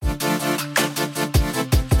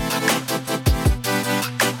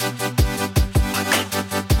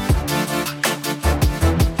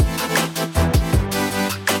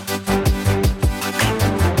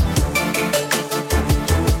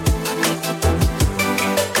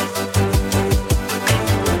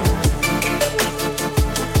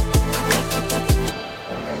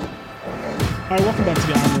All right, welcome back to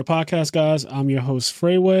the Anime Podcast, guys. I'm your host,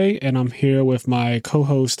 Freyway, and I'm here with my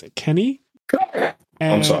co-host, Kenny.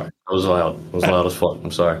 I'm sorry. It was loud. It was loud as fuck.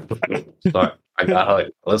 I'm sorry. Sorry. I got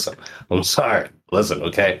it. Listen. I'm sorry. Listen,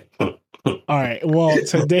 okay? All right. Well,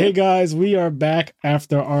 today, guys, we are back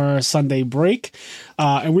after our Sunday break,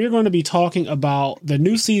 and we're going to be talking about the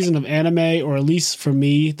new season of anime, or at least for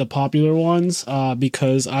me, the popular ones,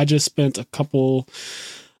 because I just spent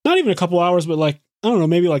not even a couple hours, but I don't know,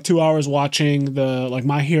 maybe 2 hours watching the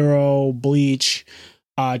My Hero, Bleach,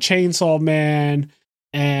 Chainsaw Man,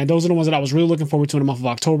 and those are the ones that I was really looking forward to in the month of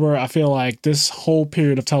October. I feel like this whole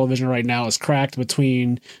period of television right now is cracked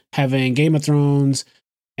between having Game of Thrones,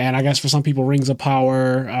 and I guess for some people, Rings of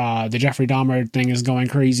Power. The Jeffrey Dahmer thing is going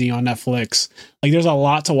crazy on Netflix. There's a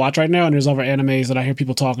lot to watch right now, and there's other animes that I hear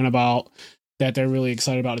people talking about that they're really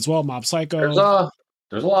excited about as well. Mob Psycho. There's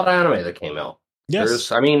a lot of anime that came out. Yes.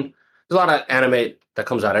 There's a lot of anime that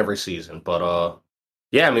comes out every season, but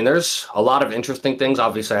there's a lot of interesting things.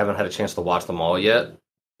 Obviously, I haven't had a chance to watch them all yet,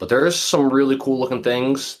 but there's some really cool looking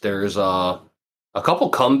things. There's a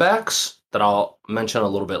couple comebacks that I'll mention a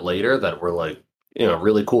little bit later that were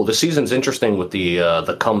really cool. The season's interesting with the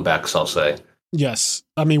comebacks, I'll say. Yes.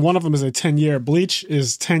 One of them is a 10-year. Bleach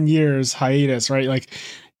is 10 years hiatus, right?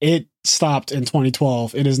 It stopped in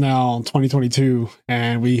 2012. It is now 2022,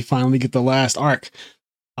 and we finally get the last arc.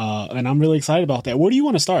 And I'm really excited about that. Where do you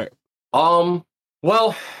want to start? Well,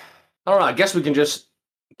 I don't know. I guess we can just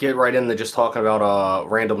get right into just talking about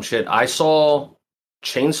random shit. I saw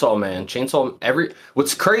Chainsaw Man.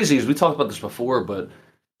 What's crazy is we talked about this before, but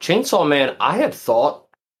Chainsaw Man, I had thought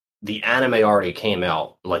the anime already came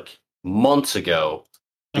out months ago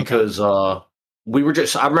because I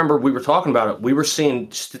remember we were talking about it. We were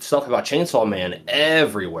seeing stuff about Chainsaw Man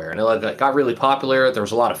everywhere, and it got really popular. There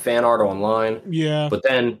was a lot of fan art online. Yeah. But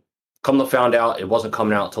then, come to find out, it wasn't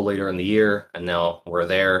coming out till later in the year, and now we're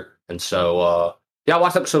there. And so, I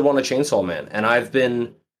watched episode 1 of Chainsaw Man, and I've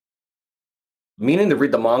been meaning to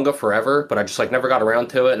read the manga forever, but I just never got around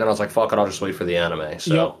to it. And then I was like, fuck it, I'll just wait for the anime.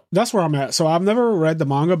 So yep, that's where I'm at. So I've never read the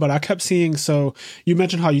manga, but I kept seeing, so you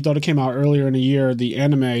mentioned how you thought it came out earlier in the year, the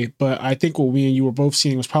anime, but I think what we and you were both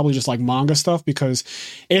seeing was probably just manga stuff, because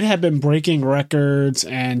it had been breaking records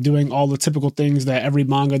and doing all the typical things that every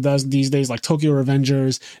manga does these days, like Tokyo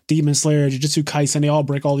Revengers, Demon Slayer, Jujutsu Kaisen. They all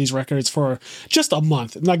break all these records for just a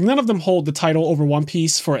month. None of them hold the title over One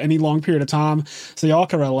Piece for any long period of time, so y'all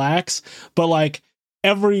can relax. But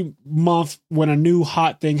every month when a new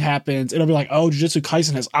hot thing happens, it'll be Jujutsu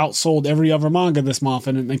Kaisen has outsold every other manga this month,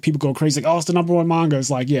 and then people go crazy, it's the number one manga. It's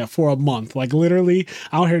for a month. Literally,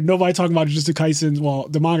 I don't hear nobody talking about Jujutsu Kaisen. Well,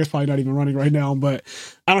 the manga's probably not even running right now, but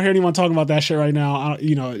I don't hear anyone talking about that shit right now.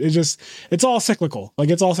 It's all cyclical.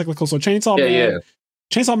 It's all cyclical. So Chainsaw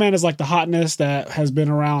Man is the hotness that has been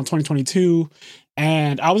around 2022.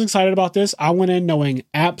 And I was excited about this. I went in knowing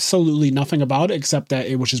absolutely nothing about it, except that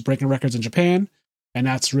it was just breaking records in Japan. And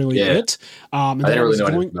that's really it. And I didn't really know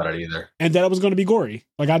anything about it either. And that it was going to be gory.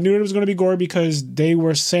 I knew it was going to be gory because they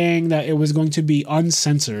were saying that it was going to be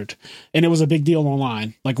uncensored. And it was a big deal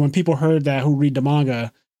online. When people heard that, who read the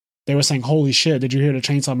manga, they were saying, holy shit, did you hear the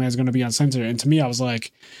Chainsaw Man is going to be uncensored? And to me, I was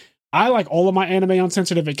like, I like all of my anime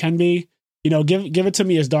uncensored if it can be. Give it to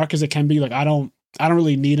me as dark as it can be. I don't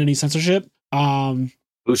really need any censorship. Goosh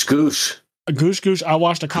goosh. Goosh goosh. I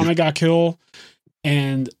watched Akame ga Kill,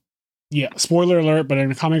 and yeah, spoiler alert, but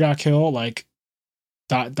in Akame ga Kill,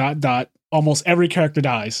 almost every character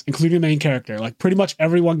dies, including the main character. Pretty much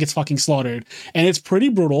everyone gets fucking slaughtered, and it's pretty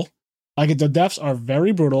brutal. The deaths are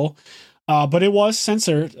very brutal, but it was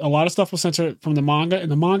censored. A lot of stuff was censored from the manga.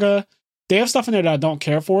 And the manga, they have stuff in there that I don't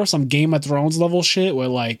care for. Some Game of Thrones level shit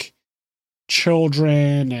with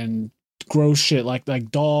children and gross shit, like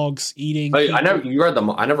dogs eating. I never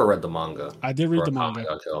read the manga. I did read the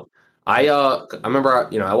manga. I remember,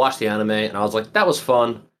 I watched the anime and I was like, that was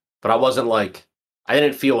fun, but I wasn't I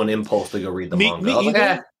didn't feel an impulse to go read the manga. I was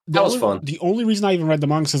that was fun. The only reason I even read the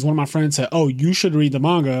manga is one of my friends said, oh, you should read the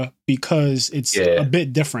manga because it's a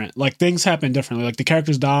bit different. Things happen differently. The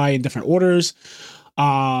characters die in different orders.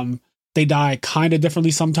 They die kind of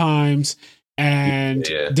differently sometimes. And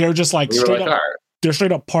they're just straight up, they're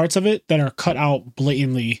straight up parts of it that are cut out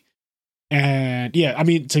blatantly. And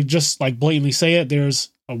to just blatantly say it,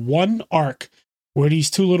 there's one arc where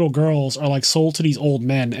these two little girls are sold to these old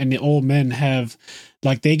men, and the old men have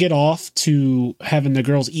they get off to having the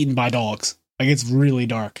girls eaten by dogs. It's really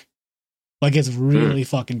dark. It's really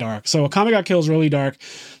fucking dark. So Akame ga Kill is really dark.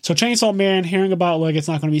 So Chainsaw Man, hearing about it's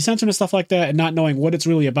not going to be censored and stuff like that, and not knowing what it's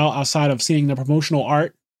really about outside of seeing the promotional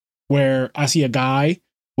art where I see a guy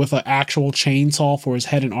with an actual chainsaw for his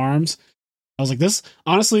head and arms. I was like, this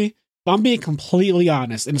honestly, I'm being completely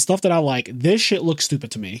honest, and the stuff that I like, this shit looks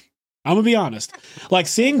stupid to me. I'm gonna be honest. Like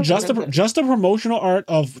seeing just the promotional art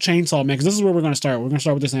of Chainsaw Man, because this is where we're gonna start. We're gonna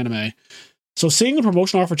start with this anime. So seeing the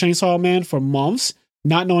promotional art for Chainsaw Man for months,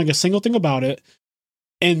 not knowing a single thing about it,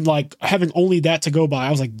 and like having only that to go by,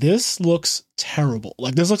 I was like, this looks terrible.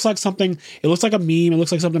 Like this looks like something. It looks like a meme. It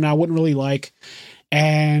looks like something I wouldn't really like.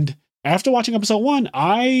 And after watching episode 1,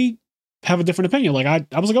 I have a different opinion. Like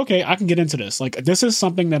I was like, okay, I can get into this. Like this is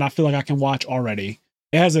something that I feel like I can watch already.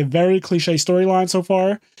 It has a very cliche storyline so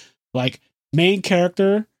far. Like main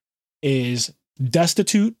character is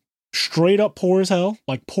destitute, straight up poor as hell,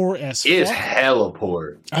 like poor as fuck. He is hella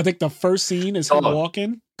poor. I think the first scene is him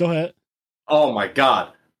walking. Go ahead. Oh my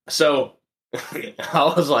god. So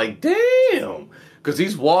I was like, damn, because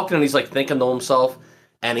he's walking and he's like thinking to himself,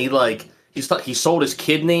 and he sold his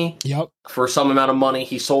kidney for some amount of money.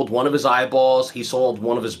 He sold one of his eyeballs. He sold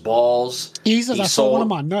one of his balls. He says, I sold one of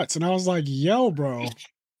my nuts. And I was like, yo, bro.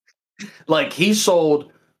 Like, he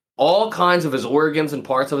sold all kinds of his organs and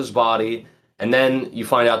parts of his body. And then you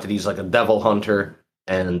find out that he's like a devil hunter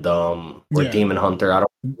and or demon hunter. I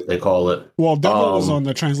don't know what they call it. Well, devil was on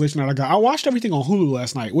the translation that I got. I watched everything on Hulu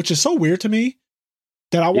last night, which is so weird to me.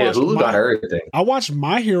 That I watched Hulu got everything. I watched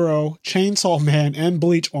My Hero, Chainsaw Man, and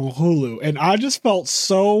Bleach on Hulu, and I just felt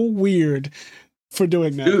so weird for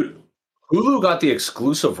doing that. Dude, Hulu got the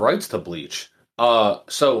exclusive rights to Bleach.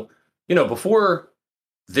 So, before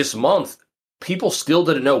this month, people still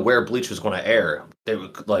didn't know where Bleach was going to air. It was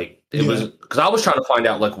because I was trying to find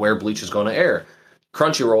out like where Bleach is going to air.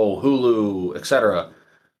 Crunchyroll, Hulu, etc.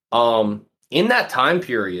 In that time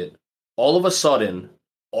period, all of a sudden,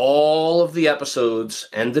 all of the episodes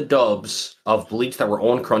and the dubs of Bleach that were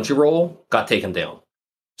on Crunchyroll got taken down.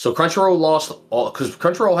 So Crunchyroll lost all, because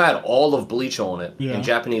Crunchyroll had all of Bleach on it in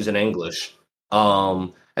Japanese and English.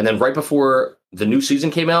 And then right before the new season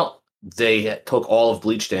came out, they took all of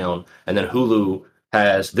Bleach down. And then Hulu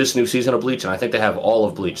has this new season of Bleach, and I think they have all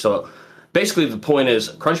of Bleach. So basically the point is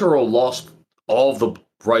Crunchyroll lost all of the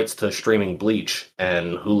rights to streaming Bleach,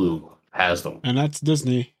 and Hulu has them. And that's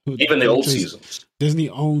Disney. Even the old seasons. Disney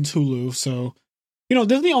owns Hulu, so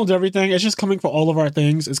Disney owns everything. It's just coming for all of our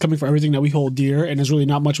things. It's coming for everything that we hold dear, and there's really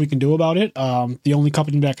not much we can do about it. The only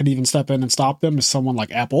company that could even step in and stop them is someone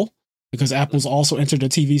like Apple, because Apple's also entered the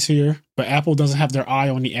TV sphere, but Apple doesn't have their eye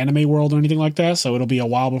on the anime world or anything like that, so it'll be a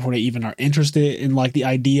while before they even are interested in like the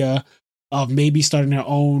idea of maybe starting their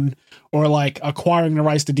own or like acquiring the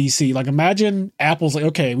rights to DC. Like imagine Apple's like,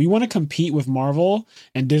 okay, we want to compete with Marvel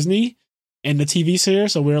and Disney in the TV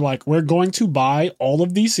series, so we're going to buy all of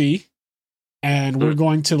DC and we're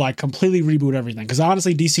going to like completely reboot everything, because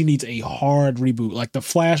honestly DC needs a hard reboot. Like the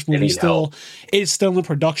Flash movie it's still in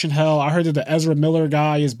production hell. I heard that the Ezra Miller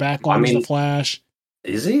guy is back on the Flash.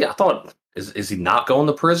 Is he? I thought is he not going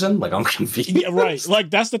to prison? Like I'm confused. Yeah, right. Like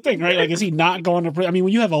that's the thing, right? Like is he not going to prison? I mean,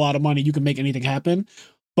 when you have a lot of money, you can make anything happen.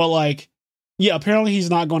 But like, yeah, apparently he's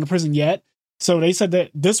not going to prison yet. So they said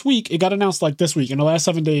that this week, it got announced like this week, in the last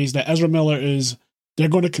 7 days, that Ezra Miller they're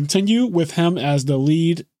going to continue with him as the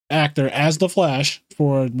lead actor as the Flash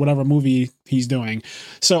for whatever movie he's doing.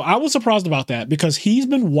 So I was surprised about that, because he's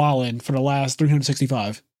been wilding for the last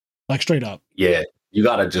 365, like straight up. Yeah, you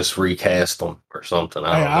got to just recast him or something.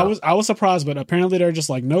 I was surprised, but apparently they're just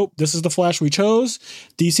like, nope, this is the Flash we chose.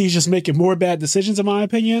 DC's just making more bad decisions, in my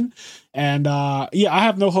opinion. And I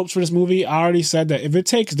have no hopes for this movie. I already said that if it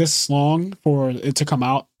takes this long for it to come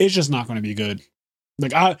out, it's just not going to be good.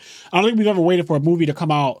 Like I don't think we've ever waited for a movie to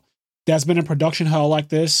come out that's been in production hell like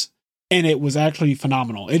this, and it was actually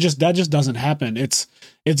phenomenal. That just doesn't happen. It's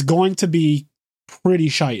going to be pretty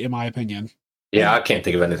shite, in my opinion. Yeah, I can't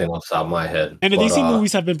think of anything off the top of my head. And the DC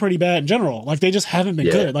movies have been pretty bad in general. Like, they just haven't been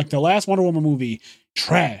good. Like, the last Wonder Woman movie,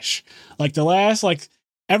 trash. Like, the last,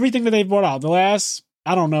 everything that they've brought out, the last,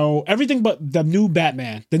 I don't know, everything but the new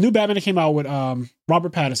Batman. The new Batman that came out with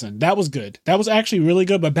Robert Pattinson. That was good. That was actually really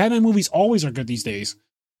good, but Batman movies always are good these days.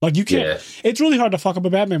 Like, you can't, it's really hard to fuck up a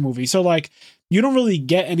Batman movie. So, like, you don't really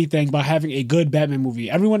get anything by having a good Batman movie.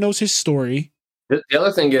 Everyone knows his story. The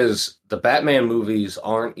other thing is, the Batman movies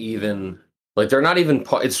aren't even... Like, they're not even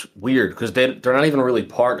part... It's weird, because they're not even really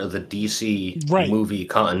part of the DC movie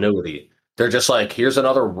continuity. They're just like, here's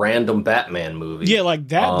another random Batman movie. Yeah, like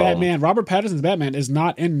that Batman, Robert Pattinson's Batman is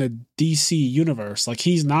not in the DC universe. Like,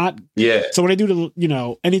 he's not... Yeah. So when they do,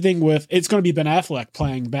 anything with... It's going to be Ben Affleck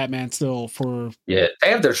playing Batman still for... Yeah, they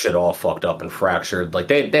have their shit all fucked up and fractured. Like,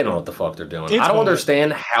 they don't know what the fuck they're doing. I don't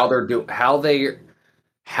understand how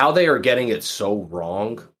they are getting it so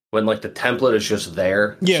wrong when, like, the template is just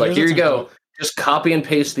there. Yeah, it's like, here you go. Just copy and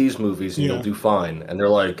paste these movies and you'll do fine. And they're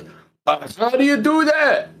like, how do you do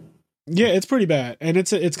that? Yeah, it's pretty bad, and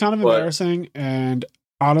it's kind of But embarrassing. And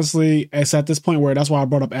honestly, it's at this point where that's why I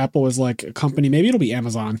brought up Apple as like a company. Maybe it'll be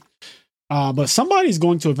Amazon. But somebody's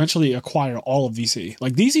going to eventually acquire all of DC.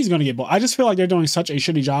 Like DC's going to get bought. I just feel like they're doing such a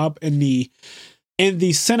shitty job in the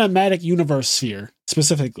cinematic universe sphere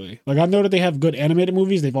specifically. Like I know that they have good animated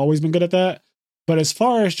movies. They've always been good at that. But as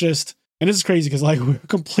far as just, and this is crazy because like we're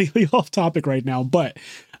completely off topic right now, but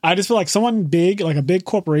I just feel like someone big, like a big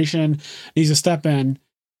corporation needs to step in,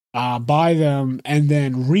 buy them and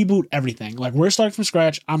then reboot everything. Like we're starting from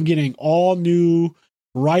scratch. I'm getting all new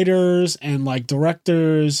writers and like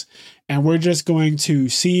directors, and we're just going to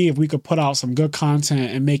see if we could put out some good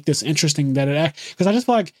content and make this interesting. Because I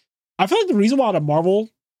feel like the reason why the Marvel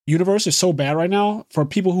universe is so bad right now, for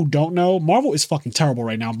people who don't know, Marvel is fucking terrible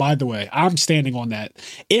right now. By the way, I'm standing on that.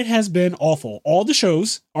 It has been awful. All the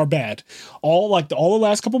shows are bad. All the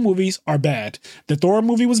last couple movies are bad. The Thor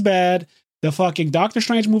movie was bad. The fucking Doctor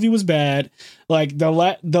Strange movie was bad. Like the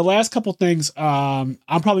last couple things, I'm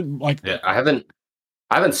probably like, yeah, I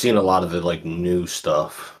haven't seen a lot of the like new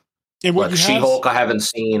stuff. And what like She-Hulk, I haven't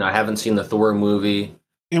seen. I haven't seen the Thor movie.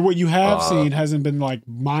 And what you have seen hasn't been like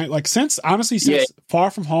since Far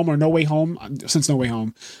From Home or No Way Home. Since No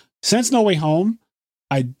Way Home,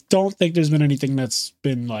 I don't think there's been anything that's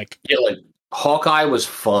been like. Yeah, like Hawkeye was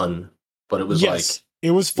fun, but it was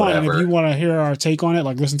it was fun. Whatever. And if you want to hear our take on it,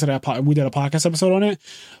 like listen to that. We did a podcast episode on it,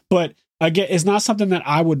 but again, it's not something that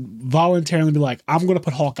I would voluntarily be like, I'm going to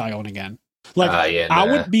put Hawkeye on again. Like I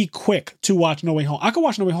would be quick to watch No Way Home. I could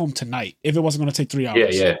watch No Way Home tonight if it wasn't going to take 3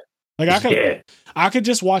 hours. Yeah. Like I could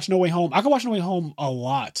just watch No Way Home. I could watch No Way Home a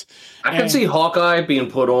lot. I could see Hawkeye being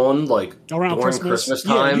put on like around during Christmas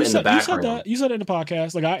time in the background. You said it in the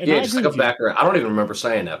podcast. Like I just like a background. I don't even remember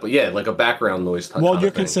saying that, but yeah, like a background noise. Well, you're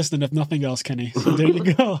consistent, if nothing else, Kenny. So there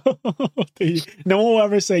you go. No one will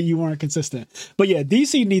ever say you weren't consistent. But yeah,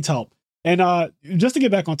 DC needs help. And just to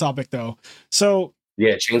get back on topic though, so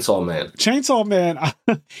yeah, Chainsaw Man,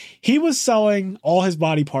 he was selling all his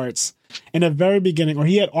body parts in the very beginning, or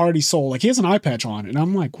he had already sold. Like he has an eye patch on, and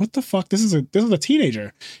I'm like, what the fuck? This is a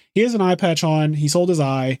teenager. He has an eye patch on. He sold his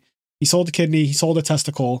eye. He sold the kidney. He sold a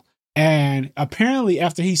testicle. And apparently,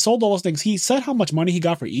 after he sold all those things, he said how much money he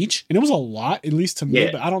got for each, and it was a lot, at least to me.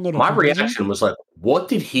 But I don't know. My reaction was like, "What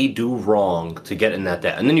did he do wrong to get in that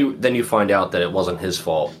debt?" And then you find out that it wasn't his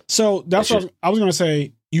fault. So that's what I was going to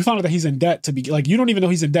say. You found out that he's in debt to be like, you don't even know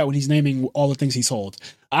he's in debt when he's naming all the things he sold.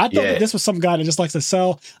 I thought that this was some guy that just likes to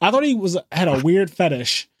sell. I thought he had a weird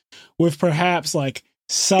fetish with perhaps like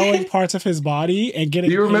selling parts of his body and getting.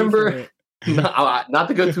 Do you remember? Not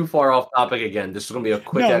to go too far off topic again. This is going to be a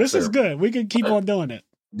quick. No, this is good. We can keep on doing it.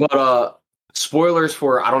 But spoilers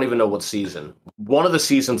for I don't even know what season. One of the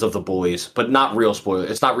seasons of The Boys, but not real spoiler.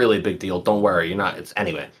 It's not really a big deal. Don't worry. You're not. It's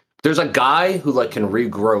anyway. There's a guy who like can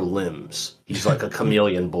regrow limbs. He's like a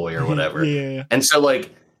chameleon boy or whatever. Yeah. And so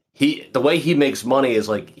like the way he makes money is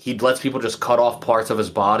like he lets people just cut off parts of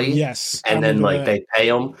his body. Yes. And then like they pay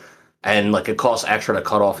him, and like it costs extra to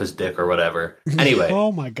cut off his dick or whatever. Anyway.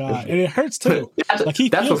 Oh my god, and it hurts too.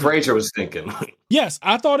 That's what Fraser was thinking. Yes,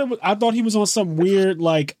 I thought he was on some weird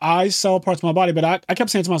like I sell parts of my body, but I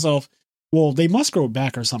kept saying to myself, well, they must grow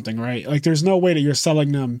back or something, right? Like there's no way that you're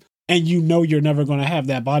selling them and you know you're never going to have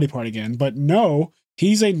that body part again. But no,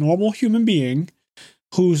 he's a normal human being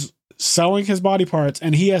who's selling his body parts,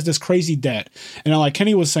 and he has this crazy debt. And like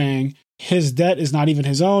Kenny was saying, his debt is not even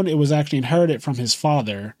his own. It was actually inherited from his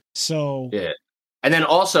father. So yeah. And then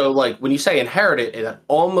also, like, when you say inherited, it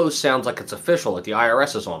almost sounds like it's official, like the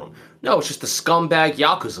IRS is on him. No, it's just a scumbag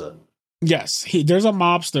Yakuza. Yes, there's a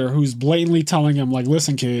mobster who's blatantly telling him, like,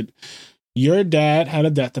 listen, kid, your dad had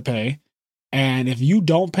a debt to pay. And if you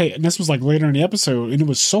don't pay, and this was like later in the episode, and it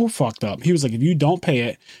was so fucked up. He was like, if you don't pay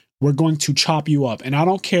it, we're going to chop you up. And I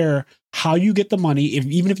don't care how you get the money,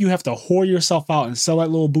 even if you have to whore yourself out and sell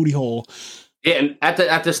that little booty hole. Yeah, and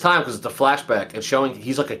at this time, because it's a flashback, it's showing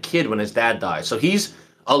he's like a kid when his dad dies. So he's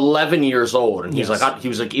 11 years old, and he was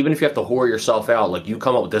like, even if you have to whore yourself out, like you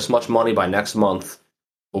come up with this much money by next month,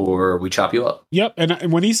 or we chop you up. Yep.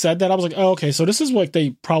 And when he said that, I was like, oh, okay, so this is what they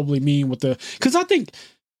probably mean with because I think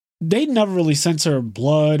they never really censor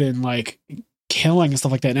blood and like killing and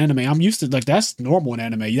stuff like that in anime. I'm used to like that's normal in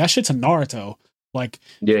anime. That shit's in Naruto. Like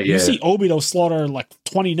you see Obito slaughter like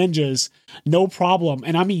 20 ninjas, no problem.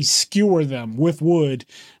 And I mean skewer them with wood,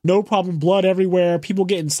 no problem. Blood everywhere, people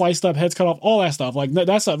getting sliced up, heads cut off, all that stuff. Like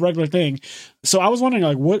that's a regular thing. So I was wondering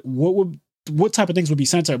like what type of things would be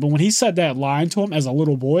censored. But when he said that line to him as a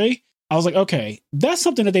little boy, I was like, okay, that's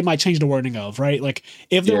something that they might change the wording of, right? Like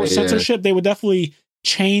if there was censorship, they would definitely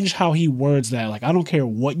change how he words that. Like I don't care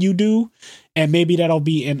what you do, and maybe that'll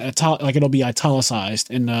be in like it'll be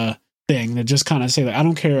italicized in the thing to just kind of say that I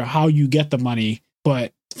don't care how you get the money,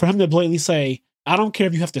 but for him to blatantly say, I don't care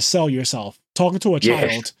if you have to sell yourself, talking to a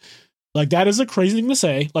child, like that is a crazy thing to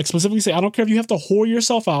say. Like specifically say, I don't care if you have to whore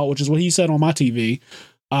yourself out, which is what he said on my TV.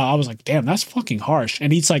 I was like, damn, that's fucking harsh.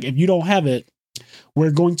 And he's like, if you don't have it,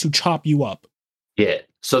 we're going to chop you up. Yeah.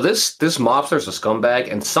 So this mobster's a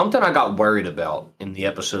scumbag, and something I got worried about in the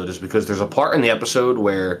episode is because there's a part in the episode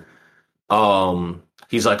where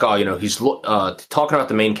he's like, oh, you know, he's talking about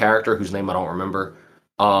the main character whose name I don't remember.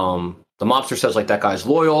 The mobster says like that guy's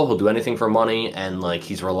loyal, he'll do anything for money, and like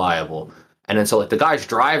he's reliable. And then so like the guy's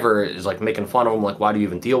driver is like making fun of him, like, why do you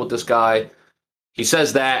even deal with this guy? He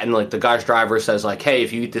says that, and like the guy's driver says like, hey,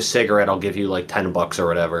 if you eat this cigarette, I'll give you like $10 or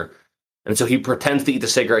whatever. And so he pretends to eat the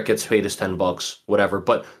cigarette, gets paid his $10, whatever.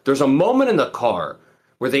 But there's a moment in the car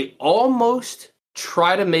where they almost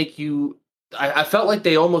try to make you. I felt like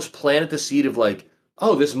they almost planted the seed of like,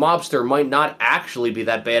 oh, this mobster might not actually be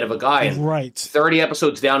that bad of a guy. And right. 30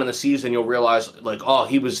 episodes down in the season, you'll realize like, oh,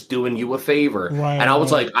 he was doing you a favor. Right, and I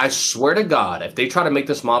was like, I swear to God, if they try to make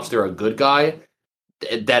this mobster a good guy,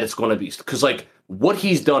 that it's going to be, because like what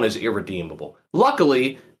he's done is irredeemable.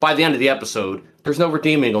 Luckily, by the end of the episode, there's no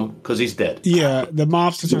redeeming him because he's dead. Yeah, the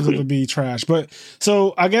mobster turns out to be trash. But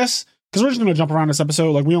so I guess because we're just going to jump around this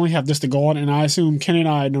episode, like we only have this to go on, and I assume Ken and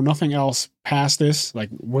I know nothing else past this. Like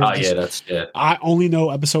I only know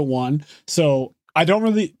episode 1, so I don't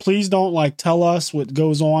really. Please don't like tell us what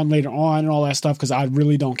goes on later on and all that stuff because I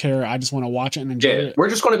really don't care. I just want to watch it and enjoy it. We're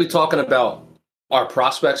just going to be talking about our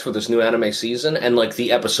prospects for this new anime season and like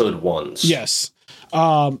the episode 1s. Yes.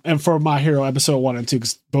 And for My Hero episode 1 and 2,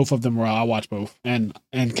 because both of them were, I watched both, and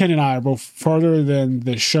Ken and I are both further than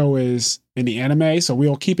the show is in the anime, so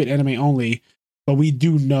we'll keep it anime only, but we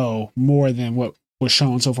do know more than what was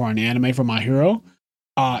shown so far in the anime for My Hero.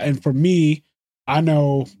 And for me, I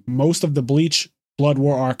know most of the Bleach Blood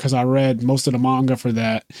War arc because I read most of the manga for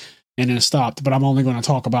that and then stopped, but I'm only going to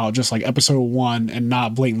talk about just like episode 1 and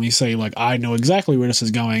not blatantly say like I know exactly where this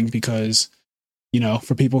is going because, you know,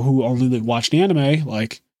 for people who only watch the anime,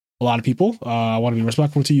 like a lot of people, I want to be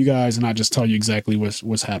respectful to you guys and not just tell you exactly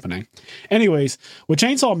what's happening. Anyways, with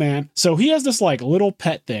Chainsaw Man, so he has this like little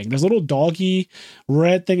pet thing. This little doggy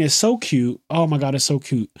red thing is so cute. Oh my God, it's so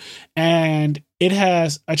cute. And it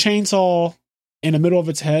has a chainsaw in the middle of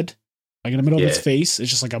its head, like in the middle of its face. It's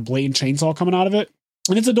just like a blatant chainsaw coming out of it.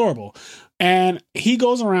 And it's adorable. And he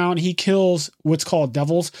goes around, he kills what's called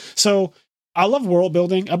devils. So I love world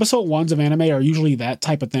building. Episode 1s of anime are usually that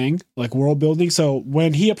type of thing, like world building. So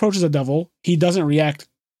when he approaches a devil, he doesn't react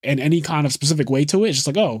in any kind of specific way to it. It's just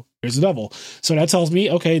like, oh, here's a devil. So that tells me,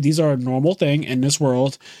 okay, these are a normal thing in this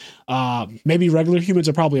world. Maybe regular humans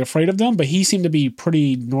are probably afraid of them, but he seemed to be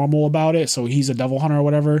pretty normal about it. So he's a devil hunter or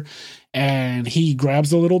whatever. And he grabs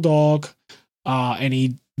the little dog and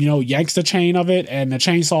he, you know, yanks the chain of it and the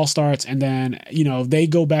chainsaw starts. And then, you know, they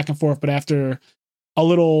go back and forth. But after a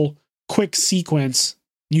little quick sequence,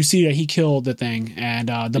 you see that he killed the thing. And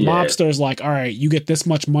the mobster's like, all right, you get this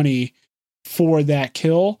much money for that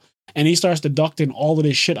kill. And he starts deducting all of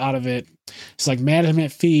this shit out of it. It's like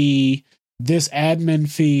management fee, this admin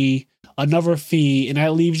fee, another fee. And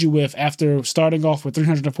that leaves you with, after starting off with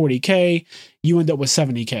 340K, you end up with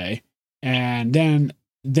 70K. And then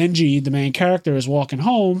Denji, the main character, is walking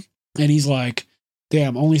home and he's like,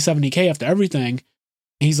 damn, only 70K after everything. And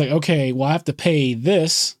he's like, okay, well, I have to pay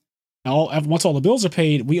this. Once all the bills are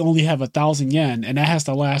paid, we only have 1,000 yen, and that has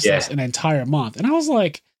to last us an entire month. And I was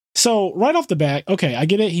like, so right off the bat, okay, I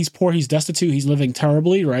get it. He's poor. He's destitute. He's living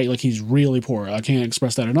terribly, right? Like he's really poor. I can't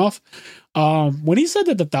express that enough. When he said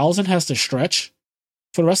that the 1,000 has to stretch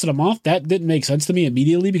for the rest of the month, that didn't make sense to me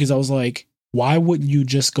immediately because I was like, why wouldn't you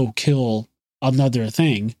just go kill another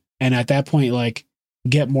thing? And at that point, like,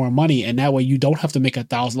 get more money. And that way you don't have to make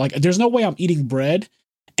 1,000. Like, there's no way I'm eating bread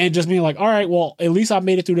and just being like, all right, well, at least I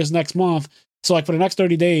made it through this next month. So like for the next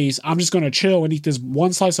 30 days, I'm just going to chill and eat this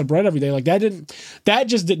one slice of bread every day. Like that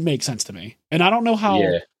just didn't make sense to me. And I don't know how,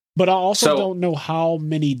 but I also don't know how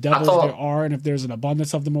many devils there are and if there's an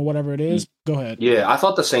abundance of them or whatever it is. Go ahead. Yeah, I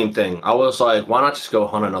thought the same thing. I was like, why not just go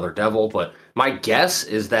hunt another devil? But my guess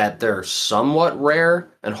is that they're somewhat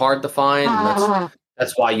rare and hard to find. And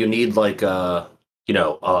that's why you need like a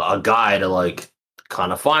guy to like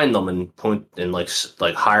kind of find them and point and like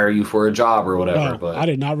hire you for a job or whatever. But I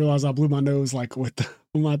did not realize I blew my nose like with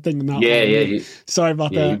my thing. Sorry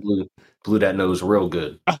about that. You blew that nose real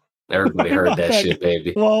good. Everybody heard that shit,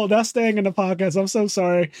 baby. Well, that's staying in the podcast. I'm so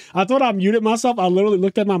sorry. I thought I muted myself. I literally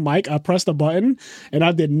looked at my mic. I pressed the button and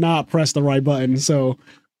I did not press the right button. So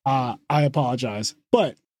I apologize.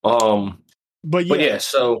 But yeah.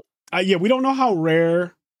 So we don't know how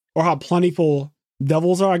rare or how plentiful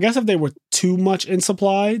devils are. I guess if they were too much in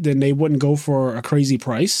supply, then they wouldn't go for a crazy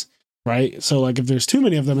price, right? So like if there's too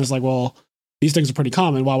many of them, it's like, well, these things are pretty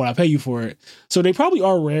common. Why would I pay you for it? So they probably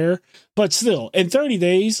are rare, but still, in 30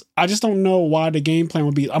 days, I just don't know why the game plan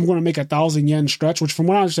would be, I'm going to make 1,000 yen stretch, which from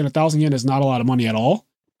what I understand, 1,000 yen is not a lot of money at all.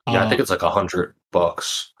 Yeah, I think it's like $100,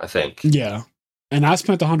 I think. Yeah. And I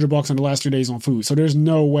spent $100 in the last 3 days on food. So there's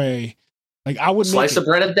no way. Like I would slice of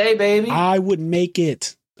bread a day, baby. I would make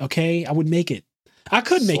it. Okay. I would make it. I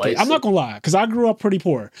could make it. I'm not going to lie. Cause I grew up pretty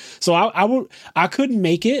poor. So I couldn't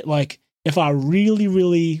make it. Like, if I really,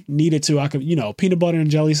 really needed to, I could, peanut butter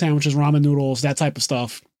and jelly sandwiches, ramen noodles, that type of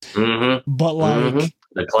stuff. Mm-hmm. But like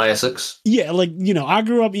the classics. Yeah, like, I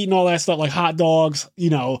grew up eating all that stuff, like hot dogs,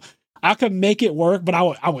 I could make it work, but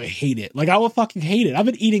I would hate it. Like I would fucking hate it. I've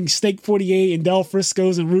been eating Steak 48 and Del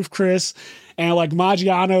Frisco's and Roof Chris and like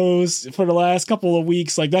Maggiano's for the last couple of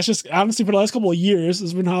weeks. Like that's just honestly for the last couple of years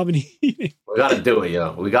has been how I've been eating. We gotta do it,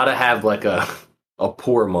 yo. We gotta have like a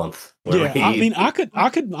poor month. Yeah, I mean, I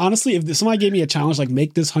could honestly, if somebody gave me a challenge, like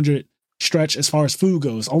make this 100 stretch as far as food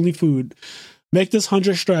goes, only food, make this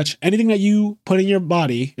 100 stretch, anything that you put in your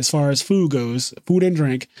body as far as food goes, food and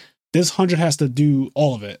drink, this 100 has to do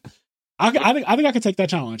all of it. I think I could take that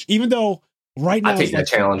challenge, even though right now I take that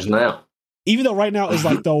challenge now. Even though right now is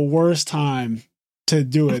like the worst time to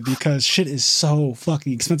do it because shit is so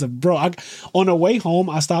fucking expensive, bro. On the way home,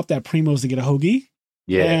 I stopped at Primo's to get a hoagie.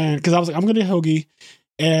 Yeah, and because I was like, I'm gonna get a hoagie.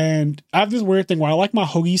 And I have this weird thing where I like my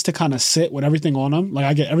hoagies to kind of sit with everything on them. Like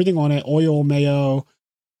I get everything on it, oil, mayo,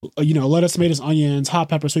 lettuce, tomatoes, onions, hot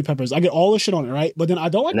peppers, sweet peppers. I get all this shit on it, right? But then I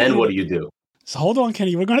don't like. And then what do you do? So hold on,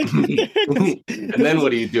 Kenny. We're gonna. And then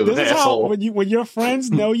what do you do, asshole? When your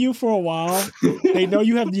friends know you for a while, they know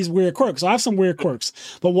you have these weird quirks. So I have some weird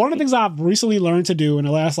quirks. But one of the things I've recently learned to do in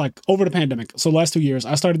the last over the pandemic, so the last 2 years,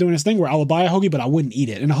 I started doing this thing where I would buy a hoagie, but I wouldn't eat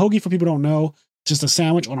it. And a hoagie, for people who don't know, just a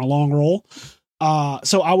sandwich on a long roll.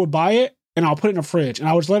 So I would buy it and I'll put it in the fridge and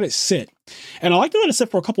I would just let it sit. And I like to let it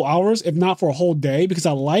sit for a couple hours, if not for a whole day, because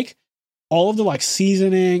I like all of the like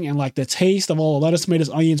seasoning and like the taste of all the lettuce, tomatoes,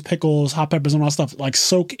 onions, pickles, hot peppers, and all that stuff like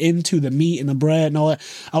soak into the meat and the bread and all that.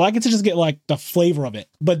 I like it to just get like the flavor of it.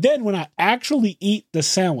 But then when I actually eat the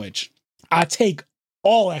sandwich, I take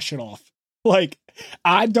all that shit off. Like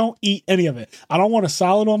I don't eat any of it. I don't want a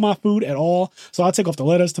salad on my food at all. So I take off the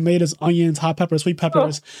lettuce, tomatoes, onions, hot peppers, sweet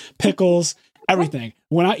peppers, pickles, everything.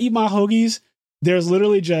 When I eat my hoagies, there's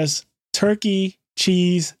literally just turkey,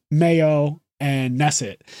 cheese, mayo, and that's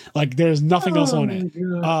it. Like there's nothing else on it.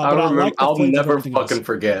 I'll never fucking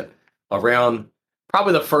forget around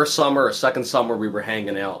probably the first summer or second summer we were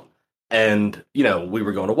hanging out and we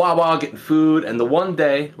were going to Wawa getting food, and the one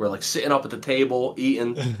day we're like sitting up at the table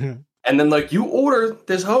eating and then like you order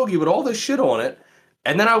this hoagie with all this shit on it,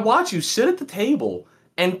 and then I watch you sit at the table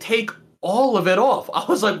and take all of it off. I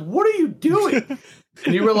was like, what are you doing?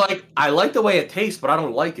 And you were like, I like the way it tastes, but I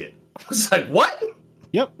don't like it. I was like, what?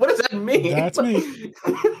 Yep. What does that mean? That's me.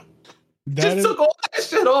 Took all that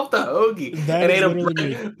shit off the hoagie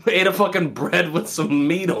and ate a fucking bread with some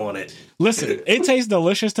meat on it. Listen, it tastes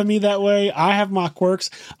delicious to me that way. I have my quirks.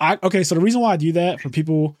 So the reason why I do that for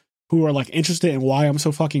people who are like interested in why I'm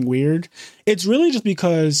so fucking weird, it's really just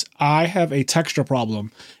because I have a texture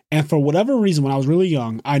problem. And for whatever reason, when I was really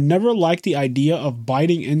young, I never liked the idea of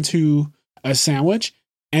biting into a sandwich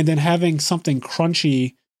and then having something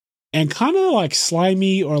crunchy and kind of like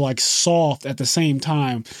slimy or like soft at the same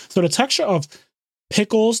time. So the texture of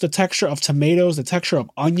pickles, the texture of tomatoes, the texture of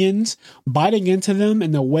onions, biting into them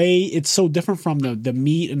and the way it's so different from the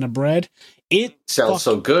meat and the bread, it sounds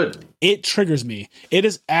so good. It triggers me. It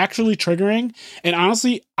is actually triggering. And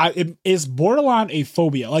honestly, it is borderline a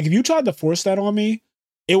phobia. Like if you tried to force that on me,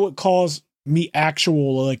 it would cause me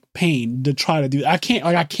actual like pain to try to do. I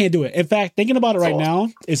can't do it. In fact, thinking about it right now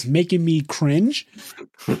is making me cringe.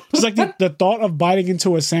 It's like the thought of biting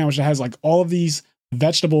into a sandwich that has like all of these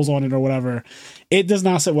vegetables on it or whatever. It does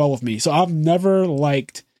not sit well with me. So I've never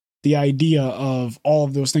liked the idea of all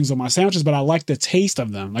of those things on my sandwiches, but I like the taste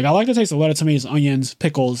of them. Like I like the taste of lettuce, tomatoes, onions,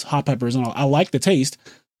 pickles, hot peppers, and all. I like the taste.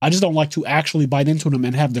 I just don't like to actually bite into them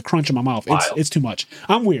and have the crunch in my mouth. It's too much.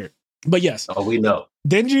 I'm weird. But yes. Oh, we know.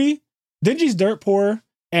 Denji's dirt poor,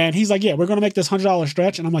 and he's like, yeah, we're going to make this $100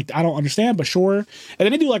 stretch. And I'm like, I don't understand, but sure. And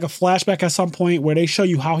then they do like a flashback at some point where they show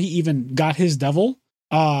you how he even got his devil.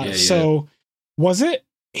 So was it,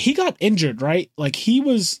 he got injured, right? Like he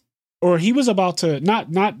was about to,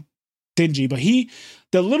 not Denji, but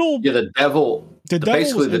the devil,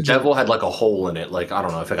 basically the devil had like a hole in it. Like, I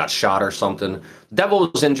don't know if it got shot or something. The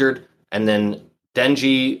devil was injured. And then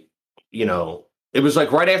Denji, It was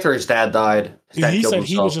like right after his dad died. His dad He killed said he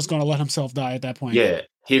himself. was just going to let himself die at that point. Yeah,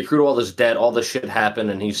 he accrued all this debt, all this shit happened,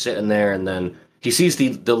 and he's sitting there, and then he sees the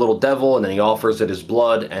little devil, and then he offers it his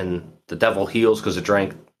blood, and the devil heals because it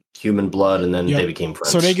drank human blood, and then Yep. they became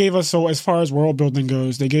friends. So they gave us, so as far as world building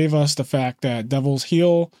goes, they gave us the fact that devils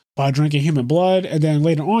heal by drinking human blood, and then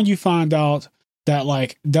later on you find out that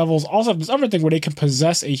like devils also have this other thing where they can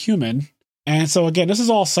possess a human. And so again, this is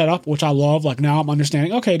all set up, which I love. Like now I'm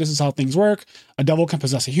understanding, okay, this is how things work. A devil can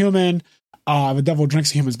possess a human. If a devil drinks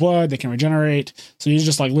a human's blood, they can regenerate. So these are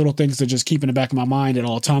just like little things to just keep in the back of my mind at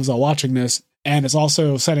all times while watching this. And it's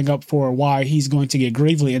also setting up for why he's going to get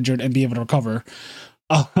gravely injured and be able to recover.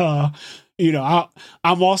 I'm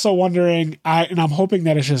also wondering, and I'm hoping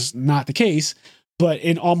that it's just not the case, but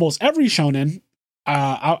in almost every shonen,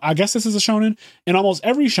 I guess this is a shonen, in almost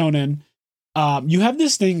every shonen, you have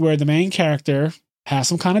this thing where the main character has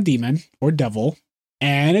some kind of demon or devil,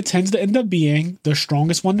 and it tends to end up being the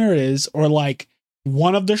strongest one there is, or like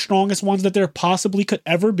one of the strongest ones that there possibly could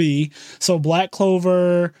ever be. So Black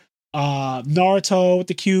Clover, Naruto with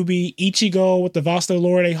the Kyuubi, Ichigo with the Vasto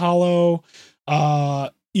Lorde Hollow,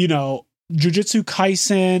 Jujutsu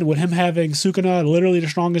Kaisen with him having Sukuna, literally the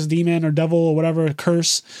strongest demon or devil or whatever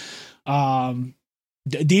curse.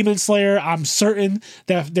 Demon Slayer, I'm certain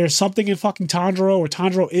that there's something in fucking Tanjiro, or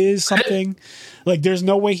Tanjiro is something. Like, there's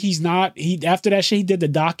no way he's not. After that shit he did the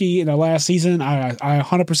Daki in the last season, I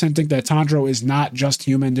 100% think that Tanjiro is not just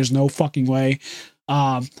human. There's no fucking way.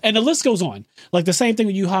 And the list goes on. Like the same thing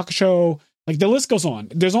with Yu Hakusho. Like the list goes on.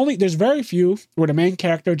 There's very few where the main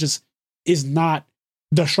character just is not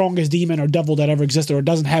the strongest demon or devil that ever existed, or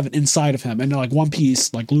doesn't have it inside of him. And like One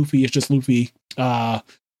Piece, like Luffy is just Luffy.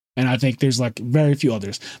 And I think there's like very few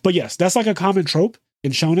others. But yes, that's like a common trope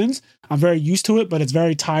in shonens. I'm very used to it, but it's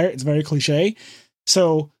very tired. It's very cliche.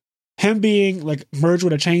 So him being like merged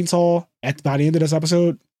with a chainsaw by the end of this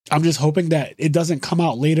episode, I'm just hoping that it doesn't come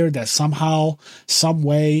out later that somehow, some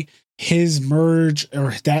way, his merge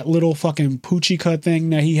or that little fucking Puchika thing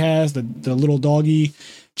that he has, the little doggy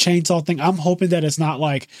chainsaw thing, I'm hoping that it's not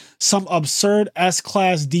like some absurd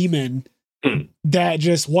S-class demon that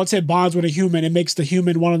just once it bonds with a human, it makes the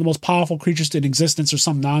human one of the most powerful creatures in existence or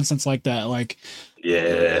some nonsense like that. Like,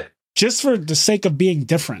 yeah, just for the sake of being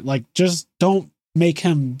different, like just don't make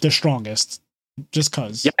him the strongest just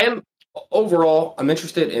cause. Yeah, I'm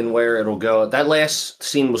interested in where it'll go. That last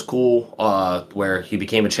scene was cool, where he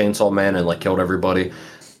became a chainsaw man and like killed everybody.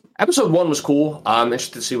 Episode 1 was cool. I'm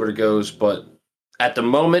interested to see where it goes, but at the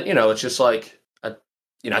moment, it's just like,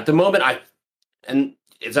 at the moment, and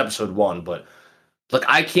it's episode 1, but like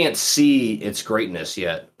I can't see its greatness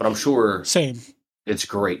yet, but I'm sure Same. It's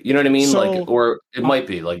great. You know what I mean? So, like, or it might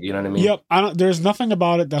be like, you know what I mean? Yep. There's nothing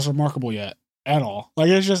about it that's remarkable yet at all. Like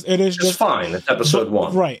it is just fine. It's episode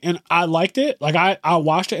 1. Right. And I liked it. Like I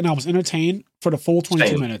watched it and I was entertained for the full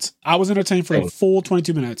 22 minutes. I was entertained for the full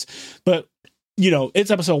 22 minutes, but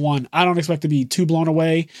it's episode 1. I don't expect to be too blown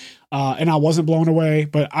away. And I wasn't blown away,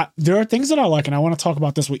 but there are things that I like, and I want to talk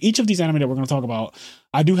about this with each of these anime that we're going to talk about.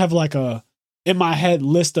 I do have like a in my head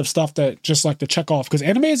list of stuff that just like to check off, because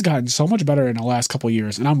anime has gotten so much better in the last couple of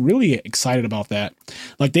years, and I'm really excited about that.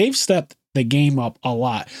 Like they've stepped the game up a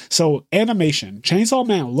lot. So animation, Chainsaw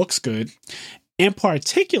Man looks good. In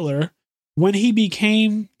particular, when he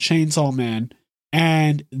became Chainsaw Man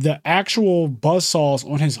and the actual buzzsaws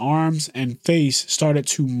on his arms and face started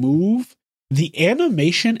to move, the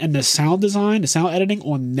animation and the sound design, the sound editing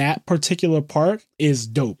on that particular part is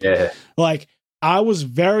dope. Yeah. Like, I was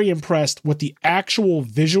very impressed with the actual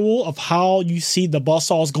visual of how you see the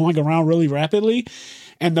buzzsaws going around really rapidly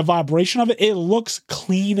and the vibration of it. It looks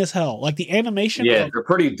clean as hell. Like the animation. Yeah, they're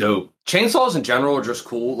pretty dope. Chainsaws in general are just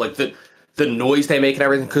cool. Like the noise they make and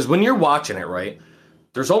everything. Because when you're watching it, right,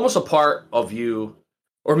 there's almost a part of you,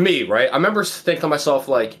 or me, right? I remember thinking to myself,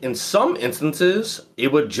 like, in some instances,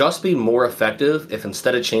 it would just be more effective if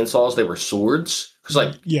instead of chainsaws, they were swords. Because,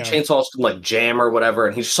 like, chainsaws can, like, jam or whatever,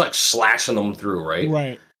 and he's just, like, slashing them through, right?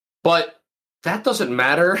 Right. But that doesn't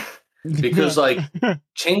matter because, like,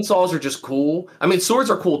 chainsaws are just cool. I mean,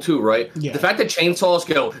 swords are cool, too, right? Yeah. The fact that chainsaws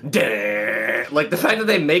go, like, the fact that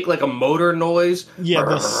they make, like, a motor noise. Yeah,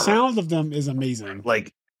 the sound of them is amazing.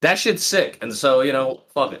 Like, that shit's sick. And so,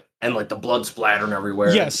 fuck it. And like the blood splattering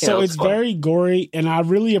everywhere. Yes, so it's very gory, and I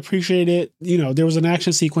really appreciate it. There was an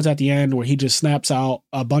action sequence at the end where he just snaps out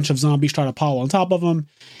a bunch of zombies trying to pile on top of him.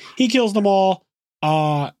 He kills them all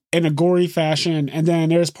in a gory fashion, and then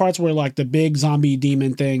there's parts where like the big zombie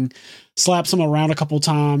demon thing slaps him around a couple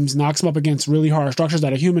times, knocks him up against really hard structures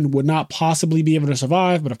that a human would not possibly be able to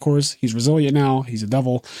survive. But of course, he's resilient now. He's a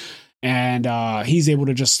devil, and he's able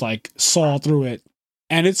to just like saw through it.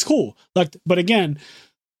 and it's cool. Like, but again,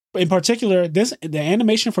 in particular, the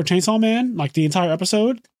animation for Chainsaw Man, like the entire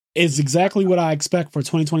episode, is exactly what I expect for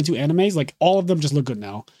 2022 animes. Like, all of them just look good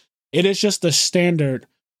now. It is just the standard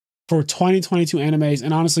for 2022 animes,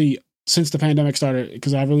 and honestly, since the pandemic started,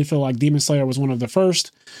 because I really feel like Demon Slayer was one of the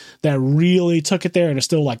first that really took it there, and it's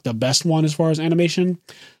still like the best one as far as animation.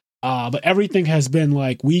 But everything has been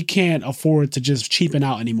like, we can't afford to just cheapen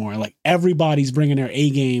out anymore. Like, everybody's bringing their A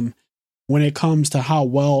game when it comes to how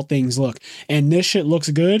well things look. And this shit looks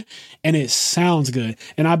good and it sounds good.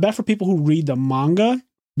 And I bet for people who read the manga,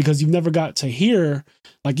 because you've never got to hear,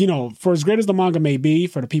 like, you know, for as great as the manga may be,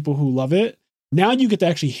 for the people who love it, now you get to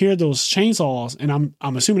actually hear those chainsaws, and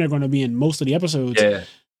I'm assuming they're going to be in most of the episodes. Yeah.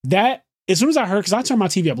 That, as soon as I heard, because I turned my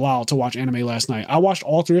TV up loud to watch anime last night, I watched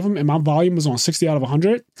all 3 of them, and my volume was on 60 out of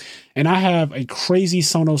 100, and I have a crazy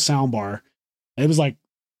Sonos soundbar. It was like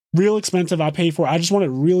real expensive. I paid for it. I just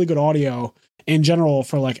wanted really good audio in general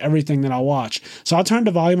for like everything that I watch. So I turned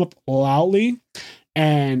the volume up loudly,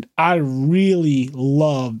 and I really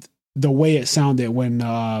loved the way it sounded when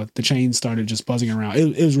the chain started just buzzing around.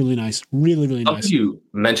 It was really nice. Really, really nice. You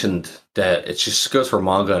mentioned that it just goes for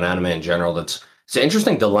manga and anime in general. It's an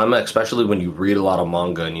interesting dilemma, especially when you read a lot of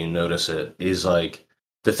manga and you notice it, is like,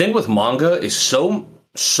 the thing with manga is so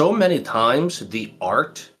many times the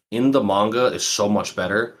art in the manga is so much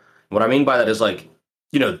better. What I mean by that is, like,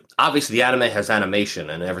 you know, obviously the anime has animation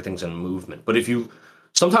and everything's in movement. But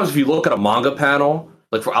sometimes if you look at a manga panel,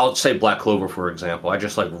 like I'll say Black Clover, for example. I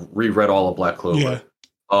just like reread all of Black Clover.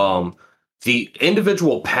 Yeah. The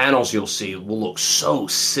individual panels you'll see will look so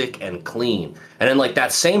sick and clean. And then like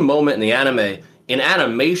that same moment in the anime, in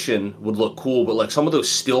animation would look cool, but like some of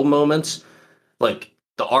those still moments, like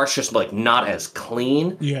the art's just like not as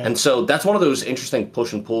clean. Yeah. And so that's one of those interesting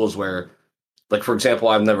push and pulls where, like, for example,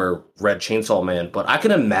 I've never read Chainsaw Man, but I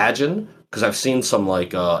can imagine, because I've seen some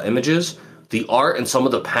like images, the art and some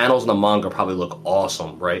of the panels in the manga probably look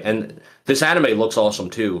awesome, right? And this anime looks awesome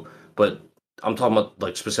too, but I'm talking about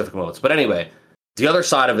like specific moments. But anyway, the other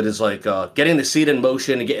side of it is like getting to see it in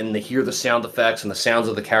motion and getting to hear the sound effects and the sounds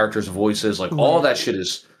of the characters' voices. Like, all that shit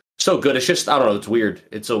is so good. It's just, I don't know, it's weird.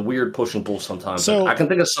 It's a weird push and pull sometimes. So, I can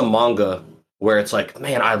think of some manga where it's like,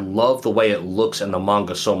 man, I love the way it looks in the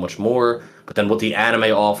manga so much more, but then what the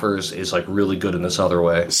anime offers is like really good in this other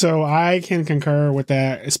way. So I can concur with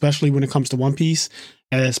that, especially when it comes to One Piece,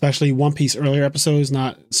 and especially One Piece earlier episodes,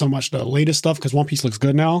 not so much the latest stuff, because One Piece looks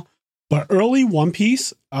good now. But early One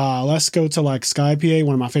Piece, let's go to like Skypiea,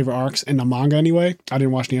 one of my favorite arcs in the manga anyway. I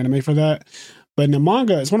didn't watch the anime for that. But in the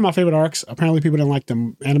manga, it's one of my favorite arcs. Apparently people didn't like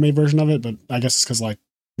the anime version of it, but I guess it's because, like,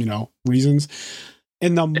 you know, reasons.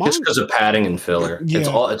 In the manga, it's because of padding and filler. Yeah.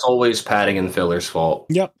 It's always padding and filler's fault.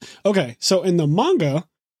 Yep. Okay. So in the manga,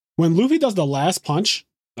 when Luffy does the last punch,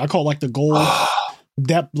 I call it like the gold.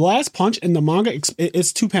 That last punch in the manga,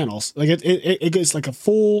 it's 2 panels. Like it's like a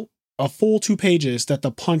full 2 pages that the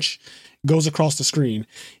punch goes across the screen.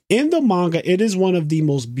 In the manga, it is one of the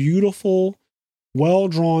most beautiful,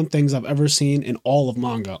 well-drawn things I've ever seen in all of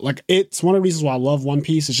manga. Like, it's one of the reasons why I love One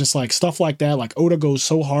Piece. It's just like stuff like that. Like, Oda goes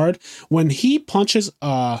so hard when he punches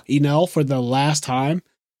Enel for the last time.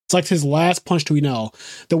 It's like his last punch to Enel.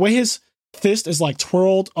 The way his fist is like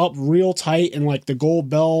twirled up real tight, and like the gold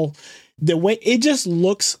bell, the way it just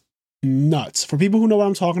looks nuts. For people who know what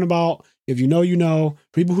I'm talking about, if you know, you know.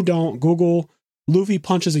 For people who don't, Google Luffy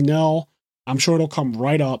punches Enel. I'm sure it'll come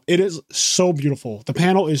right up. It is so beautiful. The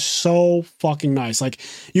panel is so fucking nice. Like,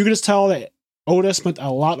 you can just tell that Oda spent a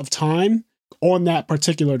lot of time on that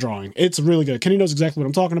particular drawing. It's really good. Kenny knows exactly what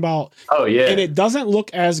I'm talking about. Oh, yeah. And it doesn't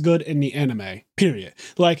look as good in the anime, period.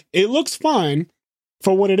 Like, it looks fine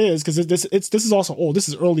for what it is, because this is also old. This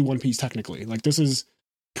is early One Piece, technically. Like, this is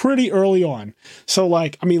pretty early on. So,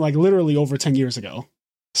 like, I mean, like, literally over 10 years ago.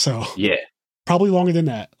 So, yeah. Probably longer than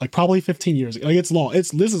that. Like, probably 15 years. Like, it's long.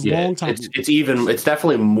 This is long time. It's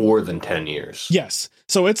definitely more than 10 years. Yes.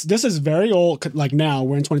 So this is very old. Like, now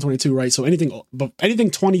we're in 2022, right? So anything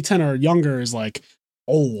 2010 or younger is like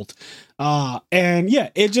old. And yeah,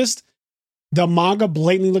 the manga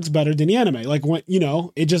blatantly looks better than the anime. Like, when, you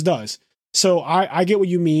know, it just does. So I get what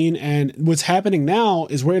you mean. And what's happening now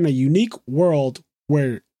is we're in a unique world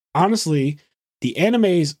where, honestly, the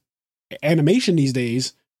animation these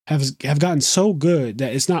days have gotten so good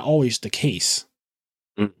that it's not always the case.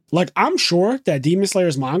 Like, I'm sure that Demon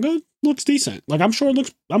Slayer's manga looks decent. Like, I'm sure it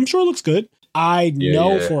looks good. I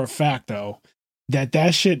know for a fact, though,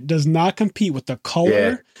 that shit does not compete with the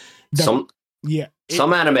color.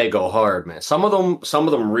 Some anime go hard, man. Some of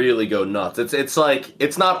them really go nuts. It's like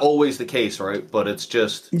it's not always the case, right? But it's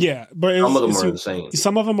just but some of them are insane.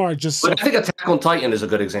 Some of them are just. But I think Attack on Titan is a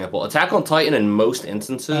good example. Attack on Titan, in most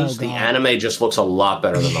instances, the anime just looks a lot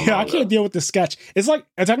better than the manga. I can't deal with the sketch. It's like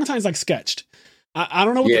Attack on Titan is like sketched. I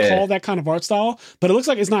don't know what to call that kind of art style, but it looks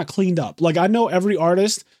like it's not cleaned up. Like I know every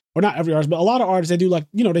artist, or not every artist, but a lot of artists, they do like,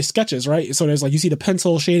 they sketches, right? So there's like, you see the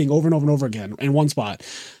pencil shading over and over and over again in one spot.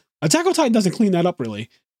 Attack on Titan doesn't clean that up really.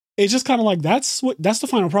 It's just kind of like, that's the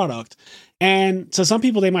final product. And so some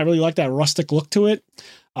people, they might really like that rustic look to it.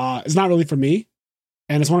 It's not really for me.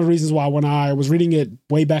 And it's one of the reasons why when I was reading it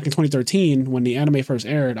way back in 2013, when the anime first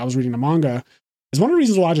aired, I was reading the manga. It's one of the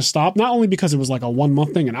reasons why I just stopped, not only because it was like a 1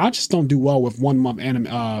 month thing, and I just don't do well with 1 month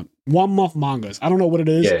anime, 1 month mangas. I don't know what it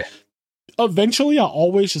is. Yeah. Eventually, I'll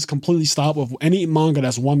always just completely stop with any manga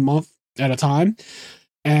that's 1 month at a time.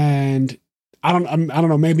 And I don't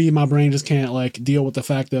know, maybe my brain just can't like deal with the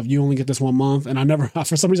fact of you only get this 1 month. And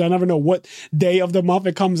for some reason, I never know what day of the month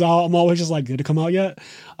it comes out. I'm always just like, did it come out yet?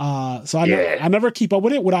 So I never keep up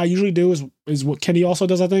with it. What I usually do is what Kenny also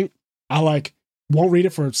does, I think. I won't read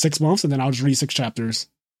it for 6 months, and then I'll just read 6 chapters.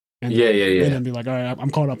 And then be like, all right, I'm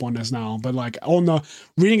caught up on this now. But like on the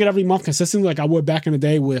reading it every month consistently, like I would back in the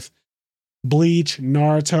day with Bleach,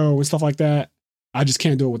 Naruto, and stuff like that, I just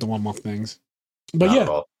can't do it with the 1 month things.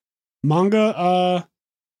 But manga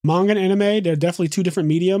and anime, they're definitely two different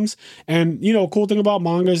mediums. And cool thing about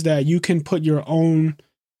manga is that you can put your own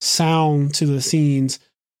sound to the scenes,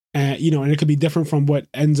 and and it could be different from what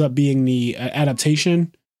ends up being the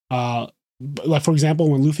adaptation. Like for example,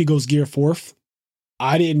 when Luffy goes Gear 4th,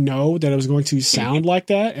 I didn't know that it was going to sound like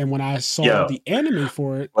that. And when I saw the anime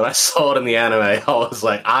for it, when I saw it in the anime, I was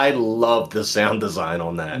like, I love the sound design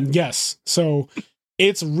on that. Yes. So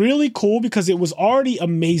it's really cool because it was already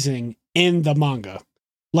amazing in the manga.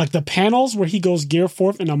 Like the panels where he goes Gear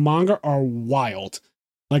 4th in the manga are wild.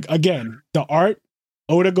 Like again, the art,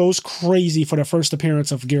 Oda goes crazy for the first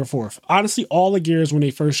appearance of Gear 4th. Honestly, all the gears, when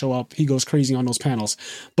they first show up, he goes crazy on those panels.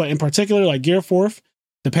 But in particular, like Gear 4th,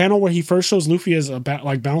 the panel where he first shows Luffy as a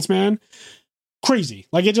Bounce Man, crazy.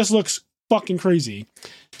 Like it just looks fucking crazy.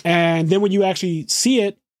 And then when you actually see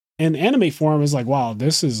it in anime form, it's like, wow,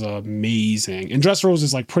 this is amazing. And Dressrosa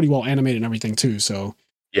is like pretty well animated and everything too. So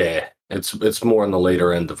yeah, it's more in the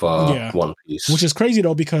later end of One Piece, which is crazy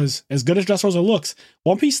though, because as good as Dressrosa looks,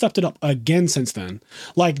 One Piece stepped it up again since then.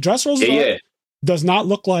 Like Dressrosa does not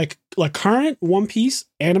look like current One Piece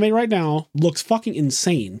anime right now looks fucking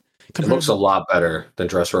insane. It looks a lot better than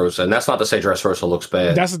Dressrosa, and that's not to say Dressrosa looks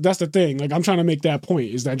bad. That's the thing. Like I'm trying to make that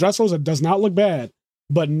point is that Dressrosa does not look bad,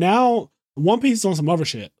 but now One Piece is on some other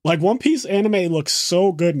shit. Like One Piece anime looks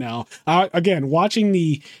so good now. Again, watching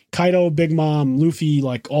the Kaido, Big Mom, Luffy,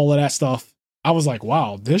 like all of that stuff, I was like,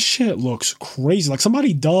 wow, this shit looks crazy. Like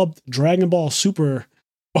somebody dubbed Dragon Ball Super.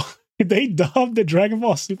 They dubbed the Dragon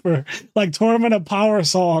Ball Super like Tournament of Power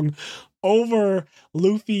song over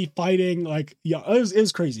Luffy fighting. Like, it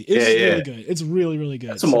was crazy. It's really good. It's really, really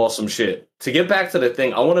good. That's some awesome shit. To get back to the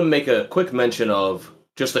thing, I want to make a quick mention of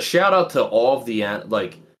just a shout out to all of the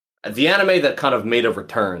anime that kind of made a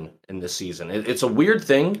return in this season. It's a weird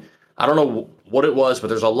thing. I don't know what it was, but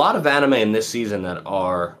there's a lot of anime in this season that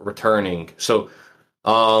are returning. So,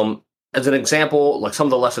 as an example, like some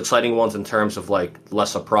of the less exciting ones in terms of like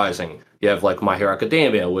less surprising, you have like My Hero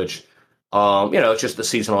Academia, which, it's just the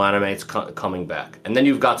seasonal anime. It's coming back. And then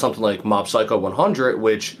you've got something like Mob Psycho 100,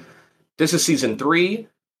 which this is season 3.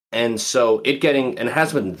 And so it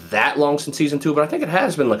hasn't been that long since season 2, but I think it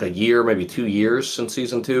has been like a year, maybe 2 years since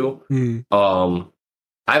season 2.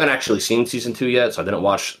 I haven't actually seen season 2 yet, so I didn't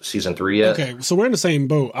watch season 3 yet. Okay, so we're in the same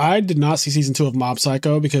boat. I did not see season 2 of Mob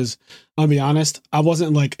Psycho because, I'll be honest, I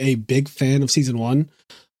wasn't like a big fan of season 1.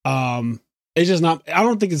 It's just not, I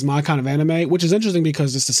don't think it's my kind of anime, which is interesting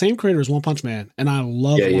because it's the same creator as One Punch Man, and I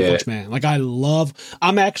love One Punch Man. Like,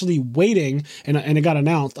 I'm actually waiting, and it got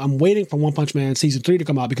announced, I'm waiting for One Punch Man season 3 to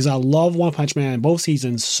come out because I love One Punch Man both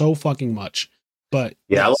seasons so fucking much. But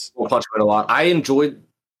I love One Punch Man a lot. I enjoyed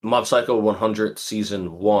Mob Psycho 100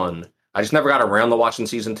 season 1. I just never got around to watching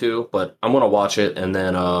season 2, but I'm gonna watch it and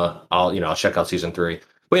then I'll check out season 3.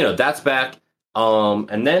 But that's back.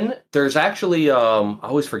 And then there's actually I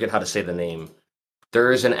always forget how to say the name.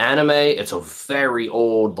 There is an anime. It's a very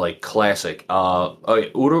old like classic.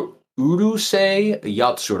 Urusei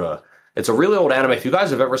Yatsura. It's a really old anime. If you guys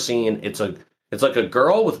have ever seen, it's like a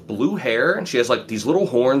girl with blue hair, and she has like these little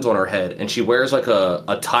horns on her head, and she wears like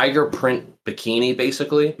a tiger print bikini,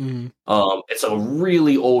 basically. It's a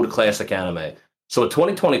really old classic anime. So a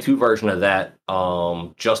 2022 version of that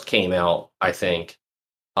just came out, I think.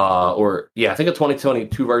 I think a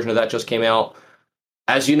 2022 version of that just came out.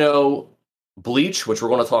 as you know, Bleach, which we're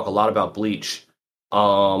going to talk a lot about Bleach,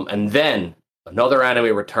 and then another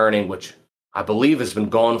anime returning, which I believe has been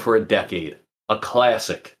gone for a decade, a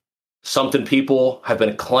classic, something people have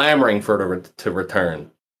been clamoring for to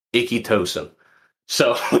return, Ikki Tousen.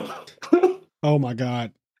 So, Oh my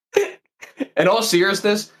god. in all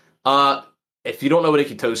seriousness, if you don't know what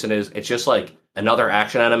Ikki Tousen is, it's just like another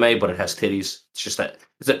action anime, but it has titties.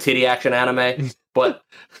 It's a titty action anime. But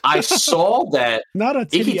I saw that Not a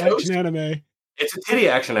titty Ikki action Tousen- anime. It's a titty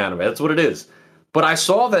action anime. That's what it is. But I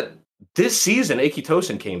saw that this season Ikki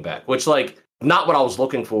Tousen came back, which like not what I was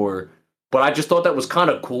looking for, but I just thought that was kind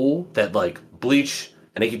of cool that like Bleach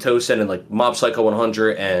and Ikki Tousen and like Mob Psycho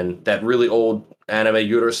 100 and that really old anime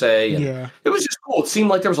Urusei. And Yeah. it was just cool. It seemed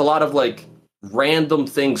like there was a lot of like random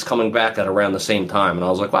things coming back at around the same time, and I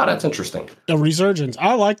was like, wow, that's interesting. A resurgence.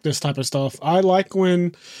 I like this type of stuff. I like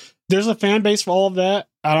when there's a fan base for all of that.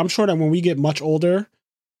 And I'm sure that when we get much older,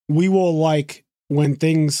 we will like when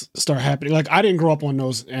things start happening. Like I didn't grow up on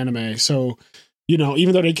those anime, so you know,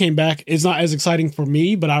 even though they came back, it's not as exciting for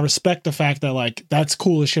me. But I respect the fact that like that's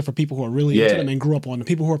cool as shit for people who are really into them and grew up on them.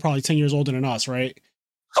 People who are probably 10 years older than us, right?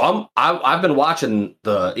 So I've been watching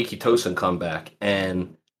the Ikki Tousen comeback,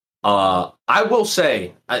 and I will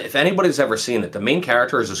say, if anybody's ever seen it, the main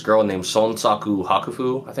character is this girl named Sonsaku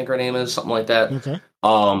Hakufu, I think her name is, something like that. Okay.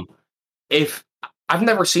 If I've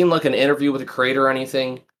never seen like an interview with the creator or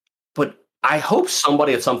anything, but I hope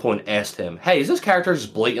somebody at some point asked him, hey, is this character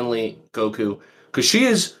just blatantly Goku? Because she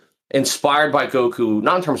is inspired by Goku,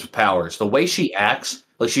 not in terms of powers, the way she acts,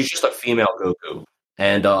 like she's just a female Goku.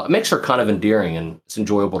 And it makes her kind of endearing, and it's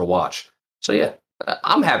enjoyable to watch. So yeah,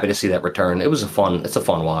 I'm happy to see that return. It's a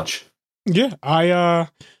fun watch. Yeah, I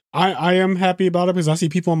am happy about it because I see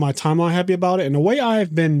people on my timeline happy about it. And the way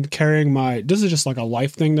I've been carrying this is just like a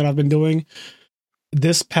life thing that I've been doing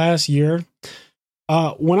this past year.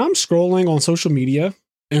 When I'm scrolling on social media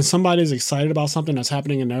and somebody's excited about something that's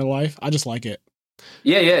happening in their life, I just like it.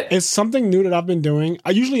 Yeah. It's something new that I've been doing.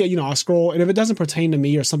 I usually, I scroll, and if it doesn't pertain to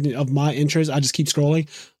me or something of my interest, I just keep scrolling.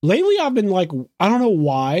 Lately, I've been like, I don't know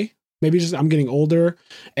why. Maybe just I'm getting older,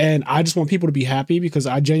 and I just want people to be happy because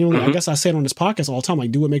I genuinely, I guess I say it on this podcast all the time,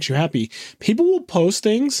 like, do what makes you happy. People will post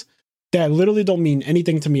things that literally don't mean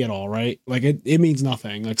anything to me at all, right? Like, it means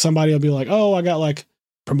nothing. Like, somebody will be like, oh, I got, like,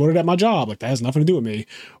 promoted at my job. Like, that has nothing to do with me.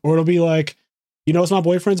 Or it'll be like, it's my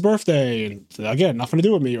boyfriend's birthday, and again, nothing to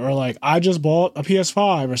do with me. Or like, I just bought a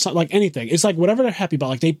PS5 or something, like anything. It's like whatever they're happy about.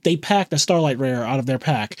 Like they packed a Starlight Rare out of their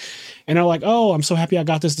pack, and they're like, oh, I'm so happy I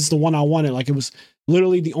got this. This is the one I wanted. Like it was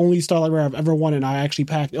literally the only Starlight Rare I've ever wanted. And I actually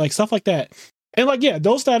packed like stuff like that. And like, yeah,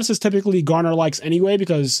 those statuses typically garner likes anyway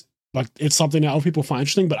because like it's something that other people find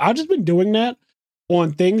interesting. But I've just been doing that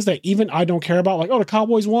on things that even I don't care about. Like, oh, the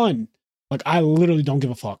Cowboys won. Like I literally don't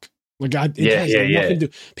give a fuck. Like it has nothing to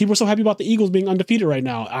do. People are so happy about the Eagles being undefeated right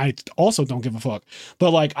now. I also don't give a fuck. But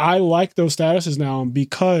like I like those statuses now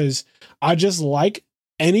because I just like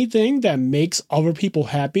anything that makes other people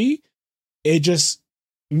happy. It just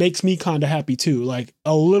makes me kind of happy too. Like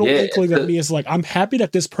a little inkling of me is like, I'm happy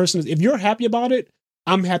that this person is. If you're happy about it,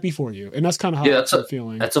 I'm happy for you, and that's kind of how I'm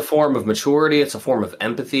feeling. That's a form of maturity. It's a form of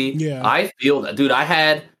empathy. Yeah, I feel that, dude. I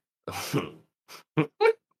had.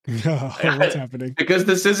 What's happening? Because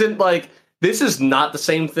this is not the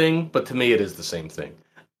same thing, but to me it is the same thing.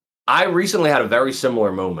 I recently had a very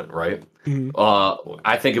similar moment, right? Mm-hmm.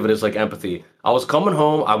 I think of it as like empathy. I was coming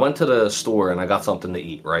home, I went to the store and I got something to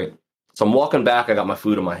eat, right? So I'm walking back, I got my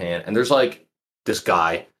food in my hand, and there's like this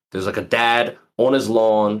guy, there's like a dad on his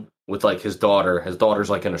lawn with like his daughter. His daughter's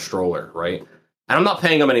like in a stroller, right? And I'm not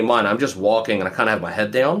paying him any mind. I'm just walking and I kind of have my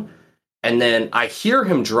head down. And then I hear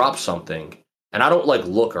him drop something. And I don't like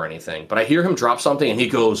look or anything, but I hear him drop something and he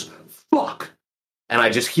goes, fuck. And I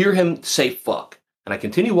just hear him say fuck. And I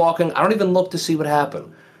continue walking. I don't even look to see what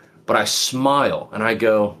happened. But I smile and I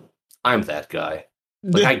go, I'm that guy.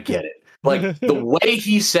 Like, I get it. Like, the way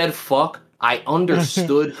he said fuck, I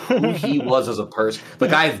understood who he was as a person.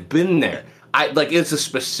 Like, I've been there. It's a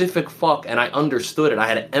specific fuck, and I understood it. I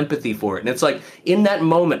had empathy for it. And it's like, in that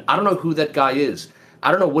moment, I don't know who that guy is.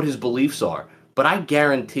 I don't know what his beliefs are. But I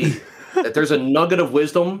guarantee that there's a nugget of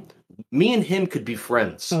wisdom. Me and him could be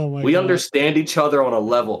friends. We understand each other on a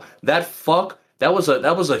level. That fuck, that was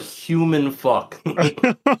a human fuck.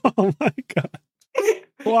 Oh my god!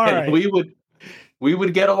 Well, all right. We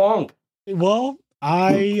would get along. Well,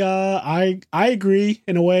 I agree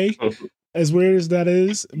in a way, as weird as that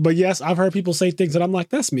is. But yes, I've heard people say things that I'm like,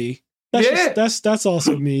 that's me. That's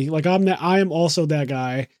also me. Like I am also that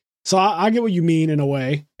guy. So I get what you mean in a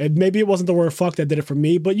way. And maybe it wasn't the word fuck that did it for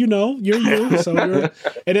me, but you're you. So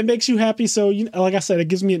and it makes you happy. So like I said, it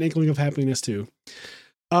gives me an inkling of happiness too.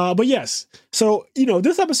 But yes, so,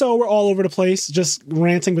 this episode, we're all over the place, just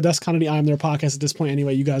ranting, but that's kind of the I'm There podcast at this point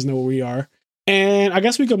anyway. You guys know where we are. And I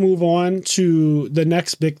guess we could move on to the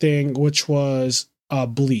next big thing, which was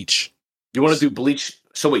Bleach. You want to do Bleach?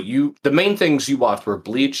 So wait, the main things you watched were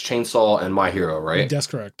Bleach, Chainsaw, and My Hero, right? That's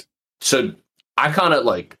correct. So I kind of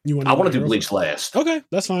I want to do Bleach last. Okay,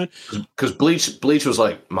 that's fine. Because Bleach was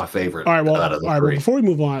like my favorite. All right, well, before we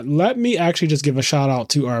move on, let me actually just give a shout out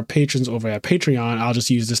to our patrons over at Patreon. I'll just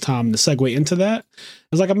use this time to segue into that.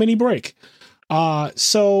 It's like a mini break.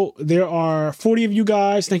 So there are 40 of you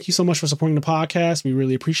guys. Thank you so much for supporting the podcast. We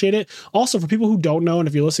really appreciate it. Also, for people who don't know, and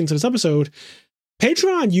if you're listening to this episode,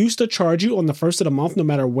 Patreon used to charge you on the first of the month, no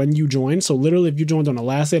matter when you joined. So literally, if you joined on the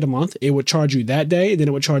last day of the month, it would charge you that day, and then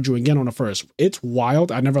it would charge you again on the first. It's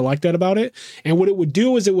wild. I never liked that about it. And what it would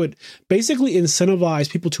do is it would basically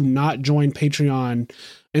incentivize people to not join Patreon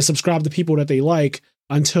and subscribe to people that they like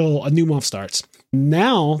until a new month starts.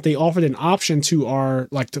 Now they offered an option to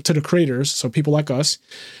to the creators, so people like us.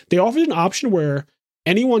 They offered an option where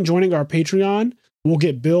anyone joining our Patreon will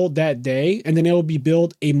get billed that day, and then it will be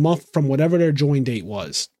billed a month from whatever their join date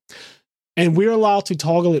was. And we're allowed to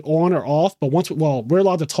toggle it on or off, but we're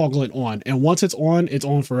allowed to toggle it on. And once it's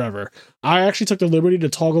on forever. I actually took the liberty to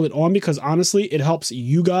toggle it on because honestly, it helps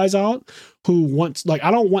you guys out who want,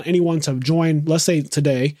 I don't want anyone to join, let's say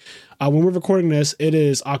today, when we're recording this, it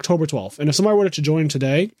is October 12th. And if somebody were to join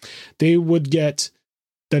today, they would get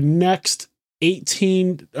the next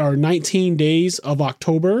 18 or 19 days of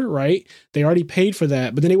October, right? They already paid for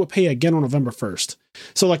that, but then they would pay again on November 1st.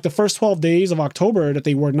 So the first 12 days of October that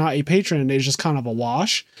they were not a patron is just kind of a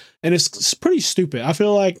wash. And it's pretty stupid. I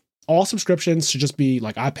feel like all subscriptions should just be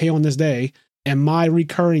I pay on this day and my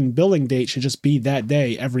recurring billing date should just be that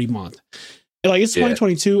day every month. It's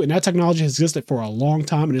 2022 and that technology has existed for a long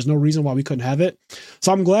time and there's no reason why we couldn't have it.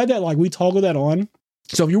 So I'm glad that we toggle that on.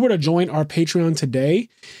 So if you were to join our Patreon today,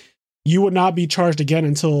 you would not be charged again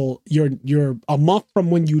until you're a month from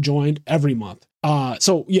when you joined every month.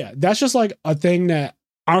 So yeah, that's just a thing that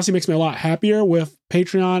honestly makes me a lot happier with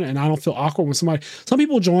Patreon, and I don't feel awkward when some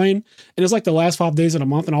people join and it's the last 5 days of the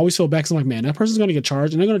month and I always feel back. So I'm man, that person's going to get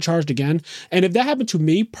charged and they're going to charge again. And if that happened to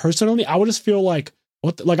me personally, I would just feel I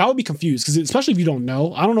would be confused because especially if you don't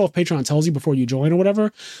know, I don't know if Patreon tells you before you join or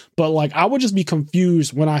whatever, but I would just be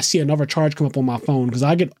confused when I see another charge come up on my phone because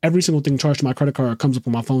I get every single thing charged to my credit card comes up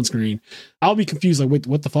on my phone screen. I'll be confused wait,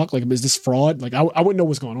 what the fuck? Is this fraud? I wouldn't know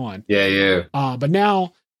what's going on. Yeah. But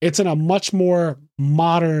now it's in a much more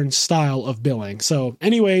modern style of billing. So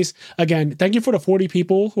anyways, again, thank you for the 40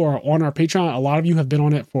 people who are on our Patreon. A lot of you have been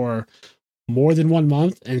on it for more than 1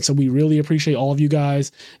 month, and so we really appreciate all of you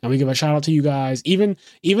guys, and we give a shout out to you guys. Even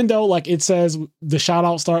though it says the shout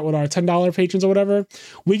out start with our $10 patrons or whatever,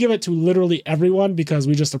 we give it to literally everyone because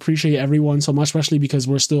we just appreciate everyone so much, especially because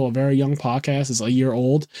we're still a very young podcast. It's a year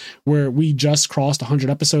old where we just crossed 100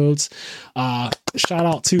 episodes. Shout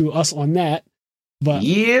out to us on that. But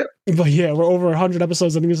yeah, we're over 100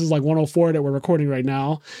 episodes. I think this is 104 that we're recording right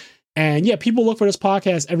now. And yeah, people look for this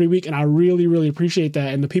podcast every week, and I really, really appreciate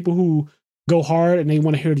that. And the people who go hard and they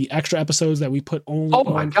want to hear the extra episodes that we put only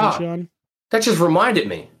on Patreon. That just reminded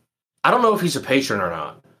me. I don't know if he's a patron or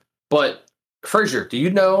not, but Frazier, do you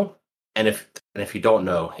know? And if you don't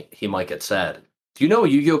know, he might get sad. Do you know a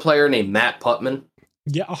Yu-Gi-Oh player named Matt Putman?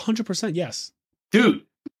 Yeah, 100%. Yes, dude.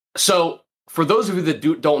 So for those of you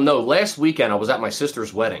that don't know, last weekend I was at my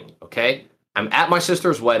sister's wedding. Okay, I'm at my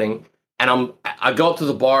sister's wedding, and I go up to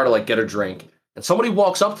the bar to get a drink, and somebody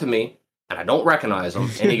walks up to me. And I don't recognize him.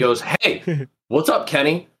 And he goes, "Hey, what's up,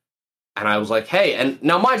 Kenny?" And I was like, "Hey." And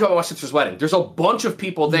now, mind you, I'm at my sister's wedding. There's a bunch of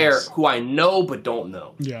people there who I know but don't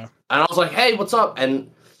know. Yeah. And I was like, "Hey, what's up?"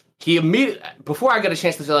 And he immediately, before I get a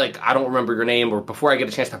chance to say, I don't remember your name, or before I get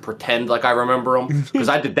a chance to pretend like I remember him, because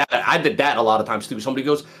I did that a lot of times too. Somebody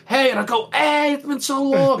goes, "Hey," and I go, "Hey, it's been so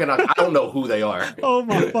long." And I don't know who they are. Oh,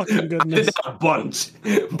 my fucking goodness. I did that a bunch.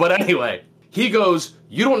 But anyway, he goes,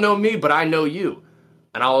 "You don't know me, but I know you."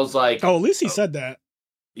 And I was like, "Oh, at least he said that."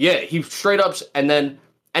 Yeah, he straight up. And then,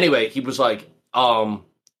 anyway, he was like,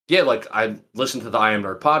 yeah, I listened to the I Am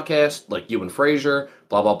Nerd podcast, you and Frazier,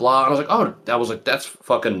 blah, blah, blah. And I was like, that's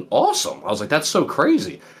fucking awesome. I was like, that's so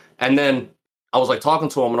crazy. And then I was talking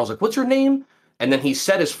to him and I was like, "What's your name?" And then he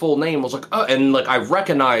said his full name. I was like, "Oh," and I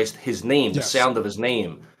recognized his name, the sound of his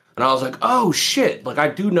name. And I was like, "Oh shit. I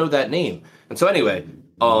do know that name." And so anyway,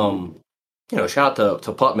 shout out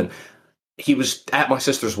to Putman. He was at my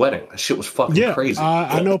sister's wedding. That shit was fucking crazy.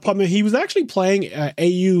 I know Putman. He was actually playing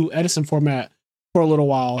AU Edison format for a little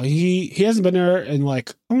while. He hasn't been there in I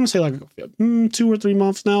want to say 2 or 3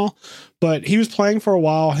 months now, but he was playing for a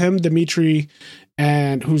while. Him, Dimitri,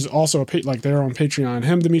 and who's also like they're on Patreon.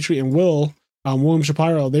 Him, Dimitri, and William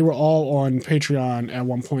Shapiro, they were all on Patreon at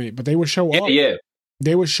one point, but they would show up. Yeah.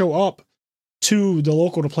 They would show up to the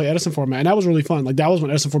local to play Edison format, and that was really fun. Like that was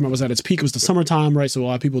when Edison format was at its peak. It was the summertime, right? So a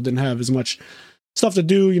lot of people didn't have as much stuff to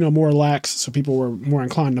do, more relaxed, so people were more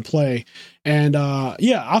inclined to play. And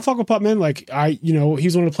I fuck with Putman. Like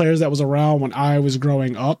he's one of the players that was around when I was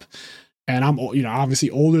growing up, and I'm obviously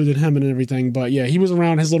older than him and everything. But yeah, he was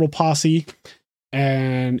around his little posse.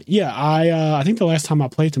 And yeah, I think the last time I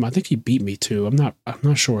played him, I think he beat me too. I'm not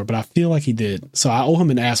sure, but I feel like he did. So I owe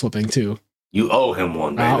him an ass whooping too. You owe him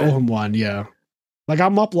one, baby. I owe him one, yeah. Like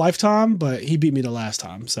I'm up lifetime, but he beat me the last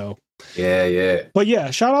time. So yeah. But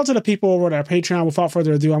yeah, shout out to the people over at our Patreon. Without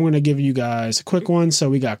further ado, I'm going to give you guys a quick one. So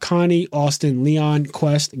we got Connie, Austin, Leon,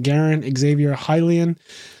 Quest, Garen, Xavier, Hylian,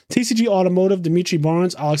 TCG Automotive, Dimitri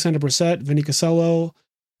Barnes, Alexander Brissett, Vinny Casello,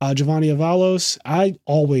 Giovanni Avalos. I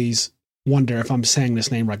always wonder if I'm saying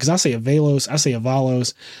this name right, because I say Avalos, I say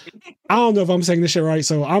Avalos. I don't know if I'm saying this shit right,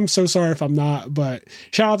 so I'm so sorry if I'm not, but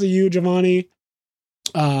shout out to you, Giovanni.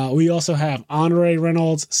 We also have Andre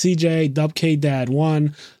Reynolds, CJ, Dubk Dad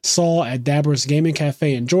 1, Saul at Dabber's Gaming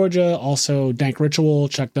Cafe in Georgia, also Dank Ritual.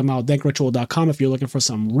 Check them out, dankritual.com, if you're looking for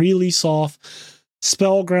some really soft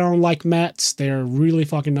Spellground like mats. They're really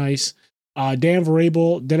fucking nice. Dan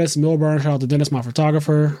Variable, Dennis Milburn, shout out to Dennis, my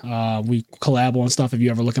photographer. We collab on stuff if you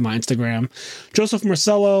ever look at my Instagram. Joseph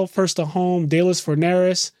Marcello, First to Home, Dalis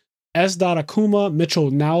Fornaris, S. Akuma,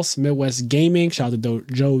 Mitchell Naus, Midwest Gaming, shout out to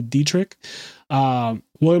Joe Dietrich.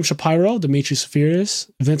 William Shapiro, Dimitri Safiris,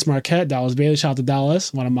 Vince Marquette, Dallas Bailey, shout out to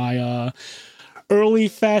Dallas, one of my early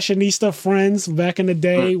fashionista friends back in the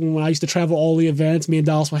day when I used to travel all the events. Me and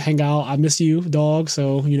Dallas would hang out. I miss you, dog.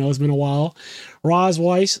 So, it's been a while. Roz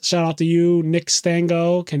Weiss, shout out to you. Nick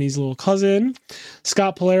Stango, Kenny's little cousin.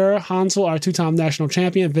 Scott Polera, Hansel, our 2-time national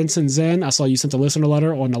champion. Vincent Zen, I saw you sent a listener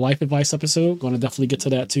letter on the life advice episode. Going to definitely get to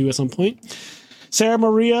that too at some point. Sarah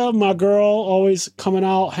Maria, my girl, always coming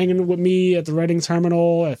out, hanging with me at the Reading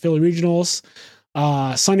Terminal at Philly Regionals.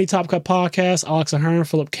 Sunny Top Cut Podcast, Alex Ahern,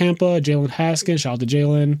 Philip Campa, Jalen Haskins, shout out to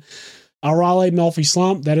Jalen. Raleigh Melfi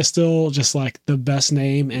Slump, that is still just like the best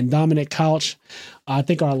name. And Dominic Couch, I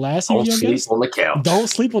think our last Don't sleep on the couch. Don't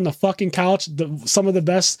sleep on the fucking couch. Some of the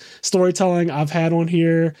best storytelling I've had on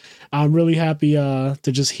here. I'm really happy to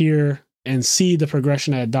just hear and see the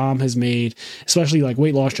progression that Dom has made, especially like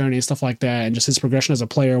weight loss journey and stuff like that, and just his progression as a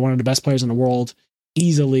player, one of the best players in the world,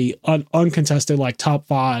 easily uncontested, like top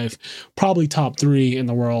 5, probably top 3 in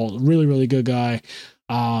the world. Really, really good guy.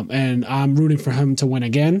 And I'm rooting for him to win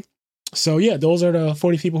again. So yeah, those are the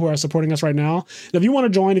 40 people who are supporting us right now. And if you want to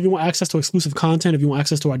join, if you want access to exclusive content, if you want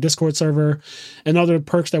access to our Discord server and other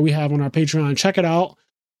perks that we have on our Patreon, check it out.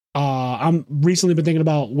 I'm recently been thinking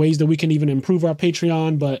about ways that we can even improve our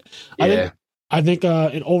Patreon, but I think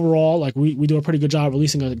in overall, like we do a pretty good job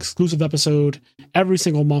releasing an exclusive episode every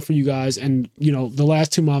single month for you guys. And the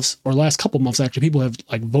last 2 months or last couple months, actually, people have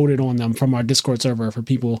like voted on them from our Discord server for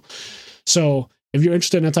people. So if you're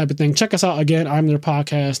interested in that type of thing, check us out again. I'm Their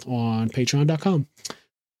Podcast on patreon.com.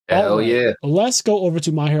 Hell yeah. Let's go over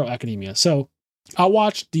to My Hero Academia. So I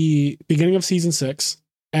watched the beginning of season 6.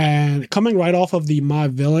 And coming right off of the My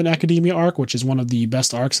Villain Academia arc, which is one of the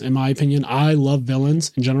best arcs, in my opinion. I love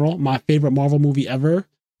villains in general. My favorite Marvel movie ever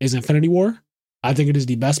is Infinity War. I think it is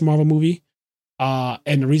the best Marvel movie.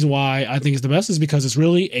 And the reason why I think it's the best is because it's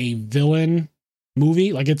really a villain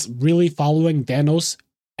movie. Like, it's really following Thanos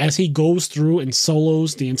as he goes through and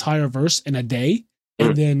solos the entire verse in a day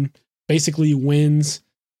and then basically wins.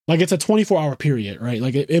 Like, it's a 24-hour period, right?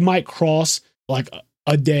 Like, it might cross, like,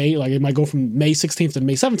 a day, like it might go from May 16th to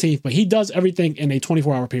May 17th, but he does everything in a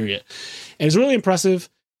 24-hour period. And it's really impressive.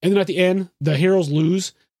 And then at the end, the heroes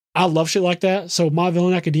lose. I love shit like that. So My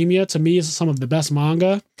Villain Academia, to me, is some of the best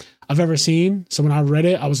manga I've ever seen. So when I read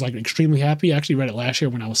it, I was like extremely happy. I actually read it last year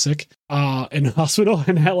when I was sick in the hospital.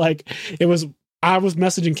 And that, like, I was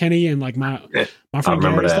messaging Kenny and like my friend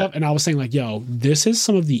Gary and stuff, and I was saying like, yo, this is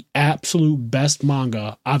some of the absolute best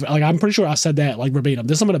manga I'm pretty sure I said that like verbatim.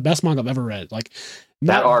 This is some of the best manga I've ever read. Like,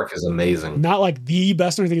 that arc is amazing. Not like the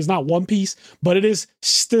best or anything. It's not One Piece, but it is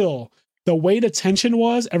still the way the tension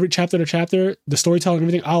was every chapter to chapter, the storytelling,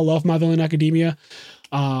 everything. I love My Villain Academia.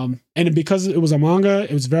 And because it was a manga,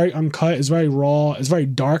 it was very uncut. It's very raw. It's very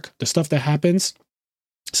dark, the stuff that happens.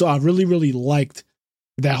 So I really, really liked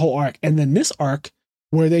that whole arc. And then this arc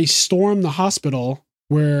where they storm the hospital,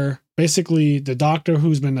 where basically the doctor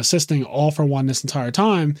who's been assisting All for One this entire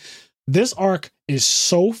time, this arc is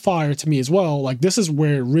so fire to me as well. Like, this is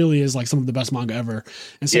where it really is like some of the best manga ever.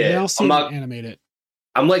 And so now seeing it animated,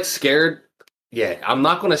 I'm like scared. Yeah, I'm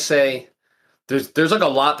not going to say there's like a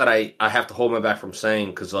lot that I have to hold my back from saying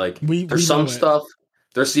because like there's some know it. stuff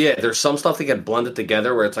there's some stuff that get blended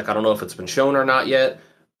together where it's like I don't know if it's been shown or not yet,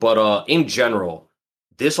 but in general,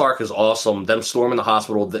 this arc is awesome. Them storming the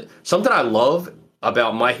hospital. Something I love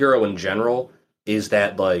about My Hero in general is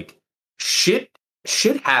that like shit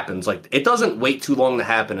happens. Like it doesn't wait too long to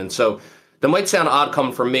happen, and so that might sound odd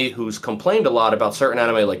coming from me, who's complained a lot about certain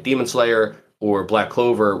anime like Demon Slayer or Black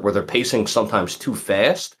Clover, where they're pacing sometimes too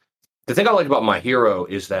fast. The thing I like about My Hero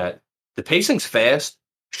is that the pacing's fast,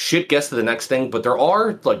 shit gets to the next thing, but there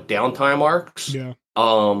are like downtime arcs. Yeah.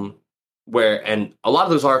 Where and a lot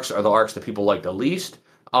of those arcs are the arcs that people like the least.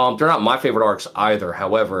 They're not my favorite arcs either.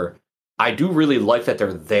 However, I do really like that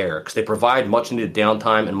they're there because they provide much needed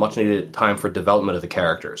downtime and much needed time for development of the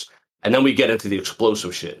characters. And then we get into the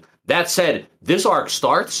explosive shit. That said, this arc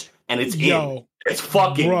starts and it's in. It's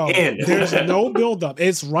fucking in. There's no buildup.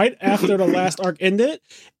 It's right after the last arc ended,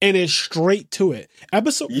 and it's straight to it.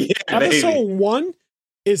 Episode 1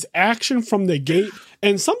 is action from the gate.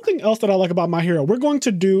 And something else that I like about My Hero, we're going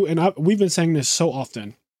to do, and we've been saying this so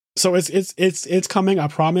often. So it's coming. I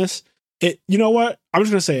promise. You know what? I'm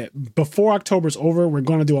just gonna say it. Before October's over, we're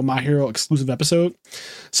going to do a My Hero exclusive episode.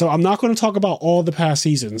 So I'm not going to talk about all the past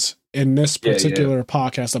seasons in this particular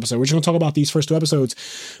podcast episode. We're just going to talk about these first 2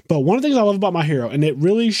 episodes. But one of the things I love about My Hero, and it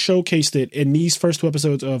really showcased it in these first 2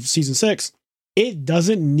 episodes of season 6, it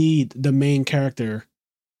doesn't need the main character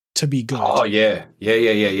to be good. Oh yeah.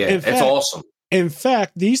 It's awesome. In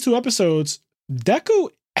fact, these 2 episodes, Deku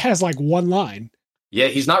has like one line. Yeah,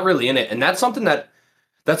 he's not really in it, and that's something I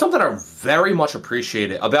very much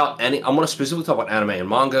appreciate about any. I'm going to specifically talk about anime and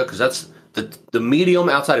manga because that's the medium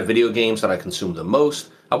outside of video games that I consume the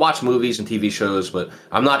most. I watch movies and TV shows, but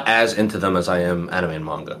I'm not as into them as I am anime and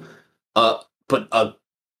manga. But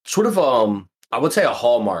sort of I would say a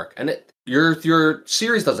hallmark, and your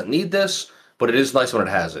series doesn't need this, but it is nice when it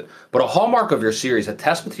has it. But a hallmark of your series, a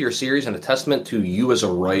testament to your series, and a testament to you as a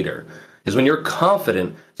writer, is when you're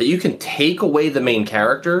confident that you can take away the main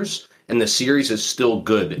characters and the series is still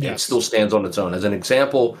good. Yes. It still stands on its own. As an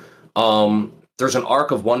example, there's an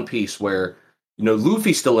arc of One Piece where,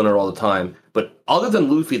 Luffy's still in it all the time, but other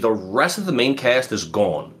than Luffy, the rest of the main cast is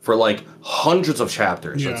gone for like hundreds of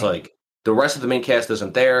chapters. Yeah. It's like the rest of the main cast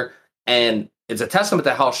isn't there. And it's a testament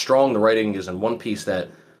to how strong the writing is in One Piece that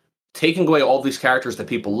taking away all these characters that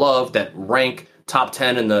people love that rank top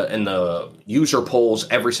 10 in the user polls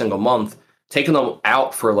every single month, taking them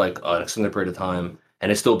out for like an extended period of time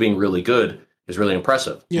and it's still being really good is really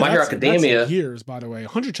impressive. Yeah, My Hero Academia, that's years, by the way,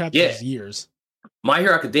 100 chapters is years. My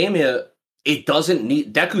Hero Academia, it doesn't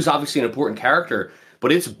need Deku's obviously an important character,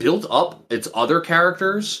 but it's built up its other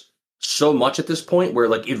characters so much at this point where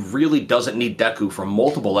like it really doesn't need Deku for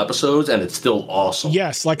multiple episodes and it's still awesome.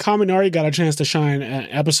 Yes, like Kaminari got a chance to shine at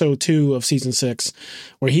episode 2 of season 6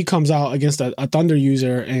 where he comes out against a thunder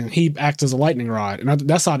user and he acts as a lightning rod, and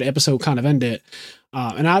that's how the episode kind of ended.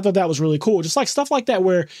 And I thought that was really cool. Just like stuff like that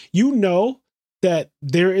where that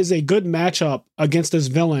there is a good matchup against this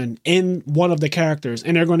villain in one of the characters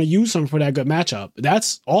and they're going to use him for that good matchup.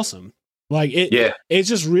 That's awesome. Like it's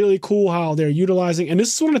just really cool how they're utilizing, and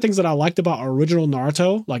this is one of the things that I liked about original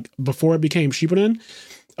Naruto, like before it became Shippuden.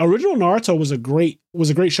 Original Naruto was a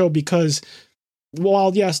great show because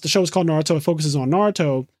while yes, the show is called Naruto, it focuses on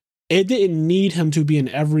Naruto, it didn't need him to be in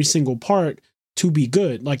every single part to be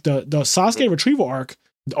good. Like the Sasuke retrieval arc,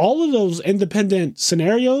 all of those independent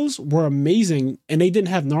scenarios were amazing and they didn't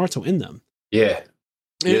have Naruto in them. Yeah,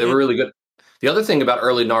 they were really good. The other thing about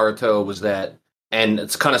early Naruto was that, and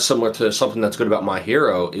it's kind of similar to something that's good about My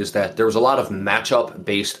Hero, is that there was a lot of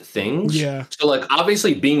matchup-based things. Yeah. So, like,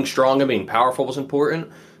 obviously being strong and being powerful was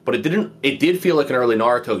important, but it did feel like in early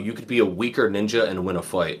Naruto, you could be a weaker ninja and win a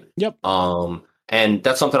fight. Yep. And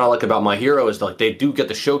that's something I like about My Hero is, like, they do get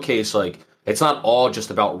to showcase, like, it's not all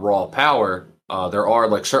just about raw power. There are,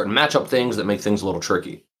 like, certain matchup things that make things a little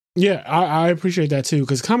tricky. Yeah, I appreciate that, too,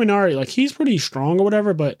 because Kaminari, like, he's pretty strong or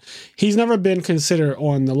whatever, but he's never been considered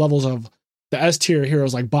on the levels of the S-tier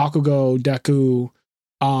heroes like Bakugo, Deku,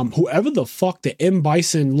 whoever the fuck the M.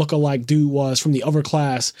 Bison lookalike dude was from the other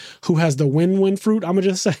class who has the win-win fruit. I'm going to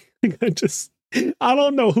just say, I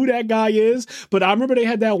don't know who that guy is, but I remember they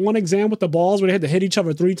had that one exam with the balls where they had to hit each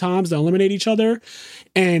other 3 times to eliminate each other.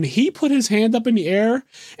 And he put his hand up in the air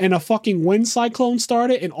and a fucking wind cyclone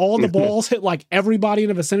started and all the balls hit like everybody in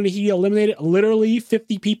the vicinity. He eliminated literally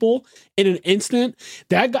 50 people in an instant.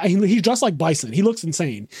 That guy, he's dressed like Bison. He looks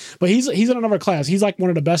insane, but he's in another class. He's like one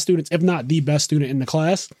of the best students, if not the best student in the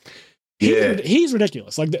class. He's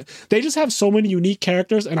ridiculous. Like they just have so many unique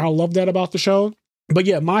characters and I love that about the show. But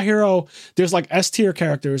yeah, My Hero, there's like S-tier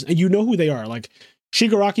characters and you know who they are. Like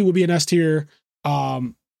Shigaraki would be an S-tier.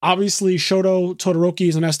 Obviously Shoto Todoroki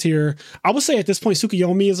is an S tier. I would say at this point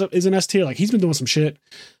Tsukuyomi is an S tier. Like he's been doing some shit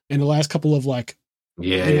in the last couple of like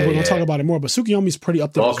we're gonna talk about it more, but Tsukuyomi's pretty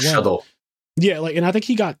up there as well. Yeah, like, and I think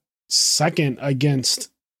he got second against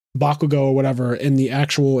Bakugo or whatever in the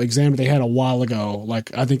actual exam that they had a while ago.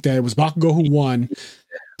 Like I think that it was Bakugo who won,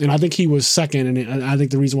 and I think he was second, and I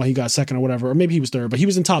think the reason why he got second or whatever, or maybe he was third, but he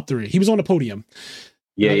was in top 3. He was on the podium.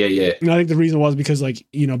 Yeah. And I think the reason was because, like,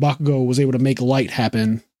 you know, Bakugo was able to make light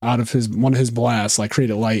happen out of one of his blasts, like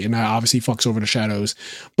created light, and that obviously fucks over the shadows.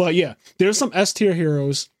 But yeah, there's some S tier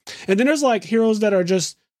heroes, and then there's like heroes that are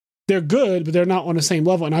just, they're good, but they're not on the same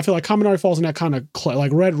level. And I feel like Kaminari falls in that kind of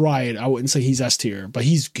like Red Riot. I wouldn't say he's S tier, but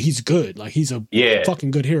he's good. Like he's a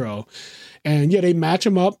fucking good hero. And yeah, they match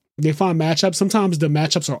him up. They find matchups. Sometimes the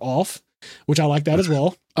matchups are off, which I like that as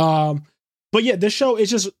well. But yeah, this show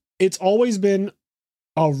is it's always been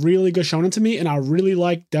a really good shonen to me, and I really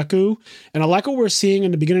like Deku, and I like what we're seeing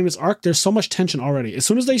in the beginning of this arc. There's so much tension already. As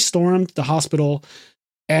soon as they stormed the hospital,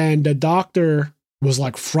 and the doctor was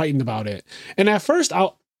like frightened about it, and at first I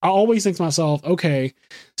always think to myself, okay,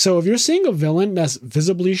 so if you're seeing a villain that's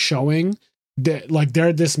visibly showing that like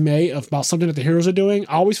their dismay about something that the heroes are doing,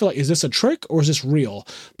 I always feel like, is this a trick or is this real?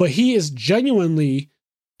 But he is genuinely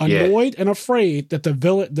annoyed and afraid that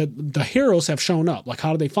the heroes have shown up. Like,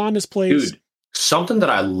 how do they find this place? Dude, something that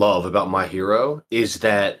I love about My Hero is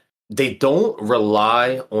that they don't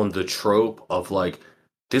rely on the trope of like,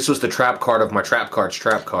 this was the trap card of my trap card's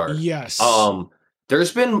trap card. Yes.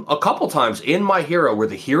 There's been a couple times in My Hero where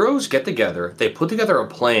the heroes get together, they put together a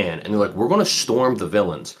plan, and they're like, we're going to storm the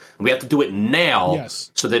villains. And we have to do it now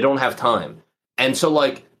so they don't have time. And so,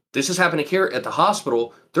 like, this is happening here at the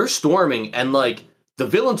hospital. They're storming, and, like, the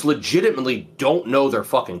villains legitimately don't know they're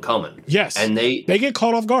fucking coming. Yes. And they get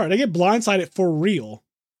caught off guard. They get blindsided for real.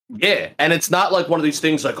 Yeah, and it's not like one of these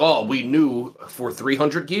things like, oh, we knew for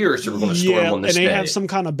 300 years they were going to storm on this day. And they have some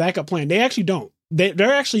kind of backup plan. They actually don't.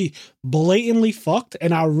 They're actually blatantly fucked,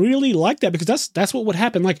 and I really like that because that's what would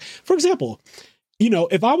happen. Like, for example, you know,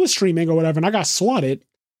 if I was streaming or whatever and I got swatted,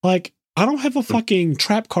 like, I don't have a fucking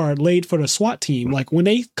trap card laid for the SWAT team. Like, when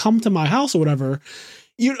they come to my house or whatever,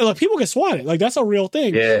 you know, like, people get swatted. Like, that's a real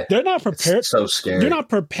thing. Yeah, they're not prepared. It's so scary. You're not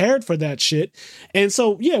prepared for that shit. And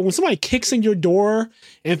so, yeah, when somebody kicks in your door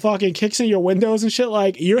and fucking kicks in your windows and shit,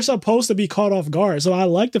 like, you're supposed to be caught off guard. So I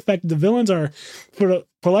like the fact that the villains are, for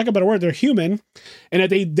lack of a better word, they're human, and that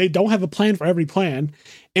they don't have a plan for every plan.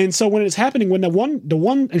 And so when it's happening, when the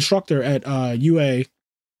one instructor at UA,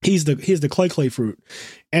 he's the clay fruit,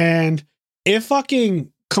 and it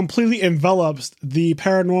fucking completely envelops the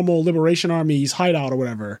Paranormal Liberation Army's hideout or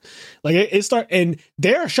whatever. Like, and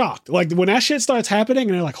they're shocked. Like, when that shit starts happening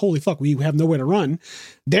and they're like, holy fuck, we have nowhere to run.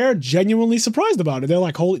 They're genuinely surprised about it. They're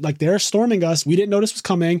like, holy, like, they're storming us. We didn't know this was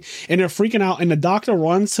coming. And they're freaking out. And the doctor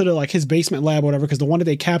runs to his basement lab or whatever, because the one that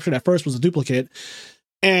they captured at first was a duplicate.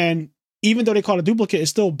 And even though they caught a duplicate,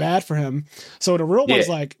 it's still bad for him. So the real one's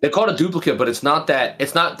like, they caught a duplicate, but it's not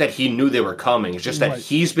that he knew they were coming. It's just that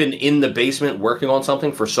he's been in the basement working on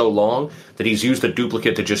something for so long that he's used the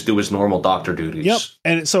duplicate to just do his normal doctor duties. Yep.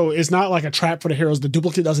 And so it's not like a trap for the heroes. The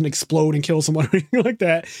duplicate doesn't explode and kill someone or anything like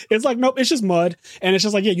that. It's like, nope, it's just mud. And it's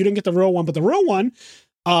just like, yeah, you didn't get the real one. But the real one,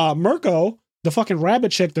 Mirko, the fucking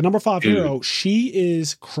rabbit chick, the number 5 hero, she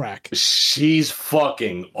is crack. She's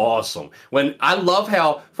fucking awesome. When I love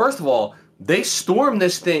how, first of all, they storm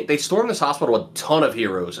this thing. They storm this hospital with a ton of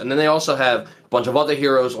heroes, and then they also have a bunch of other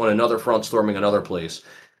heroes on another front storming another place.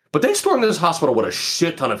 But they storm this hospital with a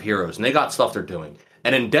shit ton of heroes, and they got stuff they're doing.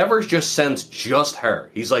 And Endeavor just sends just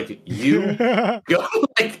her. He's like, you go,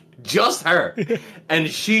 like, just her. And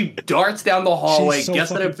she darts down the hallway, so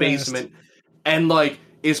gets to the basement, and like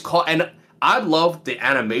is caught. And I love the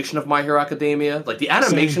animation of My Hero Academia. Like, the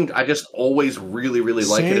animation, I just always really, really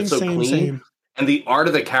like it. It's so clean. And the art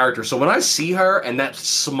of the character. So when I see her and that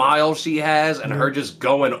smile she has and her just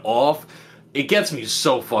going off, it gets me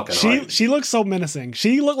so fucking hyped. She looks so menacing.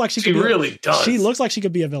 She looks like she does. She looks like she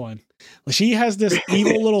could be a villain. She has this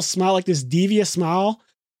evil little smile, like this devious smile.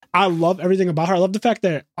 I love everything about her. I love the fact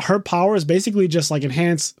that her power is basically just like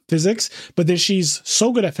enhanced physics, but then she's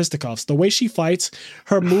so good at fisticuffs. The way she fights,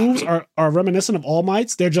 her moves are reminiscent of All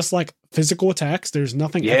Might's. They're just like physical attacks. There's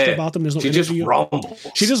nothing extra about them. There's no She just rumbles.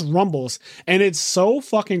 She just rumbles. And it's so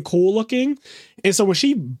fucking cool looking. And so when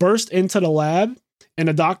she burst into the lab and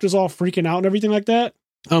the doctor's all freaking out and everything like that,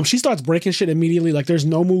 she starts breaking shit immediately. Like, there's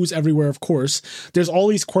no moves everywhere, of course. There's all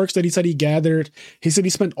these quirks that he said he gathered. He said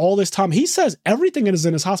he spent all this time. He says everything is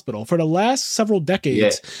in his hospital. For the last several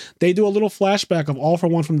decades, they do a little flashback of All for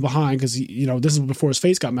One from behind, because, you know, this is before his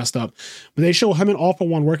face got messed up. But they show him and All for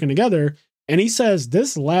One working together. And he says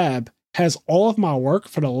this lab has all of my work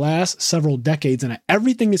for the last several decades in it.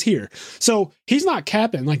 Everything is here. So he's not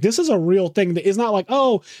capping. Like, this is a real thing. That is not like,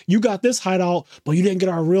 oh, you got this hideout, but you didn't get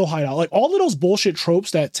our real hideout. Like, all of those bullshit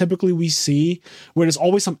tropes that typically we see where there's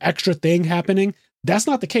always some extra thing happening. That's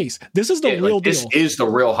not the case. This is the real deal. This is the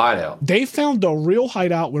real hideout. They found the real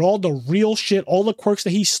hideout with all the real shit, all the quirks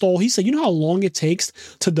that he stole. He said, you know how long it takes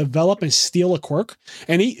to develop and steal a quirk?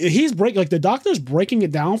 And he's breaking, like, the doctor's breaking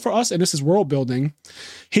it down for us, and this is world building.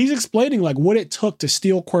 He's explaining, like, what it took to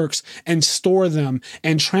steal quirks and store them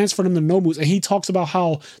and transfer them to Nomus. And he talks about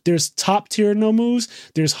how there's top tier Nomus,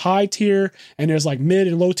 there's high tier, and there's like mid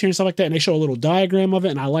and low tier and stuff like that. And they show a little diagram of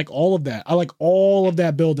it. And I like all of that. I like all of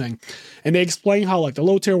that building. And they explain how, like, the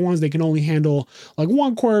low tier ones, they can only handle like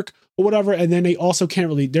one quirk or whatever. And then they also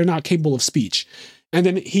they're not capable of speech. And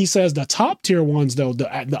then he says the top tier ones, though,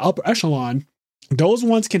 the upper echelon, those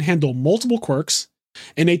ones can handle multiple quirks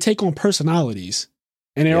and they take on personalities.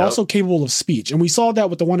 And they're also capable of speech. And we saw that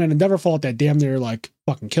with the one in Endeavor Fault that damn near like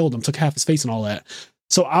fucking killed him, took half his face and all that.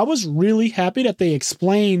 So I was really happy that they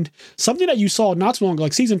explained something that you saw not too long ago,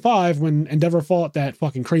 like season 5 when Endeavor fought that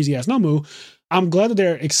fucking crazy ass Nomu. I'm glad that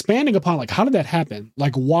they're expanding upon, like, how did that happen?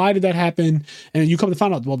 Like, why did that happen? And you come to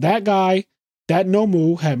find out, well, that guy, that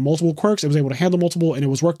Nomu had multiple quirks. It was able to handle multiple, and it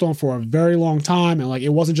was worked on for a very long time. And like, it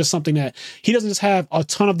wasn't just something that he doesn't just have a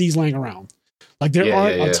ton of these laying around. Like, there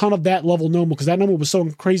aren't a ton of that level Nomu, because that Nomu was so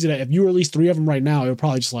crazy that if you released 3 of them right now, it would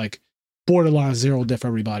probably just like borderline zero diff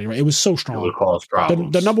everybody, right? It was so strong. It would cause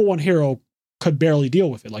problems. The number one hero could barely deal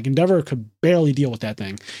with it. Like, Endeavor could barely deal with that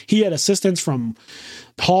thing. He had assistance from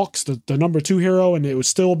Hawks, the number 2 hero, and it was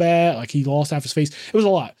still bad. Like, he lost half his face. It was a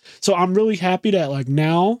lot. So I'm really happy that, like,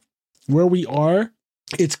 now where we are,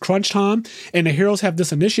 it's crunch time, and the heroes have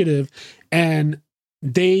this initiative, and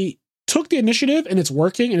they took the initiative, and it's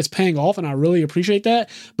working, and it's paying off, and I really appreciate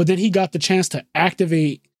that. But then he got the chance to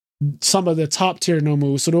activate some of the top tier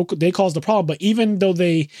Nomu, so they caused the problem. But even though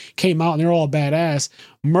they came out and they're all badass,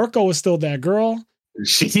 Mirko is still that girl.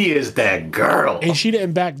 She is that girl. And she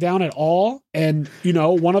didn't back down at all. And, you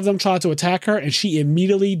know, one of them tried to attack her, and she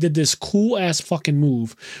immediately did this cool ass fucking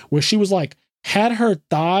move where she was like, had her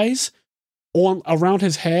thighs on around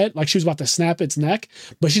his head, like she was about to snap its neck,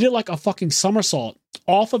 but she did like a fucking somersault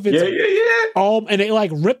off of its and it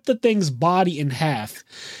like ripped the thing's body in half,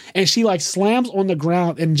 and she like slams on the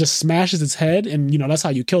ground and just smashes its head, and you know that's how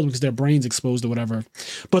you kill them, because their brains exposed or whatever.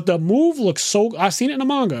 But the move looks so, I've seen it in the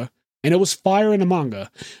manga and it was fire in the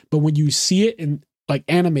manga, but when you see it and like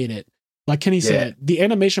animate it, like Kenny said, the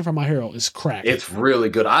animation for My Hero is crack. It's really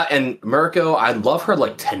good. And Mirko, I love her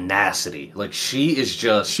like tenacity. Like, she is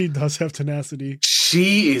just, she does have tenacity.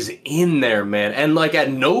 She is in there, man. And like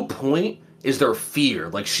at no point is there fear.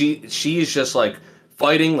 Like she is just like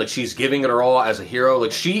fighting, like she's giving it her all as a hero.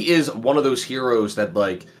 Like, she is one of those heroes that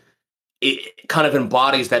like it kind of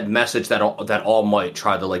embodies that message that All Might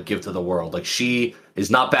tried to like give to the world. Like, she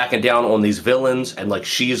is not backing down on these villains, and like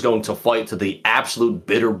she is going to fight to the absolute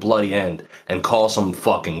bitter bloody end and cause some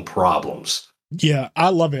fucking problems. Yeah, I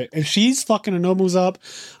love it. And she's fucking Nomu's up.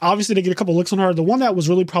 Obviously, they get a couple licks on her. The one that was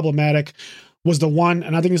really problematic was the one,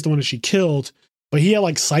 and I think it's the one that she killed, but he had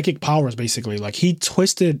like psychic powers basically. Like, he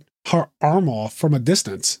twisted her arm off from a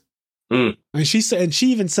distance. And she said, and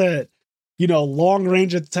she even said, you know, long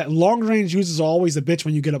range users are always a bitch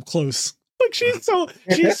when you get up close. Like, she's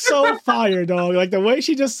so fire, dog. Like, the way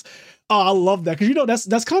she just, I love that, because you know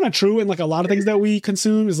that's kind of true in like a lot of things that we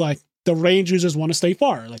consume. Is like the range users want to stay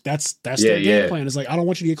far. Like, that's their game plan. It's like, I don't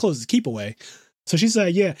want you to get close. It's keep away. So she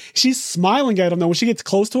said, yeah, she's smiling at him though. When she gets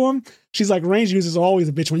close to him, she's like, range users are always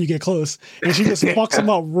a bitch when you get close. And she just fucks him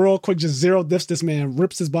up real quick, just zero diffs this man,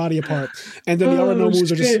 rips his body apart. And then the other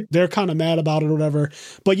Nomus are just, they're kind of mad about it or whatever.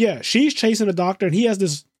 But yeah, she's chasing the doctor, and he has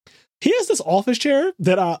this office chair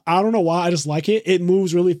that I don't know why, I just like it. It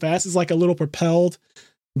moves really fast. It's like a little propelled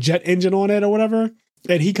jet engine on it or whatever.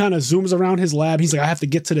 And he kind of zooms around his lab. He's like, I have to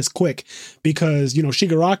get to this quick because, you know,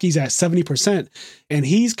 Shigaraki's at 70% and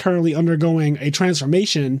he's currently undergoing a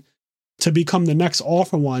transformation to become the next All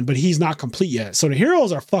For One, but he's not complete yet. So the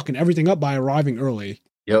heroes are fucking everything up by arriving early.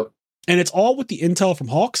 Yep. And it's all with the intel from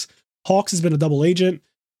Hawks. Hawks has been a double agent,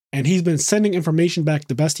 and he's been sending information back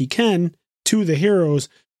the best he can to the heroes,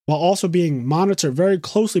 while also being monitored very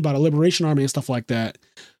closely by the Liberation Army and stuff like that.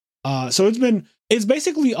 So it's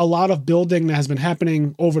basically a lot of building that has been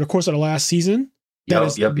happening over the course of the last season.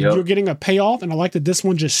 You're getting a payoff, and I like that this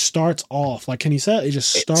one just starts off. Like Kenny said, it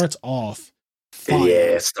just starts off fine.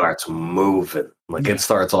 Yeah, it starts moving. It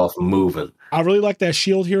starts off moving. I really like that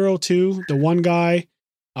shield hero too. The one guy,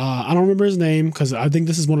 I don't remember his name, because I think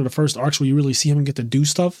this is one of the first arcs where you really see him get to do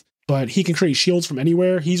stuff, but he can create shields from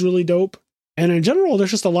anywhere. He's really dope. And in general,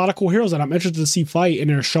 there's just a lot of cool heroes that I'm interested to see fight, and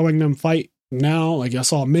they're showing them fight now. Like I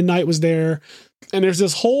saw Midnight was there, and there's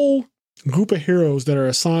this whole group of heroes that are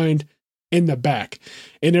assigned in the back,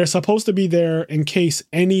 and they're supposed to be there in case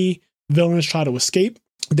any villains try to escape.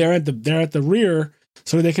 They're at the rear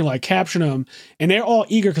so they can like capture them, and they're all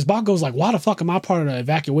eager because Bakugo's like, why the fuck am I part of the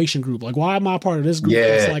evacuation group? Like, why am I part of this group? Yeah.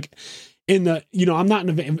 It's like in the, I'm not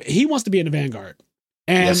in the, he wants to be in the vanguard.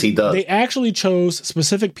 And yes, he does. They actually chose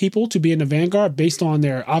specific people to be in the vanguard based on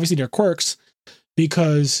their quirks,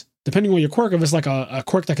 because depending on your quirk, if it's like a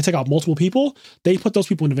quirk that can take out multiple people, they put those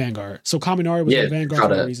people in the vanguard. So Kaminari was in the vanguard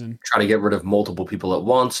for a reason. Try to get rid of multiple people at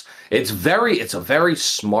once. It's a very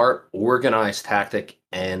smart, organized tactic,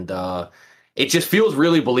 and it just feels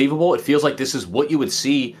really believable. It feels like this is what you would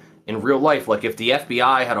see in real life. Like if the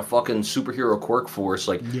FBI had a fucking superhero quirk force,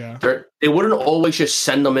 like they wouldn't always just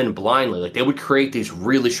send them in blindly. Like they would create these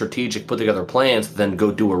really strategic, put together plans to then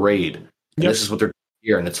go do a raid. And this is what they're doing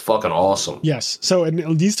here, and it's fucking awesome. Yes. So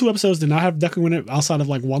and these 2 episodes did not have Deku in it outside of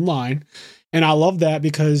like one line. And I love that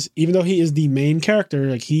because even though he is the main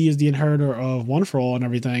character, like he is the inheritor of One For All and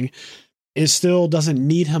everything, it still doesn't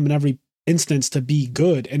need him in every instance to be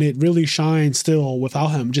good, and it really shines still without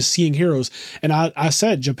him, just seeing heroes. And I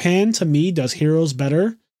said Japan to me does heroes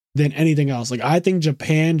better than anything else. Like I think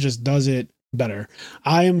Japan just does it better.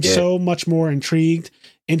 I am so much more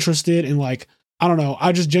interested in, like, I don't know,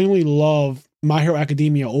 I just genuinely love My Hero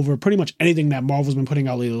Academia over pretty much anything that Marvel's been putting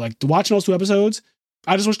out lately. Like watching those 2 episodes,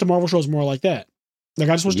 I just wish the Marvel show was more like that. Like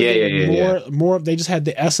I just wish more they just had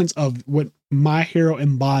the essence of what My Hero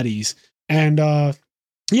embodies. And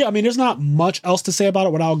yeah, I mean, there's not much else to say about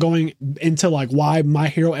it without going into like why My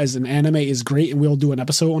Hero as an anime is great, and we'll do an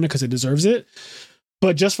episode on it because it deserves it.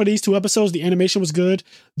 But just for these 2 episodes, the animation was good.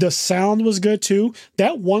 The sound was good too.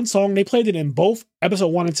 That one song, they played it in both episode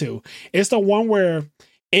 1 and 2. It's the one where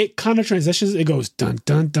it kind of transitions. It goes dun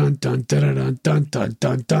dun dun dun dun dun dun dun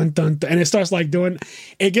dun dun dun, and it starts like doing.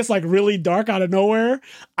 It gets like really dark out of nowhere.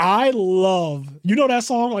 I love, that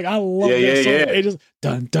song. Like I love that song. Yeah. It just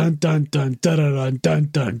dun dun dun dun dun dun dun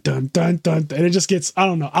dun dun dun dun, and it just gets. I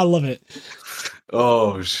don't know. I love it.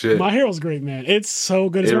 Oh shit! My Hero's great, man. It's so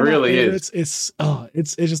good. It's it really is.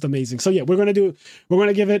 It's just amazing. So yeah, we're gonna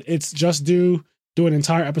give it. It's just do an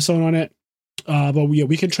entire episode on it. But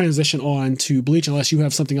we can transition on to Bleach unless you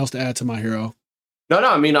have something else to add to My Hero. No.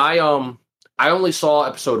 I mean, I only saw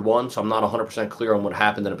episode 1, so I'm not 100% clear on what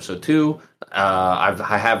happened in episode 2. I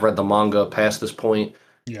have read the manga past this point.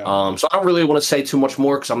 Yeah. So I don't really want to say too much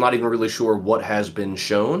more because I'm not even really sure what has been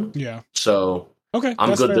shown. Yeah. So okay,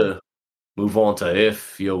 I'm good to move on to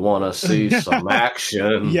if you want to see some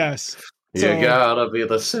action. Yes. You gotta be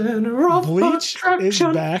the center of Bleach is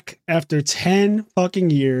back after 10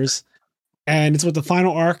 fucking years. And it's with the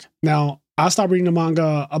final arc. Now, I stopped reading the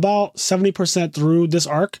manga about 70% through this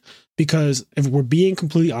arc because if we're being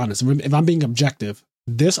completely honest, if I'm being objective,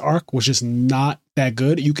 this arc was just not that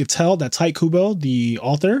good. You could tell that Tite Kubo, the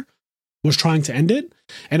author, was trying to end it.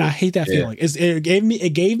 And I hate that feeling. It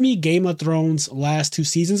gave me Game of Thrones last 2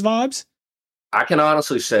 seasons vibes. I can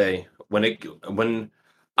honestly say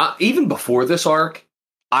even before this arc,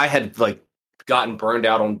 I had like gotten burned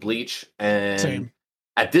out on Bleach, and Same.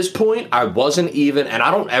 At this point, I wasn't even, and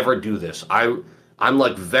I don't ever do this. I'm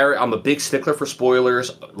a big stickler for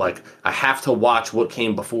spoilers. Like I have to watch what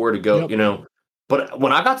came before to go, But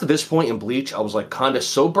when I got to this point in Bleach, I was like kind of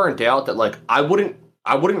so burnt out that like I wouldn't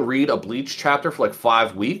read a Bleach chapter for like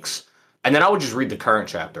 5 weeks, and then I would just read the current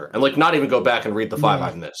chapter and like not even go back and read the 5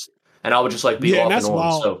 I've missed. And I would just like be off and on.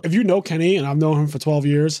 Wild. So if you know Kenny, and I've known him for 12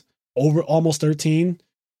 years, over almost 13,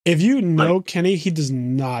 if you know Kenny, he does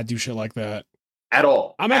not do shit like that. At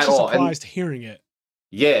all. I'm actually surprised hearing it.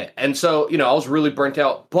 Yeah. And so, I was really burnt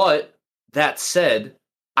out. But that said,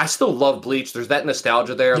 I still love Bleach. There's that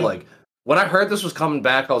nostalgia there. Yeah. Like, when I heard this was coming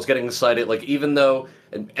back, I was getting excited. Like, even though,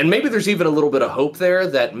 and maybe there's even a little bit of hope there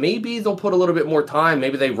that maybe they'll put a little bit more time.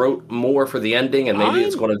 Maybe they wrote more for the ending, and maybe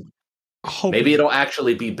it's going to, maybe it'll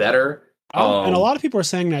actually be better. And a lot of people are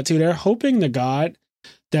saying that too. They're hoping to God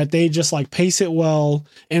that they just like pace it well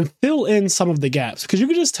and fill in some of the gaps. Because you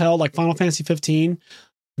could just tell, like Final Fantasy 15,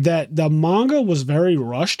 that the manga was very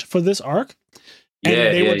rushed for this arc. And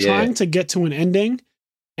they were trying to get to an ending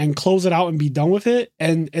and close it out and be done with it.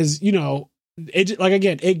 And as you know,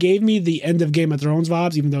 it gave me the end of Game of Thrones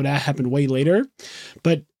vibes, even though that happened way later.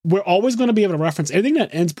 But we're always going to be able to reference anything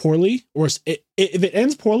that ends poorly, or if it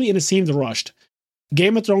ends poorly and it seems rushed,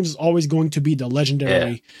 Game of Thrones is always going to be the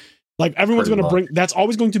legendary. Yeah. Like everyone's going to bring, that's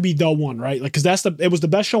always going to be the one, right? Like, cause it was the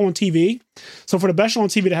best show on TV. So for the best show on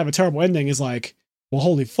TV to have a terrible ending is like, well,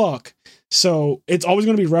 holy fuck. So it's always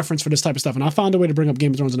going to be reference for this type of stuff. And I found a way to bring up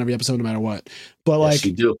Game of Thrones in every episode, no matter what. But like, yes,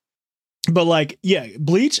 you do. But like, yeah,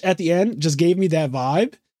 Bleach at the end just gave me that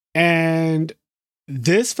vibe. And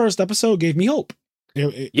this first episode gave me hope.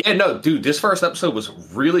 Yeah, no, dude, this first episode was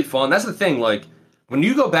really fun. That's the thing, like, when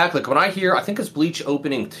you go back, like, when I hear, I think it's Bleach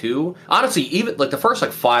opening 2. Honestly, even, like, the first,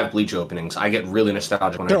 like, 5 Bleach openings, I get really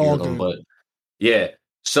nostalgic when I hear them. But, yeah.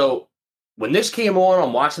 So, when this came on,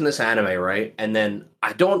 I'm watching this anime, right? And then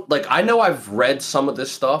I know I've read some of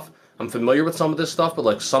this stuff. I'm familiar with some of this stuff, but,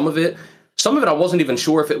 like, some of it, I wasn't even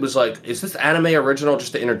sure if it was, like, is this anime original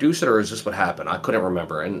just to introduce it, or is this what happened? I couldn't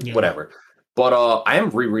remember, and whatever. But I am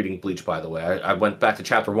rereading Bleach, by the way. I went back to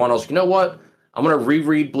chapter 1. I was like, you know what? I'm going to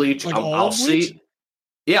reread Bleach. Like I'll see.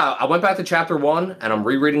 Yeah, I went back to chapter 1, and I'm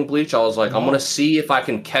rereading Bleach. I was like, I'm going to see if I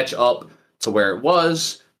can catch up to where it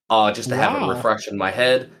was, just to have it refresh in my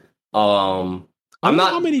head. I'm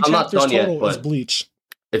not. How many chapters total is Bleach?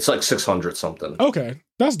 It's like 600 something. Okay,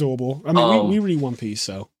 that's doable. I mean, we read One Piece,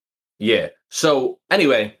 so yeah. So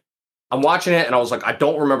anyway, I'm watching it, and I was like, I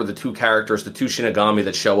don't remember the 2 characters, the 2 Shinigami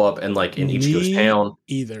that show up in like in Ichigo's town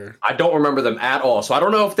either. I don't remember them at all, so I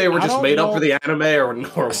don't know if they were just made up for the anime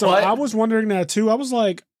or so what. I was wondering that too. I was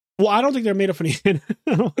like, well, I don't think they're made up for the anime. I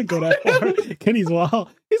don't want to go that far. Kenny's wild.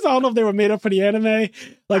 I don't know if they were made up for the anime,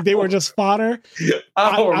 like they were just fodder.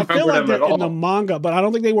 I feel like they're in the manga, but I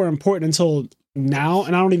don't think they were important until now,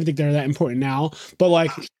 and I don't even think they're that important now. But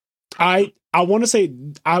like, I want to say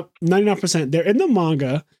 99% they're in the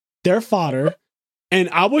manga. They're fodder. And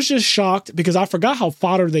I was just shocked because I forgot how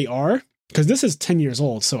fodder they are. Because this is 10 years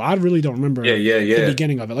old. So I really don't remember the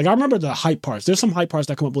beginning of it. Like I remember the hype parts. There's some hype parts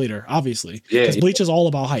that come up later, obviously. Because Bleach is all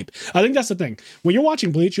about hype. I think that's the thing. When you're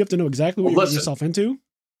watching Bleach, you have to know exactly what you're getting yourself into.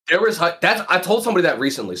 There was hype. I told somebody that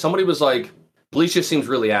recently. Somebody was like, Bleach just seems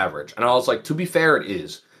really average. And I was like, to be fair, it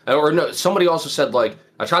is. Or no, somebody also said like,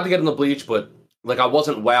 I tried to get into Bleach, but like I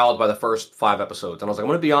wasn't wowed by the first 5 episodes. And I was like, I'm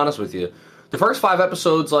going to be honest with you. The first 5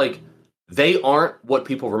 episodes, like, they aren't what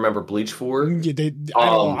people remember Bleach for. Yeah, I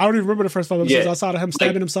don't even remember the first 5 episodes outside of him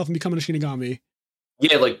stabbing himself and becoming a Shinigami.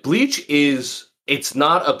 Yeah, like, Bleach it's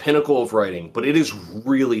not a pinnacle of writing, but it is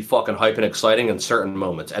really fucking hype and exciting in certain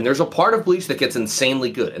moments. And there's a part of Bleach that gets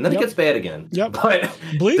insanely good, and then it gets bad again. Yep. But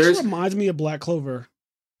Bleach reminds me of Black Clover.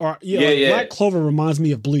 Black Clover reminds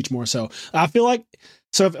me of Bleach more so. I feel like,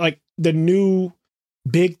 if, like, the new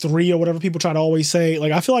big 3 or whatever people try to always say,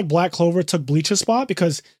 like, I feel like Black Clover took Bleach's spot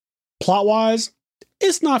because plot-wise,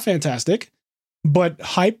 it's not fantastic, but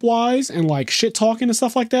hype-wise and like shit talking and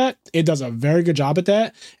stuff like that, it does a very good job at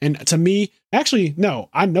that. And to me, actually, no,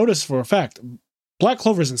 I noticed for a fact, Black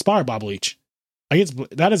Clover is inspired by Bleach. Like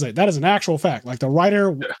that is an actual fact. Like the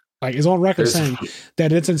writer like is on record saying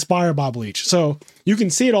that it's inspired by Bleach. So you can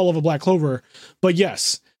see it all over Black Clover. But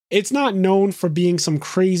yes, it's not known for being some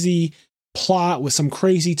crazy plot with some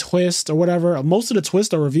crazy twist or whatever. Most of the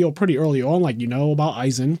twists are revealed pretty early on, like about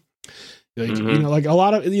Aizen. Like, like a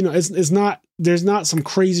lot of it's not, there's not some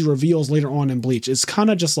crazy reveals later on in Bleach. It's kind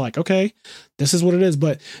of just like, okay, this is what it is.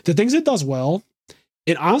 But the things it does well,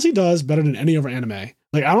 it honestly does better than any other anime.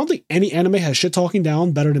 Like I don't think any anime has shit talking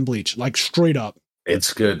down better than Bleach. Like straight up,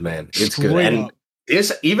 it's good, man. It's good. And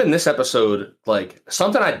this episode, like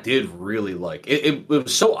something I did really like. It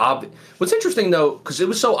was so obvious. What's interesting though, because it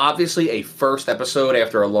was so obviously a first episode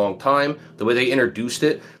after a long time. The way they introduced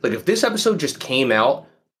it, like if this episode just came out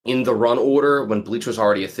in the run order when Bleach was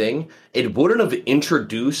already a thing, it wouldn't have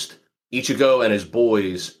introduced Ichigo and his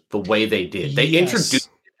boys the way they did. They introduced it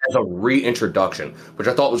as a reintroduction, which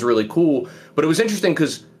I thought was really cool. But it was interesting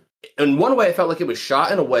because in one way I felt like it was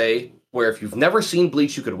shot in a way where if you've never seen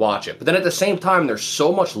Bleach, you could watch it. But then at the same time, there's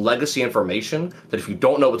so much legacy information that if you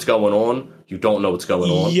don't know what's going on, you don't know what's going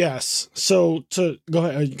on. Yes. So go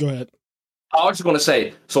ahead. I was just going to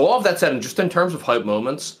say, so all of that said, and just in terms of hype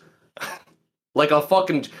moments, like a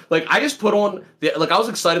fucking, like I just put on, like I was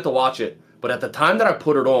excited to watch it, but at the time that I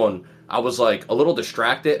put it on, I was like a little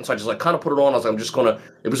distracted. And so I just like kind of put it on. I was like, I'm just going to,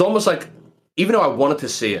 it was almost like, even though I wanted to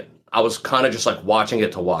see it, I was kind of just like watching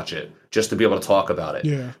it to watch it, just to be able to talk about it.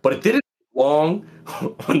 Yeah. But it didn't take long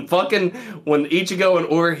when Ichigo and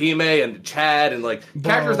Orihime and Chad and like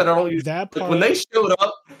characters that I don't use, that part, like, when they showed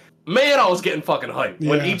up, man, I was getting fucking hyped.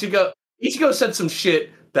 Yeah. When Ichigo said some shit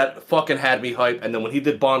that fucking had me hype, and then when he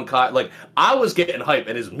did Bankai, like I was getting hype,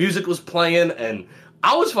 and his music was playing, and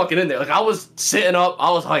I was fucking in there. Like I was sitting up,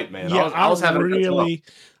 I was hyped, man. Yeah, I was having really.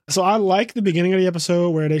 So I like the beginning of the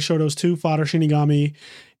episode where they show those 2 fodder Shinigami,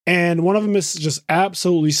 and one of them is just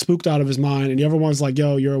absolutely spooked out of his mind, and the other one's like,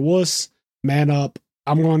 "Yo, you're a wuss, man up,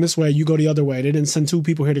 I'm going this way, you go the other way. They didn't send two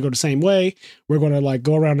people here to go the same way. We're going to like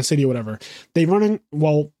go around the city or whatever.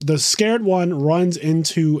 The scared one runs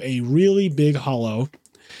into a really big hollow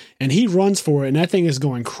and he runs for it. And that thing is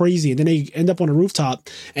going crazy. And then they end up on a rooftop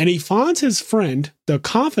and he finds his friend, the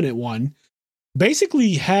confident one,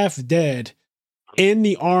 basically half dead in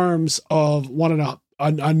the arms of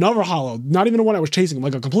another hollow, not even the one that was chasing him,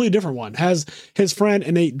 like a completely different one, has his friend,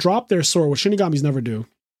 and they drop their sword, which Shinigamis never do.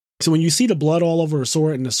 So when you see the blood all over a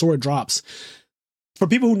sword and the sword drops, for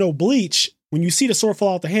people who know Bleach, when you see the sword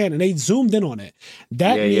fall out the hand and they zoomed in on it,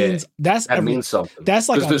 that means something. That's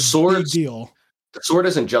like a big deal. The sword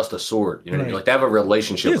isn't just a sword, you know. Right. Like they have a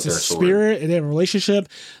relationship with their sword. Spirit, and they have a relationship.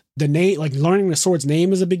 The name, like learning the sword's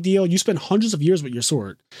name, is a big deal. You spend hundreds of years with your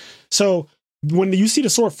sword, so when you see the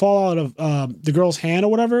sword fall out of the girl's hand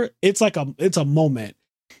or whatever, it's a moment.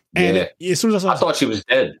 And as soon as I thought she was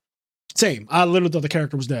dead. Same. I literally thought the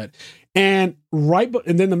character was dead. And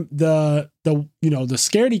and then the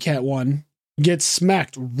scaredy cat one gets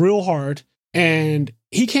smacked real hard and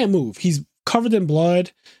he can't move. He's covered in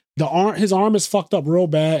blood. His arm is fucked up real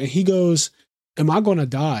bad, and he goes, "Am I gonna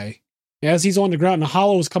die?" As he's on the ground, and the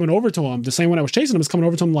hollow is coming over to him. The same one that was chasing him is coming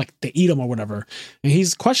over to him like to eat him or whatever. And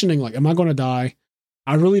he's questioning, like, am I gonna die?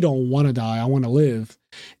 I really don't want to die. I want to live.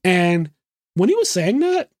 And when he was saying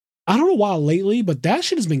that, I don't know why lately, but that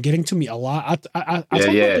shit has been getting to me a lot. I talked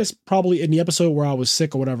about this probably in the episode where I was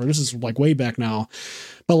sick or whatever. This is like way back now.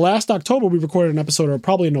 But last October, we recorded an episode, or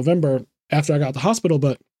probably in November after I got to the hospital,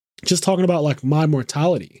 but just talking about like my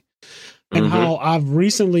mortality and how I've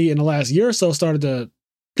recently in the last year or so started to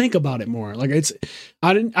think about it more. Like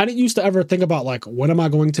I didn't used to ever think about like, when am I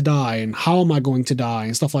going to die and how am I going to die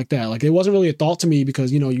and stuff like that. Like it wasn't really a thought to me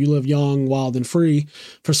because, you know, you live young, wild and free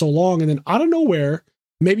for so long. And then out of nowhere,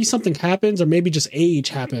 maybe something happens or maybe just age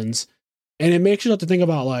happens. And it makes you have to think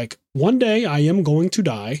about like, one day I am going to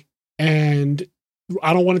die and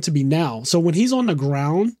I don't want it to be now. So when he's on the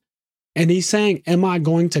ground and he's saying, am I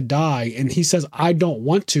going to die? And he says, I don't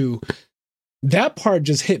want to, that part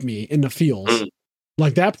just hit me in the feels.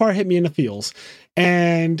 Like that part hit me in the feels.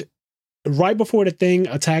 And right before the thing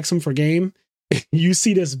attacks him for game, you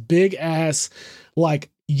see this big ass, like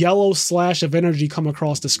yellow slash of energy come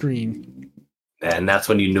across the screen. And that's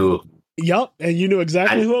when you knew. Yep. And you knew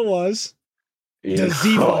exactly who it was. The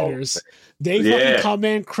Z Fighters. They fucking come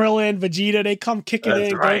in, Krillin, Vegeta, they come kicking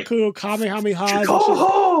in, right. Goku, Kamehameha.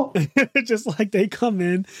 Just like they come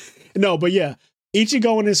in. No, but yeah.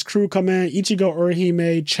 Ichigo and his crew come in. Ichigo,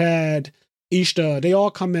 Orihime, Chad, Ishta, they all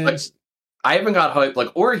come in. Like, I haven't got hyped. Like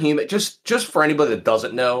Orihime, just for anybody that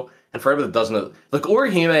doesn't know, and for everybody that doesn't know, like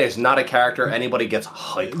Orihime is not a character anybody gets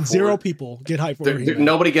hyped for. Zero people get hyped for Orihime.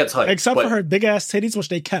 Nobody gets hyped. Except for her big ass titties, which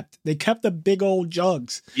they kept. They kept the big old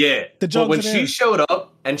jugs. Yeah. The jugs. But when she showed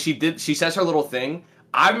up and she says her little thing,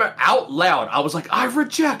 I'm out loud. I was like, I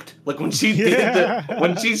reject. Like when she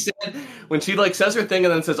when she like says her thing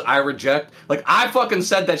and then says I reject. Like I fucking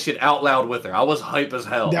said that shit out loud with her. I was hype as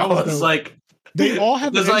hell. I was like, they all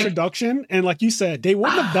have an introduction, and like you said, they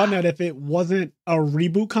wouldn't have done that if it wasn't a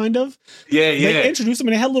reboot, kind of. Yeah. They introduced them,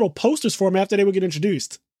 and they had little posters for them after they would get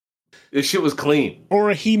introduced. This shit was clean.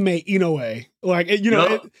 Orihime Inoue, like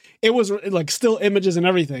it was like still images and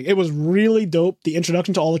everything. It was really dope. The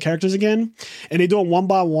introduction to all the characters again, and they do them one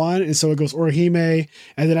by one, and so it goes Orihime,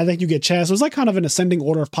 and then I think you get Chad. So it's like kind of an ascending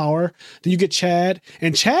order of power. Then you get Chad,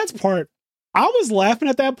 and Chad's part. I was laughing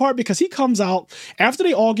at that part because he comes out after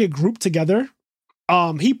they all get grouped together.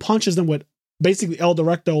 He punches them with basically El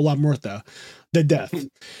Directo La Muerta, the death.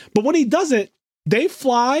 But when he does it, they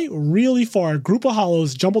fly really far. A group of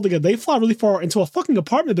hollows jumble together. They fly really far into a fucking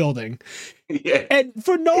apartment building. Yeah. And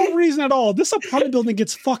for no reason at all, this apartment building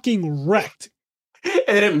gets fucking wrecked.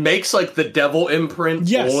 And it makes like the devil imprint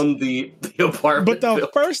on the apartment. But the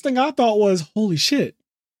first thing I thought was, holy shit,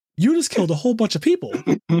 you just killed a whole bunch of people.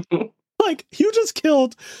 Like, you just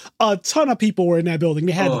killed a ton of people were in that building.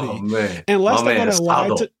 They had to be. Man. Unless they're going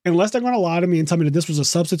to lie to me and tell me that this was a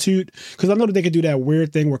substitute. Because I know that they could do that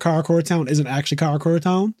weird thing where Karakura Town isn't actually Karakura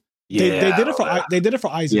Town. Yeah, they did it for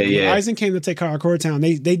Aizen. Yeah. When Aizen came to take Karakura Town,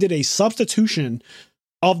 they did a substitution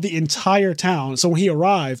of the entire town. So when he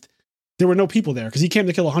arrived, there were no people there because he came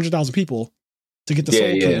to kill 100,000 people to get the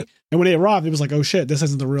soul key. And when they arrived, it was like, oh shit, this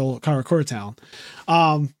isn't the real Karakura Town.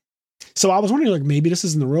 So I was wondering, like, maybe this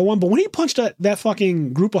isn't the real one. But when he punched that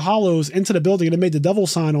fucking group of hollows into the building and it made the devil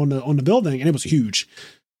sign on the building, and it was huge,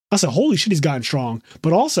 I said, holy shit, he's gotten strong.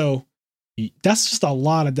 But also, that's just a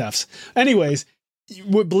lot of deaths. Anyways,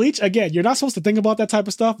 with Bleach, again, you're not supposed to think about that type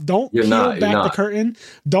of stuff. Don't peel back the curtain.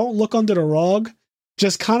 Don't look under the rug.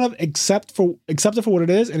 just kind of accept it for what it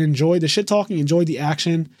is and enjoy the shit talking, enjoy the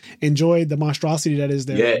action, enjoy the monstrosity that is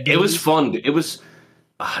there. Yeah, it was fun. It was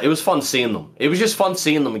fun seeing them. It was just fun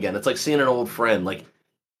seeing them again. It's like seeing an old friend, like,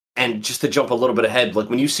 and just to jump a little bit ahead, like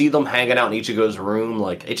when you see them hanging out in Ichigo's room,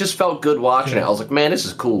 like it just felt good watching it. I was like, man, this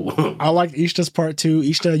is cool. I like Ishta's part too.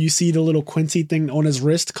 Ishta, you see the little Quincy thing on his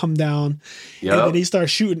wrist come down, and then he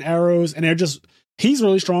starts shooting arrows, and he's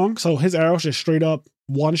really strong, so his arrows just straight up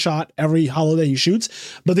one shot every hollow that he shoots.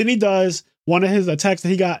 But then he does one of his attacks that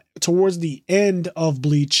he got towards the end of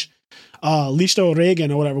Bleach, Listo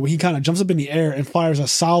Reagan or whatever, where he kind of jumps up in the air and fires a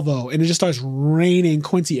salvo, and it just starts raining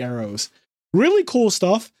Quincy arrows. Really cool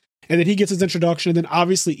stuff. And then he gets his introduction, and then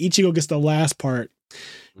obviously Ichigo gets the last part.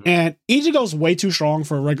 And Ichigo's way too strong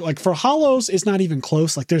for for hollows. It's not even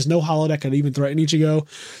close. Like there's no hollow that could even threaten Ichigo.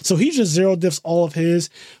 So he just zero diffs all of his,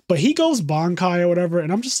 but he goes Bankai or whatever.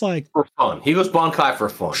 And I'm just like, for fun. He goes Bankai for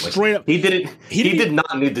fun. Like, straight up. He did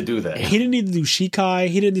not need to do that. He didn't need to do Shikai.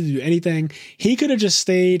 He didn't need to do anything. He could have just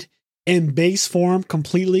stayed in base form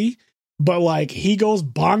completely. But like he goes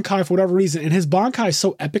Bankai for whatever reason. And his Bankai is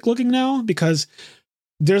so epic looking now because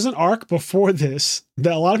there's an arc before this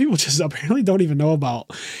that a lot of people just apparently don't even know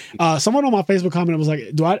about. Someone on my Facebook comment was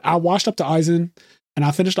like, I watched up to Aizen and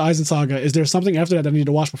I finished the Aizen saga. Is there something after that I need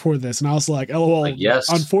to watch before this? And I was like, LOL. Yes.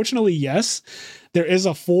 Unfortunately, yes. There is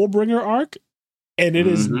a Fullbringer arc, and it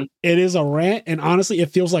is a rant. And honestly,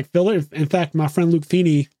 it feels like filler. In fact, my friend Luke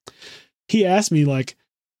Feeney, he asked me like,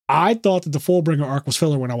 I thought that the Fullbringer arc was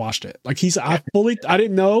filler when I watched it. Like I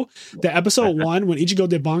didn't know that episode 1 when Ichigo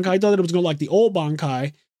did Bankai, I thought that it was going like the old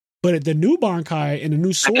Bankai, but the new Bankai and the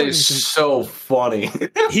new sword. That is so funny.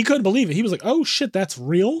 He couldn't believe it. He was like, "Oh shit, that's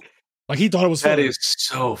real!" Like he thought it was. That filler. is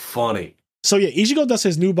so funny. So yeah, Ichigo does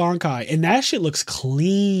his new Bankai, and that shit looks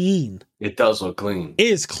clean. It does look clean. It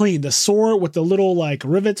is clean. The sword with the little like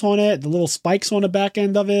rivets on it, the little spikes on the back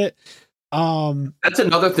end of it. That's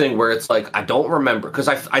another thing where it's like I don't remember because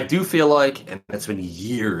I do feel like, and it's been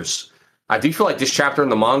years, I do feel like this chapter in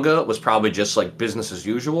the manga was probably just like business as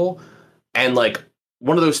usual, and like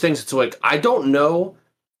one of those things. It's like I don't know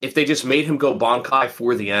if they just made him go Bankai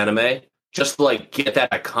for the anime, just to, like get that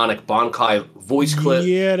iconic Bankai voice clip.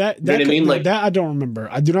 Yeah, that you know what I mean? Like that I don't remember.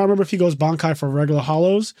 I do not remember if he goes Bankai for regular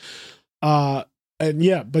hollows. And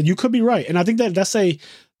yeah, but you could be right, and I think that's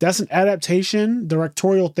an adaptation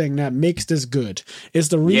directorial thing that makes this good. It's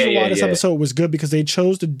the reason why this episode was good because they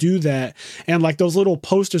chose to do that. And like those little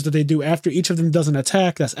posters that they do after each of them does an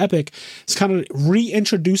attack, that's epic. It's kind of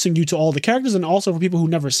reintroducing you to all the characters. And also for people who've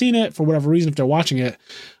never seen it, for whatever reason, if they're watching it,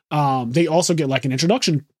 they also get like an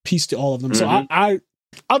introduction piece to all of them. Mm-hmm. So I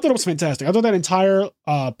thought it was fantastic. I thought that entire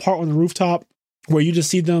part on the rooftop where you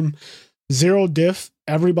just see them zero diff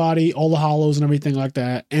everybody, all the hollows and everything like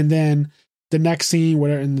that. And then the next scene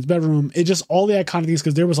where they're in the bedroom, it just all the iconic things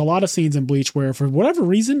because there was a lot of scenes in Bleach where for whatever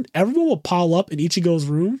reason everyone will pile up in Ichigo's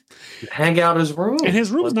room, hang out his room, and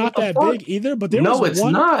his room's not that big either. But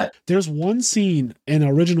not. There's one scene in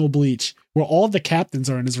original Bleach where all the captains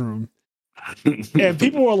are in his room, and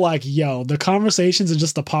people were like, "Yo, the conversations and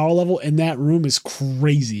just the power level in that room is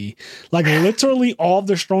crazy." Like literally, all of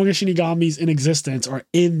the strongest Shinigamis in existence are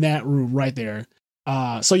in that room right there.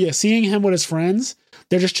 So yeah, seeing him with his friends.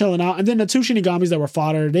 They're just chilling out. And then the two Shinigamis that were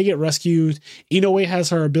fodder, they get rescued. Inoue has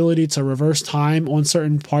her ability to reverse time on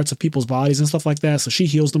certain parts of people's bodies and stuff like that. So she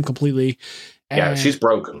heals them completely. And yeah, she's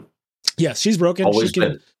broken. Yes, she's broken. Always she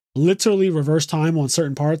can been. Literally reverse time on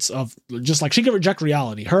certain parts of just like she can reject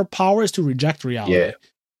reality. Her power is to reject reality. Yeah.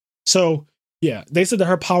 So yeah, they said that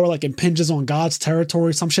her power like impinges on God's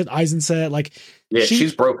territory. Some shit Aizen said like. Yeah,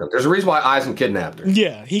 she's broken. There's a reason why Aizen kidnapped her.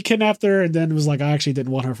 Yeah, he kidnapped her and then was like, I actually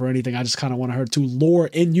didn't want her for anything. I just kind of wanted her to lure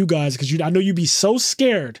in you guys because I know you'd be so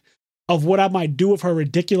scared of what I might do with her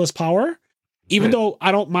ridiculous power. Even though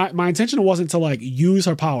I don't, my intention wasn't to like use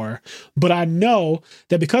her power, but I know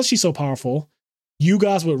that because she's so powerful, you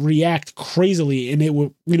guys would react crazily and it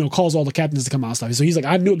would, cause all the captains to come out and stuff. So he's like,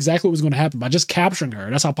 I knew exactly what was going to happen by just capturing her.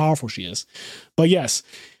 That's how powerful she is. But yes,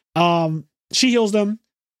 she heals them.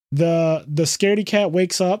 The scaredy cat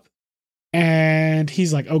wakes up and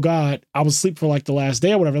he's like, oh God, I was asleep for like the last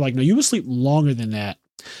day or whatever. Like, no, you were asleep longer than that.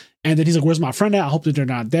 And then he's like, where's my friend at? I hope that they're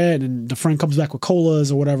not dead. And the friend comes back with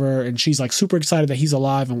colas or whatever. And she's like super excited that he's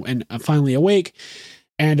alive and finally awake.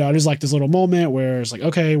 And there's like this little moment where it's like,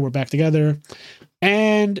 okay, we're back together.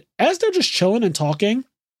 And as they're just chilling and talking,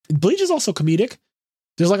 Bleach is also comedic.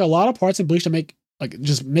 There's like a lot of parts in Bleach that make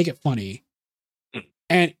it funny.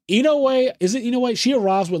 And Inoue, she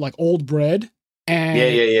arrives with like old bread. And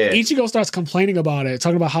Ichigo starts complaining about it,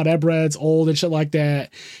 talking about how that bread's old and shit like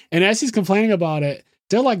that. And as he's complaining about it,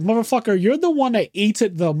 They're like, motherfucker, you're the one that eats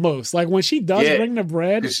it the most. Like when she does bring the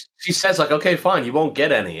bread, she says like, okay, fine, you won't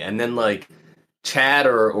get any, and then like Chad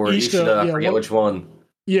or Ishida, I forget which one.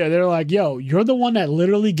 Yeah, they're like, yo, you're the one that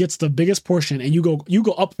literally gets the biggest portion, and you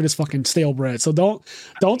go up for this fucking stale bread. So don't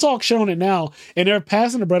talk shit on it now. And they're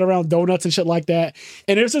passing the bread around donuts and shit like that.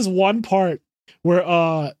 And there's this one part where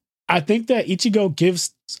I think that Ichigo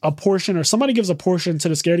gives a portion, or somebody gives a portion to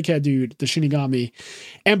the scaredy cat dude, the Shinigami.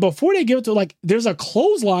 And before they give it to, like, there's a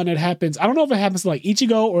clothesline that happens. I don't know if it happens to like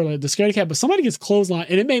Ichigo or like the scaredy cat, but somebody gets clothesline,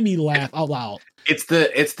 and it made me laugh out loud. It's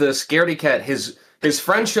the scaredy cat. His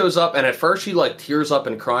friend shows up, and at first she like tears up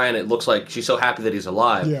and crying. It looks like she's so happy that he's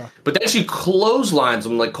alive. Yeah. But then she clotheslines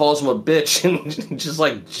him, like calls him a bitch, and just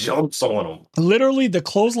like jumps on him. Literally, the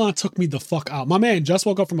clothesline took me the fuck out. My man just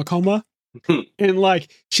woke up from a coma, and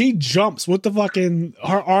like she jumps with the fucking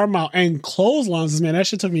her arm out and clotheslines this man. That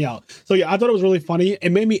shit took me out. So yeah, I thought it was really funny.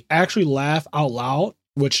 It made me actually laugh out loud,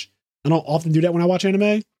 which I don't often do that when I watch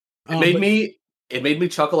anime. It made me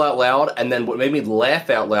chuckle out loud, and then what made me laugh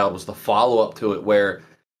out loud was the follow-up to it, where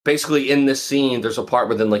basically in this scene, there's a part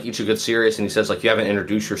where then like Ichigo gets serious, and he says like, you haven't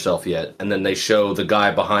introduced yourself yet, and then they show the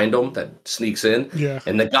guy behind him that sneaks in,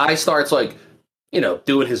 and the guy starts like,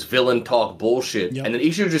 doing his villain talk bullshit, and then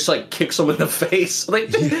Ichigo just like kicks him in the face, like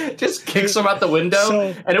just kicks him out the window,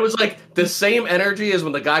 and it was like the same energy as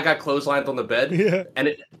when the guy got clotheslined on the bed, and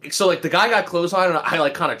the guy got clotheslined, and I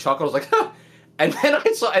like kind of chuckled, I was like, huh. And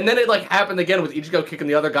then it like happened again with Ichigo kicking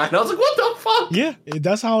the other guy, and I was like, "What the fuck?" Yeah,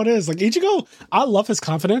 that's how it is. Like Ichigo, I love his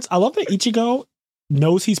confidence. I love that Ichigo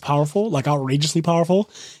knows he's powerful, like outrageously powerful,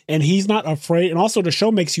 and he's not afraid. And also, the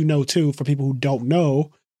show makes you know too, for people who don't know,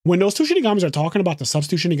 when those two Shinigamis are talking about the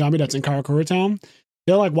substitute Shinigami that's in Karakura Town,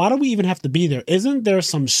 they're like, "Why do we even have to be there? Isn't there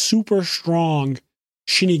some super strong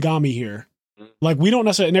Shinigami here? Like we don't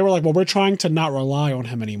necessarily." And they were like, "Well, we're trying to not rely on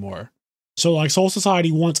him anymore." So like Soul Society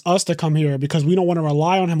wants us to come here because we don't want to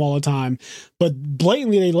rely on him all the time. But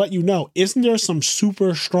blatantly they let you know, isn't there some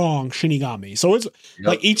super strong Shinigami? So it's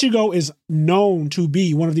like Ichigo is known to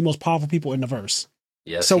be one of the most powerful people in the verse.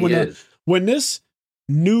 Yes. So when this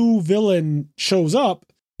new villain shows up,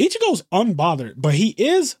 Ichigo's unbothered, but he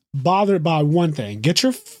is bothered by one thing. Get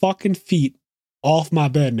your fucking feet off my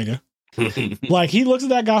bed, nigga. Like he looks at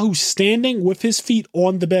that guy who's standing with his feet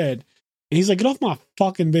on the bed, and he's like, get off my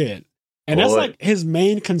fucking bed. And that's like his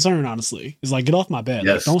main concern, honestly, is like, get off my bed.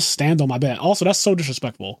 Like, don't stand on my bed. Also, that's so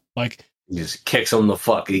disrespectful. Like, he just kicks him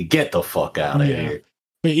get the fuck out of here.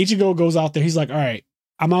 But Ichigo goes out there. He's like, all right,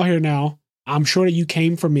 I'm out here now. I'm sure that you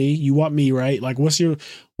came for me. You want me, right? Like,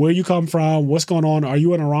 where you come from? What's going on? Are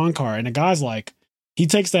you in a Roncar? And the guy's like, he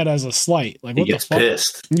takes that as a slight. Like, what he gets the fuck?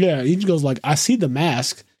 Pissed. Yeah, Ichigo's like, I see the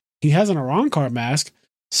mask. He has an Roncar mask.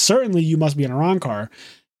 Certainly, you must be in a Roncar.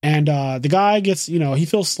 And the guy gets, he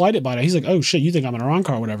feels slighted by that. He's like, oh shit, you think I'm in a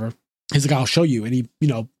Roncar or whatever. He's like, I'll show you. And he,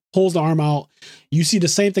 pulls the arm out. You see the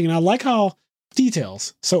same thing. And I like how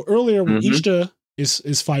details. So earlier when Ishida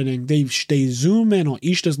is fighting, they zoom in on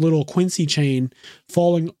Ishida's little Quincy chain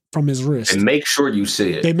falling from his wrist. And make sure you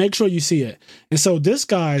see it. They make sure you see it. And so this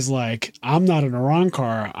guy's like, I'm not in a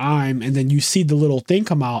Roncar. And then you see the little thing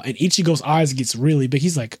come out, and Ichigo's eyes gets really big.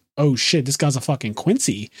 He's like, oh shit, this guy's a fucking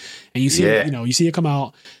Quincy. And you see you see it come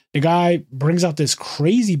out. The guy brings out this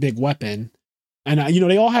crazy big weapon. And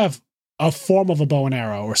they all have a form of a bow and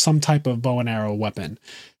arrow or some type of bow and arrow weapon.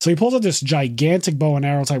 So he pulls out this gigantic bow and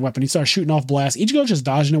arrow type weapon. He starts shooting off blasts. Ichigo just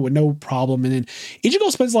dodging it with no problem. And then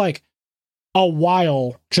Ichigo spends like a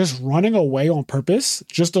while just running away on purpose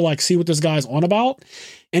just to like see what this guy's on about.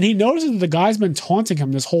 And he notices that the guy's been taunting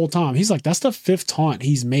him this whole time. He's like, that's the 5th taunt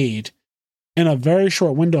he's made in a very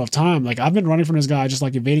short window of time. Like, I've been running from this guy, just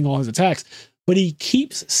like evading all his attacks, but he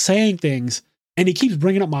keeps saying things and he keeps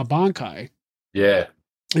bringing up my Bankai. Yeah.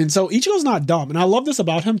 And so Ichigo's not dumb. And I love this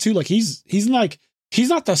about him too. Like he's not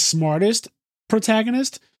the smartest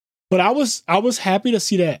protagonist, but I was happy to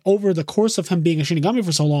see that over the course of him being a Shinigami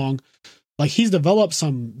for so long, like he's developed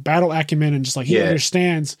some battle acumen and just like he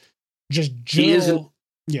understands just general.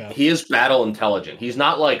 He is battle intelligent. He's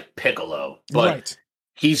not like Piccolo, but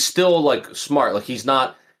he's still like smart. Like he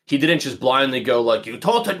didn't just blindly go like, you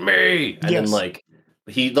taunted me. And then like,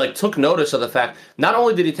 he like took notice of the fact, not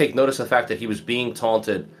only did he take notice of the fact that he was being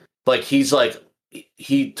taunted, like he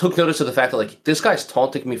took notice of the fact that like, this guy's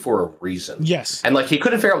taunting me for a reason. Yes. And like, he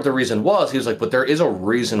couldn't figure out what the reason was. He was like, but there is a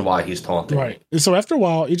reason why he's taunting me. And so after a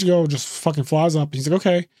while, Ichigo just fucking flies up. He's like,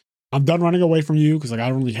 okay, I'm done running away from you. Cause like, I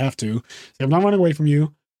don't really have to. I'm not running away from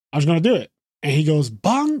you. I was going to do it. And he goes,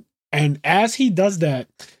 bang. And as he does that,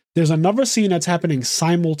 there's another scene that's happening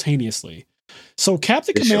simultaneously. So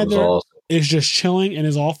Captain Commander is just chilling in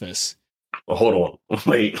his office. Well, hold on.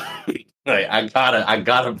 Wait. I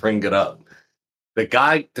gotta bring it up.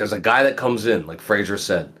 There's a guy that comes in, like Fraser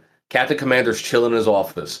said. Captain Commander's chilling in his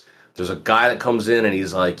office. There's a guy that comes in and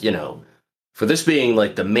he's like, for this being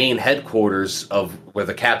like the main headquarters of where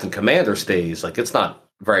the Captain Commander stays, like it's not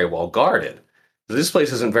very well guarded. So this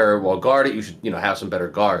place isn't very well guarded. You should, have some better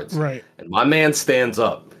guards. Right. And my man stands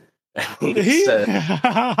up and he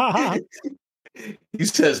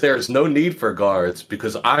says, there is no need for guards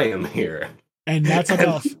because I am here. And that's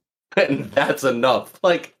enough. And that's enough.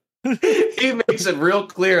 Like, he makes it real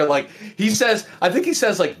clear. Like, I think he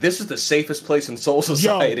says, like, this is the safest place in Soul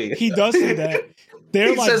Society. Yo, he does say that.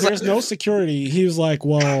 They're like, there's no security. He was like,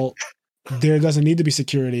 well, there doesn't need to be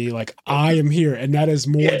security. Like, I am here, and that is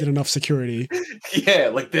more than enough security. Yeah,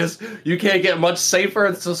 like this, you can't get much safer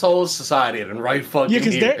in Soul Society than right fucking here.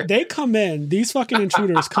 Yeah, because they come in, these fucking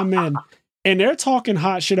intruders come in, and they're talking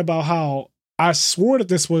hot shit about how I swore that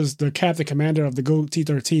this was the Captain Commander of the Go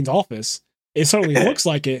T-13's office. It certainly looks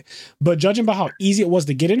like it, but judging by how easy it was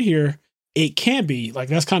to get in here, it can be. Like,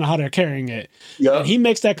 that's kind of how they're carrying it. Yep. And he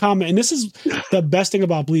makes that comment, and this is the best thing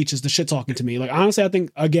about Bleach is the shit talking to me. Like, honestly, I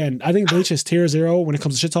think Bleach is tier 0 when it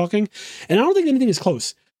comes to shit talking, and I don't think anything is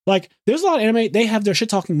close. Like, there's a lot of anime, they have their shit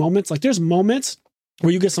talking moments. Like, there's moments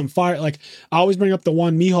where you get some fire. Like, I always bring up the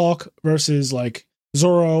one Mihawk versus, like,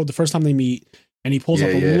 Zoro the first time they meet, and he pulls up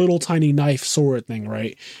a little tiny knife sword thing,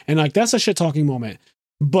 right? And, like, that's a shit talking moment.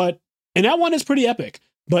 And that one is pretty epic,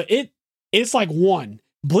 but it's like one.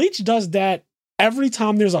 Bleach does that every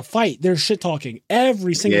time there's a fight. There's shit talking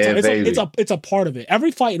every single time. It's a part of it.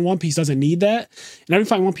 Every fight in One Piece doesn't need that, and every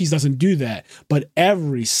fight in One Piece doesn't do that. But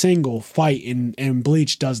every single fight in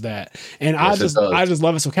Bleach does that, and yes, I just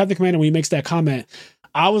love it. So Captain Commander, when he makes that comment,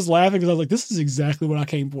 I was laughing because I was like, "This is exactly what I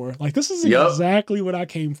came for. Like, this is exactly what I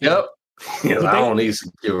came for." Yep. I don't need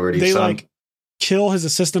security. They son. like kill his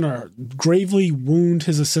assistant or gravely wound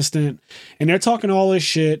his assistant, and they're talking all this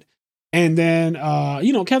shit. And then,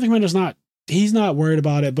 Captain Commander's he's not worried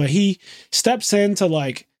about it, but he steps in to,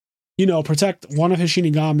 like, protect one of his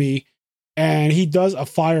Shinigami, and he does a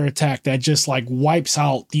fire attack that just, like, wipes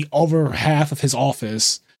out the other half of his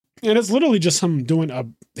office. And it's literally just him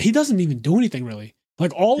he doesn't even do anything really.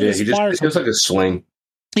 Like, all of his fires. It's like a swing.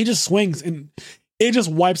 He just swings, and it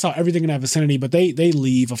just wipes out everything in that vicinity, but they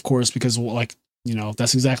leave, of course, because, like,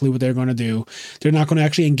 that's exactly what they're going to do. They're not going to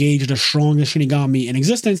actually engage the strongest Shinigami in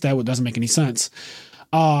existence. That doesn't make any sense.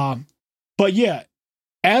 But yeah,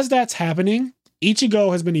 as that's happening,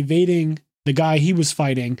 Ichigo has been evading the guy he was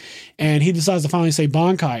fighting, and he decides to finally say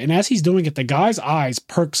Bankai. And as he's doing it, the guy's eyes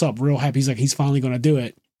perks up real happy. He's like, he's finally going to do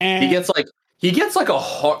it. And he gets like a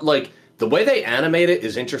heart, like, the way they animate it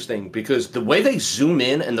is interesting because the way they zoom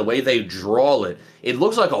in and the way they draw it, it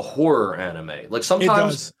looks like a horror anime. Like,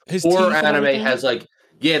 sometimes horror anime has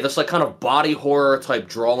this like kind of body horror type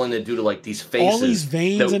drawing they do to, like, these faces. All these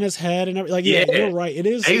veins in his head and everything. Like, yeah, you're right. It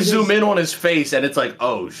is. They zoom in on his face and it's like,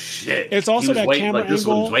 oh shit. It's also that camera angle. This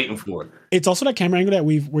one's waiting for it. It's also that camera angle that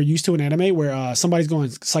we're used to in anime where somebody's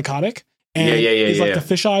going psychotic and it's like the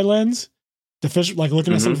fisheye lens. The fish, like,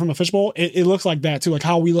 looking at something from a fishbowl, it looks like that too, like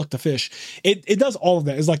how we look to fish. It does all of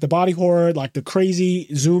that. It's like the body horror, like the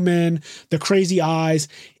crazy zoom in, the crazy eyes.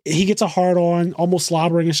 He gets a hard on, almost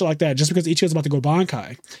slobbering and shit like that, just because Ichigo's about to go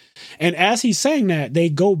Bankai. And as he's saying that, they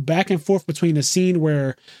go back and forth between the scene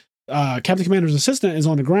where Captain Commander's assistant is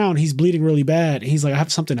on the ground, he's bleeding really bad. And he's like, I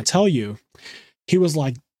have something to tell you. He was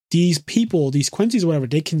like, these people, these Quincy's or whatever,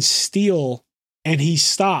 they can steal. And he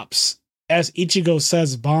stops as Ichigo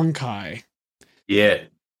says Bankai. Yeah.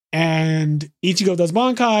 And Ichigo does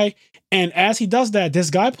Bankai, and as he does that, this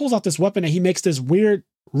guy pulls out this weapon and he makes this weird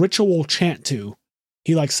ritual chant to.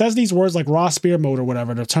 He, like, says these words like Raw Spear Mode or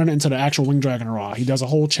whatever to turn it into the actual Winged Dragon Raw. He does a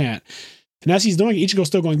whole chant. And as he's doing it, Ichigo's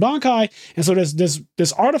still going Bankai, and so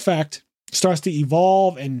this artifact starts to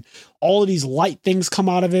evolve, and all of these light things come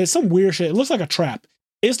out of it. Some weird shit. It looks like a trap.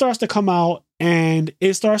 It starts to come out, and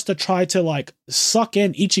it starts to try to, like, suck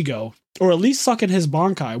in Ichigo. Or at least suck in his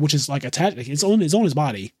Bankai, which is like attached. It's on his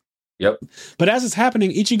body. Yep. But as it's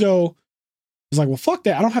happening, Ichigo is like, well, fuck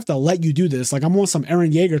that. I don't have to let you do this. Like, I'm on some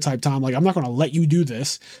Eren Yeager type time. Like, I'm not going to let you do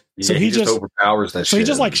this. Yeah, so he just overpowers that shit. So he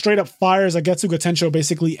just, like, straight up fires a Getsuga Tensho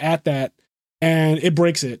basically at that, and it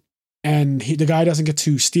breaks it. And the guy doesn't get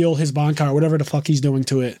to steal his Bankai or whatever the fuck he's doing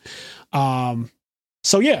to it.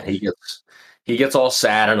 So yeah. He gets all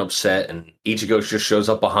sad and upset, and Ichigo just shows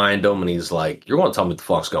up behind him, and he's like, you're going to tell me what the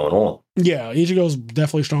fuck's going on. Yeah, Ichigo's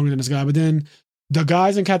definitely stronger than this guy. But then the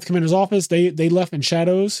guys in Captain Commander's office, they left in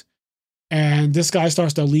shadows, and this guy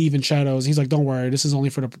starts to leave in shadows. He's like, don't worry, this is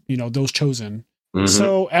only for the those chosen. Mm-hmm.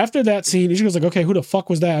 So after that scene, Ichigo's like, okay, who the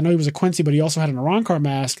fuck was that? I know he was a Quincy, but he also had an Arrancar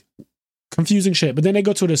mask. confusing shit. But then they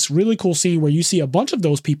go to this really cool scene where you see a bunch of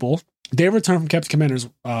those people. They return from Captain Commander's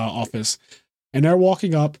office, and they're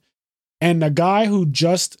walking up, and the guy who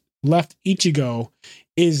just left Ichigo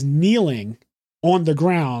is kneeling on the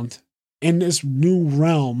ground in this new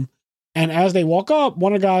realm. And as they walk up,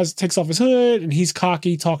 one of the guys takes off his hood, and he's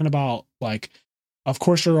cocky, talking about, like, of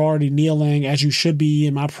course you're already kneeling, as you should be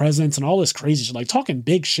in my presence, and all this crazy shit, like talking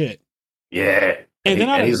big shit. Yeah.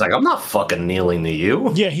 And he's like, I'm not fucking kneeling to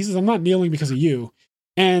you. Yeah, he says, I'm not kneeling because of you.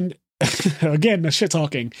 And again, the shit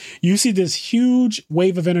talking. You see this huge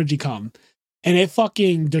wave of energy come, and it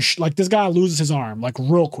fucking, like, this guy loses his arm, like,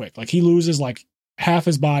 real quick. Like, he loses, like, half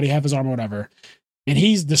his body, half his arm, or whatever. And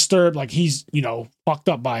he's disturbed, like, he's, fucked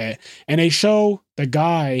up by it. And they show the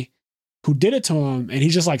guy who did it to him, and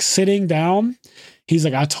he's just, like, sitting down. He's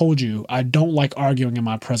like, I told you, I don't like arguing in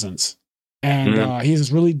my presence. And he has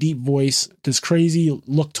this really deep voice, this crazy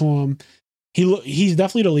look to him. He's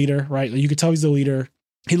definitely the leader, right? Like, you could tell he's the leader.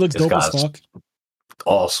 He looks dope as fuck.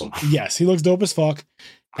 Awesome. Yes, he looks dope as fuck.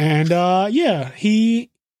 And he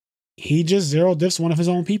just zero diffs one of his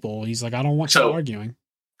own people. He's like, I don't want you arguing.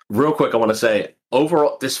 Real quick, I want to say,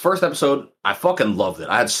 overall, this first episode, I fucking loved it.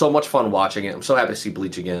 I had so much fun watching it. I'm so happy to see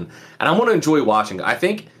Bleach again. And I want to enjoy watching it. I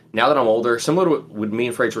think now that I'm older, similar to what me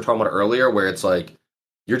and Fraser were talking about earlier, where it's like,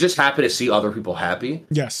 you're just happy to see other people happy.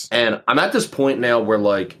 Yes. And I'm at this point now where,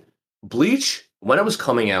 like, Bleach, when it was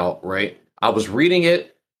coming out, right, I was reading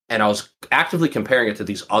it and I was actively comparing it to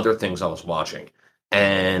these other things I was watching.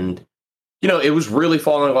 And, it was really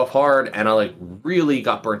falling off hard, and I, like, really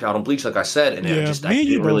got burnt out on Bleach, like I said, and I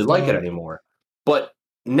didn't really like it anymore. But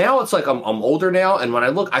now it's like I'm older now, and when I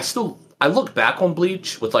look back on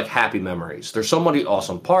Bleach with, like, happy memories. There's so many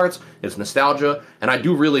awesome parts. It's nostalgia, and I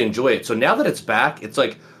do really enjoy it. So now that it's back, it's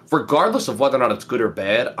like, regardless of whether or not it's good or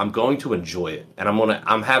bad, I'm going to enjoy it, and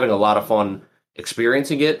I'm having a lot of fun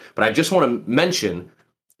experiencing it. But I just want to mention,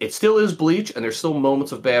 it still is Bleach, and there's still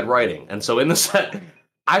moments of bad writing. And so in the set,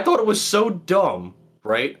 I thought it was so dumb,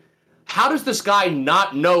 right? How does this guy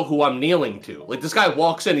not know who I'm kneeling to? Like, this guy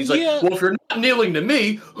walks in, he's like, well, if you're not kneeling to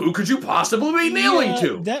me, who could you possibly be kneeling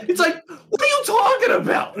to? It's like, what are you talking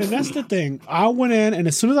about? And that's the thing. I went in, and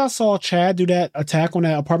as soon as I saw Chad do that attack on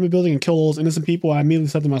that apartment building and kill all those innocent people, I immediately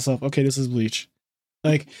said to myself, okay, this is Bleach.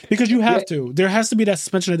 Like, because you have to. There has to be that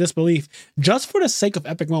suspension of disbelief just for the sake of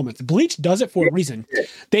epic moments. Bleach does it for a reason.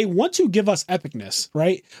 They want to give us epicness,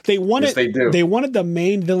 right? They wanted the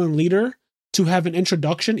main villain leader to have an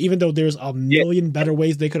introduction, even though there's a million better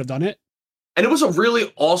ways they could have done it. And it was a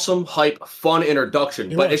really awesome, hype, fun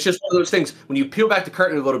introduction. But it's just one of those things, when you peel back the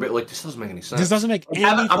curtain a little bit, like, this doesn't make any sense. This doesn't make any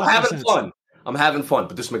sense. I'm having fun. I'm having fun,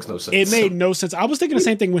 but this makes no sense. It made no sense. I was thinking the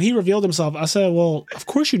same thing when he revealed himself. I said, well, of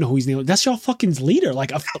course you know who he's kneeling. That's your fucking leader.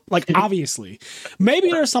 Like obviously.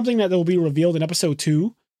 Maybe there's something that will be revealed in episode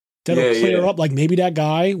 2 that'll clear up. Like, maybe that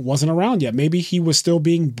guy wasn't around yet. Maybe he was still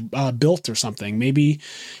being built or something. Maybe,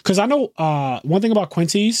 because I know one thing about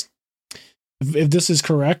Quincy's, if this is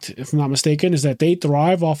correct, if I'm not mistaken, is that they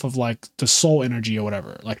thrive off of, like, the soul energy or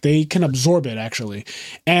whatever. Like, they can absorb it, actually.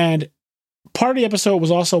 And part of the episode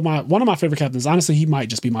was also one of my favorite captains. Honestly, he might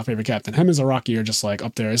just be my favorite captain. Him and Zaraki are just, like,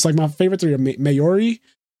 up there. It's like my favorite 3 are Mayuri,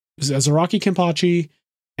 Zaraki Kenpachi,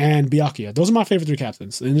 and Byakuya. Those are my favorite 3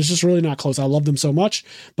 captains. And it's just really not close. I love them so much.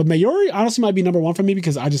 But Mayuri honestly might be number 1 for me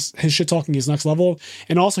because his shit talking is next level.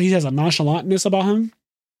 And also he has a nonchalantness about him.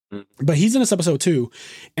 But he's in this episode too.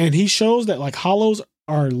 And he shows that, like, hollows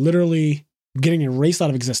are literally getting erased out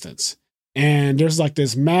of existence. And there's, like,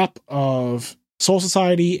 this map of Soul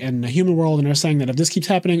Society and the human world, and they're saying that if this keeps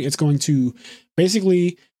happening, it's going to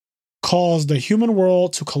basically cause the human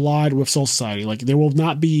world to collide with Soul Society. Like, there will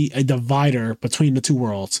not be a divider between the 2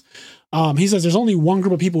 worlds. He says there's only one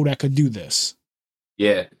group of people that could do this.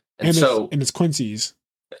 Yeah. And it's Quincy's.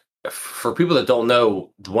 For people that don't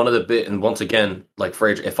know, and once again, like,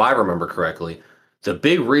 Fraser, if I remember correctly, the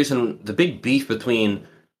big beef between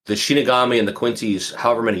the Shinigami and the Quincy's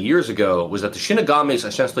however many years ago was that the Shinigamis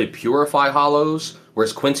essentially purify hollows,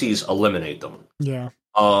 whereas Quincy's eliminate them. Yeah.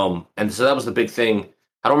 And so that was the big thing.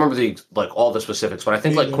 I don't remember all the specifics, but I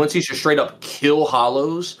think Quincy's just straight up kill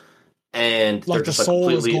hollows, and like, the soul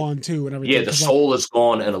is gone too, and everything. Yeah, the soul is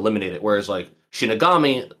gone and eliminated. Whereas, like,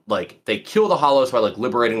 Shinigami, like, they kill the hollows by, like,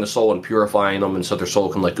 liberating the soul and purifying them, and so their soul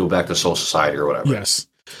can, like, go back to Soul Society or whatever. Yes.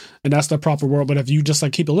 And that's the proper world. But if you just,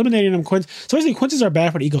 like, keep eliminating them, so basically Quincy's are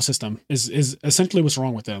bad for the ecosystem is essentially what's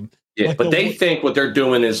wrong with them. Yeah, like, but they think what they're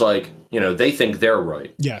doing is, like, they think they're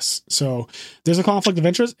right. Yes. So there's a conflict of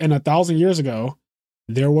interest, and 1,000 years ago,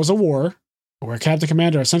 there was a war where Captain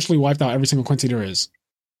Commander essentially wiped out every single Quincy there is.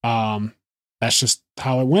 That's just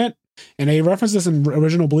how it went. And they reference this in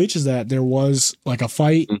original Bleach, is that there was, like, a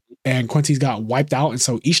fight and Quincy's got wiped out, and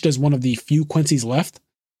so Ishida is one of the few Quincy's left.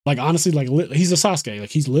 Like honestly, like he's a Sasuke. Like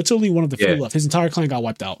he's literally one of the few left. His entire clan got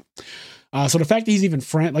wiped out. So the fact that he's even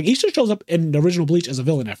friend, like Ishida shows up in the original Bleach as a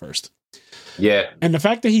villain at first. Yeah, and the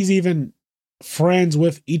fact that he's even friends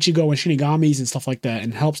with Ichigo and Shinigamis and stuff like that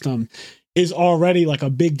and helps them is already like a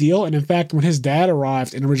big deal. And in fact, when his dad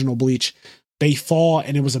arrived in original Bleach, they fought,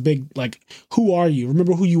 and it was a big like, who are you?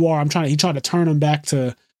 Remember who you are. He tried to turn him back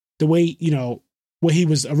to the way, what he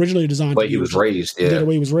was originally designed. The way he was raised. Yeah, the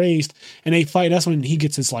way he was raised, and they fight. That's when he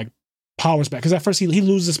gets his like powers back. Because at first he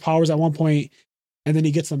loses his powers at one point, and then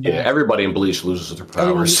he gets them back. Yeah, everybody in Bleach loses their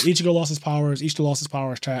powers. Ichigo lost his powers. Ishida lost his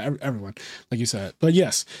powers. Chad, everyone, like you said. But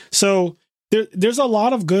yes, so there's a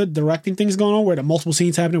lot of good directing things going on where the multiple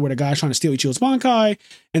scenes happening where the guy's trying to steal Ichigo's Bankai,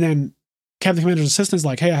 and then Captain Commander's assistant's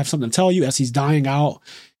like, hey, I have something to tell you. As he's dying out,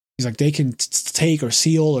 he's like, they can take or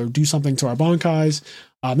seal or do something to our Bankais.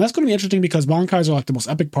 That's going to be interesting because Bankais are like the most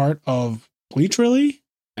epic part of Bleach, really.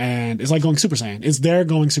 And it's like going Super Saiyan. It's their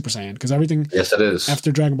going Super Saiyan because everything yes, it is.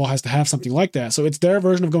 After Dragon Ball has to have something like that. So it's their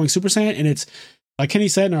version of going Super Saiyan. And it's like Kenny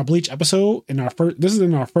said in our Bleach episode, this is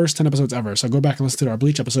in our first 10 episodes ever. So go back and listen to our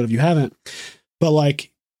Bleach episode if you haven't. But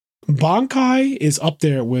like, Bankai is up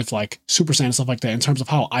there with like Super Saiyan and stuff like that in terms of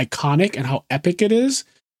how iconic and how epic it is.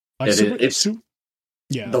 Like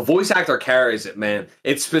yeah. The voice actor carries it, man.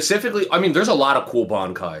 It's specifically, I mean, there's a lot of cool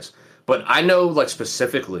Bankais, but I know like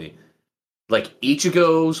specifically like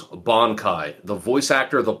Ichigo's Bankai, the voice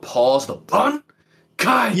actor, the pause, the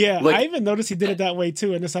Bankai. Yeah, like, I even noticed he did it that way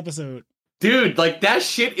too in this episode. Dude, like that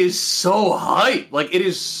shit is so hype. Like it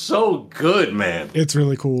is so good, man. It's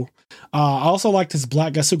really cool. I also liked his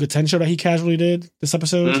Black Gasuga Tensho that he casually did this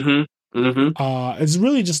episode. Mm-hmm. Mm-hmm. It's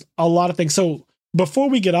really just a lot of things. So before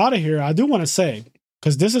we get out of here, I do want to say,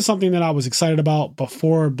 because this is something that I was excited about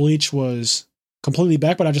before Bleach was completely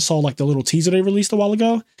back, but I just saw like the little teaser they released a while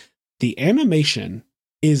ago. The animation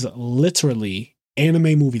is literally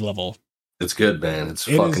anime movie level. It's good, man. It's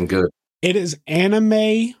fucking good. It is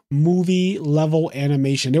anime movie level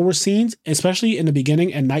animation. There were scenes, especially in the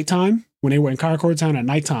beginning at nighttime, when they were in Karakura Town at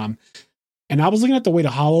nighttime. And I was looking at the way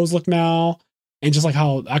the hollows look now, and just like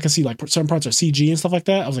how I can see like certain parts are CG and stuff like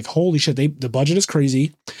that. I was like, holy shit, the budget is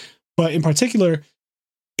crazy. But in particular,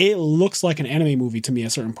 it looks like an anime movie to me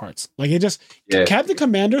at certain parts. Like it just, Captain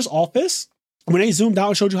Commander's office, when they zoomed out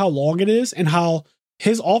and showed you how long it is and how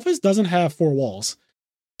his office doesn't have 4 walls.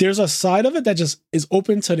 There's a side of it that just is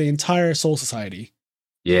open to the entire Soul Society.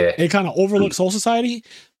 Yeah. It kind of overlooks Soul Society.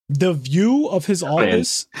 The view of his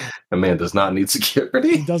office. A man does not need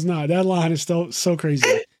security. He does not. That line is still so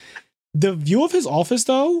crazy. The view of his office,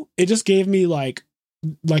 though, it just gave me like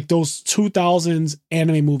those 2000s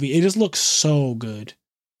anime movie. It just looks so good.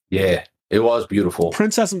 Yeah. It was beautiful.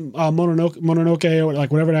 Princess Mononoke, or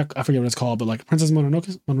like whatever that, I forget what it's called, but like Princess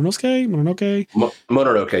Mononoke.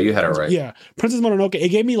 Mononoke, you had it right. Yeah, Princess Mononoke. It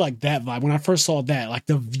gave me like that vibe when I first saw that, like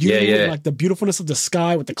the view, like the beautifulness of the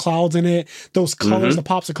sky with the clouds in it, those colors, the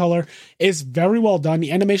pops of color. It's very well done.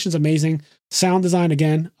 The animation's amazing. Sound design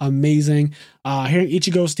again, amazing. Hearing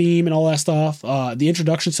Ichigo's theme and all that stuff. The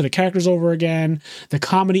introductions to the characters over again. The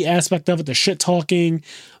comedy aspect of it. The shit talking.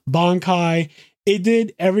 Bankai. It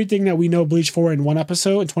did everything that we know Bleach for in one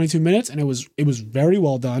episode in 22 minutes, and it was very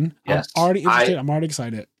well done. Yes. I'm already interested. I'm already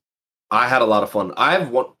excited. I had a lot of fun. I have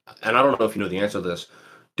one, and I don't know if you know the answer to this.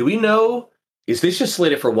 Do we know? Is this just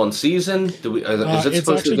slated for one season? Is it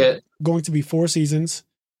supposed to get going to be 4 seasons?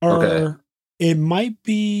 Or it might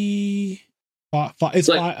be. It's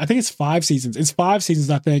like, I think it's 5 seasons. It's 5 seasons.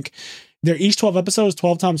 I think they're each 12 episodes.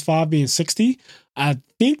 12 times 5 being 60. I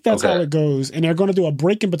think that's how it goes, and they're going to do a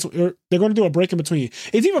break in between. They're going to do a break in between.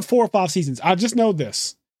 It's either 4 or 5 seasons. I just know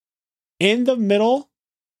this. In the middle,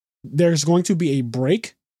 there's going to be a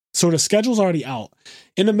break. So the schedule's already out.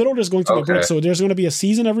 In the middle, there's going to be a break. So there's going to be a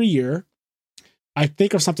season every year, I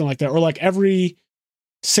think, or something like that, or like every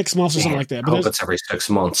 6 months or something like that. But I hope it's every 6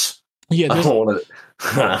 months. Yeah,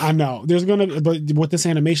 I know. There's gonna, but with this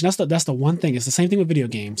animation, that's the one thing. It's the same thing with video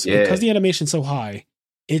games because the animation's so high.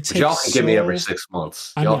 Y'all can give me every 6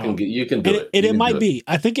 months. You can do it. It might be.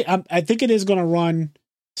 I think it is going to run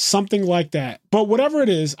something like that. But whatever it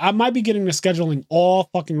is, I might be getting the scheduling all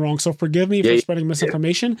fucking wrong. So forgive me for spreading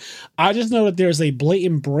misinformation. I just know that there's a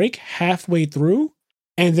blatant break halfway through,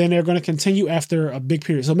 and then they're going to continue after a big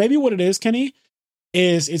period. So maybe what it is, Kenny,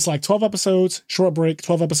 is it's like 12 episodes, short break,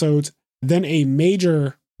 12 episodes, then a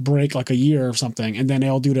major break like a year or something, and then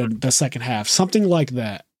they'll do the second half, something like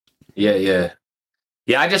that. Yeah.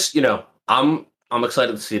 I just, I'm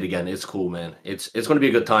excited to see it again. It's cool, man. It's going to be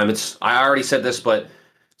a good time. I already said this, but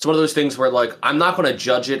it's one of those things where like I'm not going to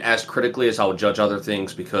judge it as critically as I would judge other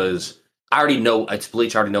things because I already know it's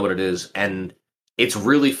Bleach. I already know what it is, and it's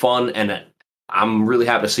really fun, and I'm really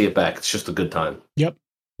happy to see it back. It's just a good time. Yep.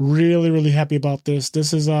 Really, really happy about this.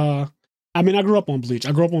 This is I mean, I grew up on Bleach.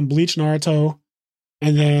 I grew up on Bleach, Naruto,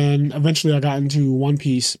 and then eventually I got into One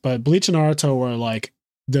Piece. But Bleach and Naruto were like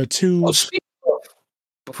the two. Oh,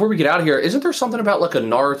 before we get out of here, isn't there something about like a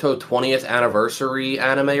Naruto 20th anniversary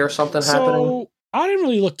anime or something happening? I didn't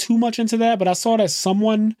really look too much into that, but I saw that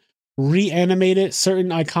someone reanimated certain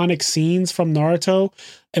iconic scenes from Naruto.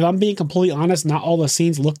 If I'm being completely honest, not all the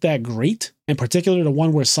scenes look that great. In particular, the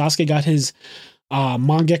one where Sasuke got his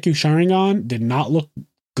Mangekyou Sharingan did not look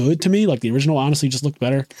good to me. Like the original honestly just looked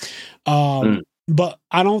better. But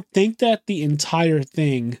I don't think that the entire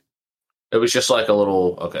thing... It was just like a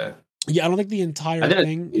little... Okay. Yeah, I don't think the entire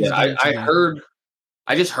thing... Yeah,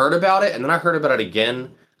 I just heard about it, and then I heard about it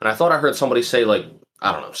again, and I thought I heard somebody say, like,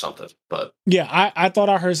 I don't know, something, but... Yeah, I thought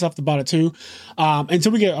I heard stuff about it, too.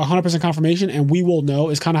 Until we get 100% confirmation, and we will know.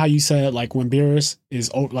 It's kind of how you said, like, when Beerus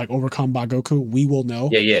is, like, overcome by Goku, we will know.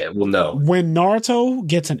 Yeah, we'll know. When Naruto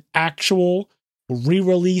gets an actual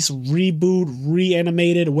re-release, reboot,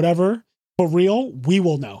 reanimated, whatever, for real, we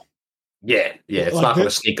will know. Yeah, it's like not going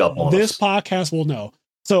to sneak up on us. This podcast will know.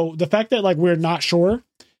 So the fact that, like, we're not sure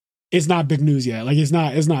is not big news yet. Like, it's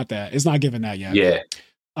not that. It's not given that yet. Yeah.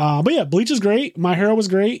 But yeah, Bleach is great. My Hero was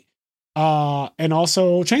great. And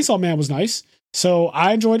also Chainsaw Man was nice. So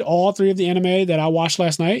I enjoyed all three of the anime that I watched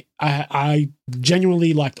last night. I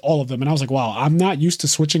genuinely liked all of them. And I was like, wow, I'm not used to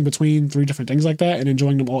switching between three different things like that and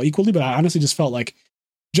enjoying them all equally. But I honestly just felt like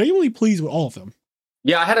genuinely pleased with all of them.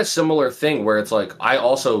 Yeah, I had a similar thing where it's like, I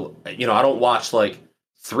also, I don't watch like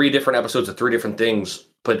 3 different episodes of 3 different things,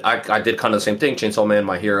 but I did kind of the same thing, Chainsaw Man,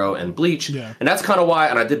 My Hero, and Bleach. Yeah. And that's kind of why,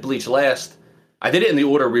 and I did Bleach last. I did it in the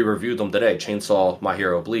order we reviewed them today, Chainsaw, My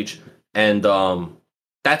Hero, Bleach. And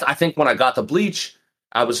that's, I think when I got to Bleach,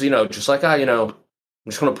 I was, just like, I'm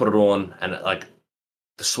just going to put it on and like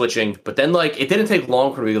the switching. But then like, it didn't take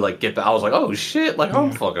long for me to like get back. I was like, oh shit, like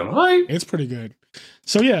I'm fucking hyped. It's pretty good.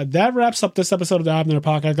 So yeah, that wraps up this episode of the Abner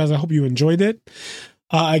Podcast, guys. I hope you enjoyed it.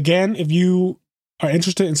 Again, if you are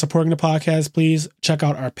interested in supporting the podcast, please check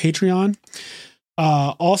out our Patreon.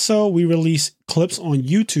 Also, we release clips on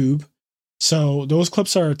YouTube. So those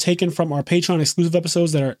clips are taken from our Patreon exclusive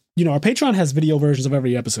episodes that are, our Patreon has video versions of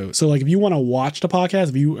every episode. So like if you want to watch the podcast,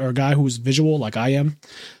 if you are a guy who's visual like I am,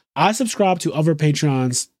 I subscribe to other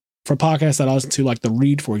Patreons for podcasts that I listen to, like The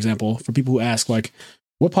Read, for example, for people who ask like,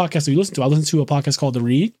 what podcast do you listen to? I listen to a podcast called The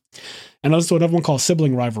Read, and I listen to another one called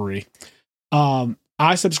Sibling Rivalry.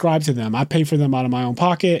 I subscribe to them. I pay for them out of my own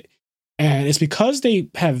pocket. And it's because they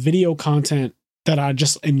have video content that I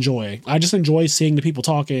just enjoy. I just enjoy seeing the people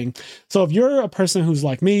talking. So if you're a person who's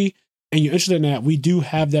like me and you're interested in that, we do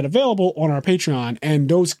have that available on our Patreon. And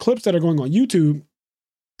those clips that are going on YouTube,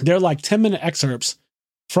 they're like 10-minute excerpts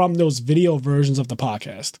from those video versions of the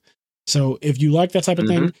podcast. So if you like that type of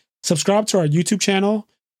thing, subscribe to our YouTube channel.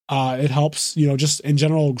 It helps, just in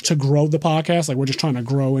general to grow the podcast. Like we're just trying to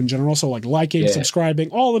grow in general. So like liking, subscribing,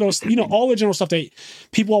 all of those, all the general stuff that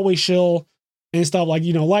people always shill and stuff like,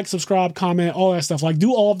 like, subscribe, comment, all that stuff. Like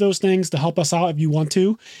do all of those things to help us out if you want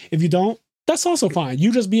to. If you don't, that's also fine.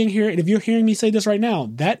 You just being here. And if you're hearing me say this right now,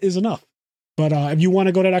 that is enough. But if you want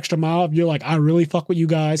to go that extra mile, if you're like, I really fuck with you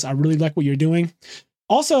guys, I really like what you're doing.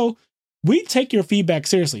 Also, we take your feedback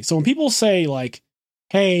seriously. So when people say like,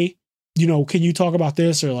 hey, can you talk about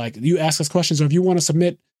this? Or like you ask us questions, or if you want to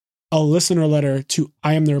submit a listener letter to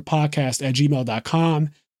iamtheirpodcast@gmail.com,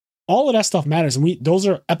 all of that stuff matters. And those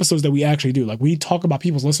are episodes that we actually do. Like we talk about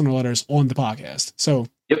people's listener letters on the podcast. So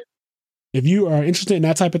if you are interested in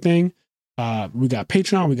that type of thing, we got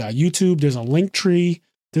Patreon, we got YouTube, there's a link tree.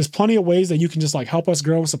 There's plenty of ways that you can just like help us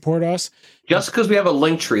grow and support us. Just because we have a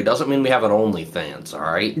link tree doesn't mean we have an OnlyFans, all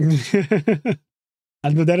right? I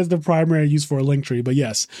know that is the primary use for a link tree, but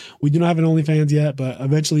yes, we do not have an OnlyFans yet, but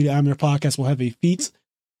eventually the I'm Their Podcast will have a feet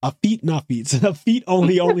only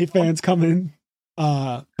OnlyFans coming.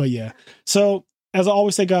 But yeah. So as I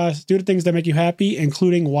always say, guys, do the things that make you happy,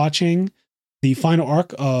 including watching the final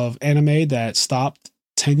arc of anime that stopped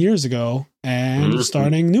 10 years ago and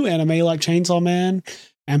starting new anime like Chainsaw Man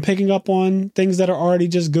and picking up on things that are already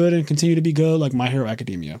just good and continue to be good, like My Hero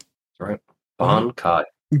Academia. That's right. Bankai.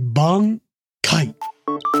 Bankai.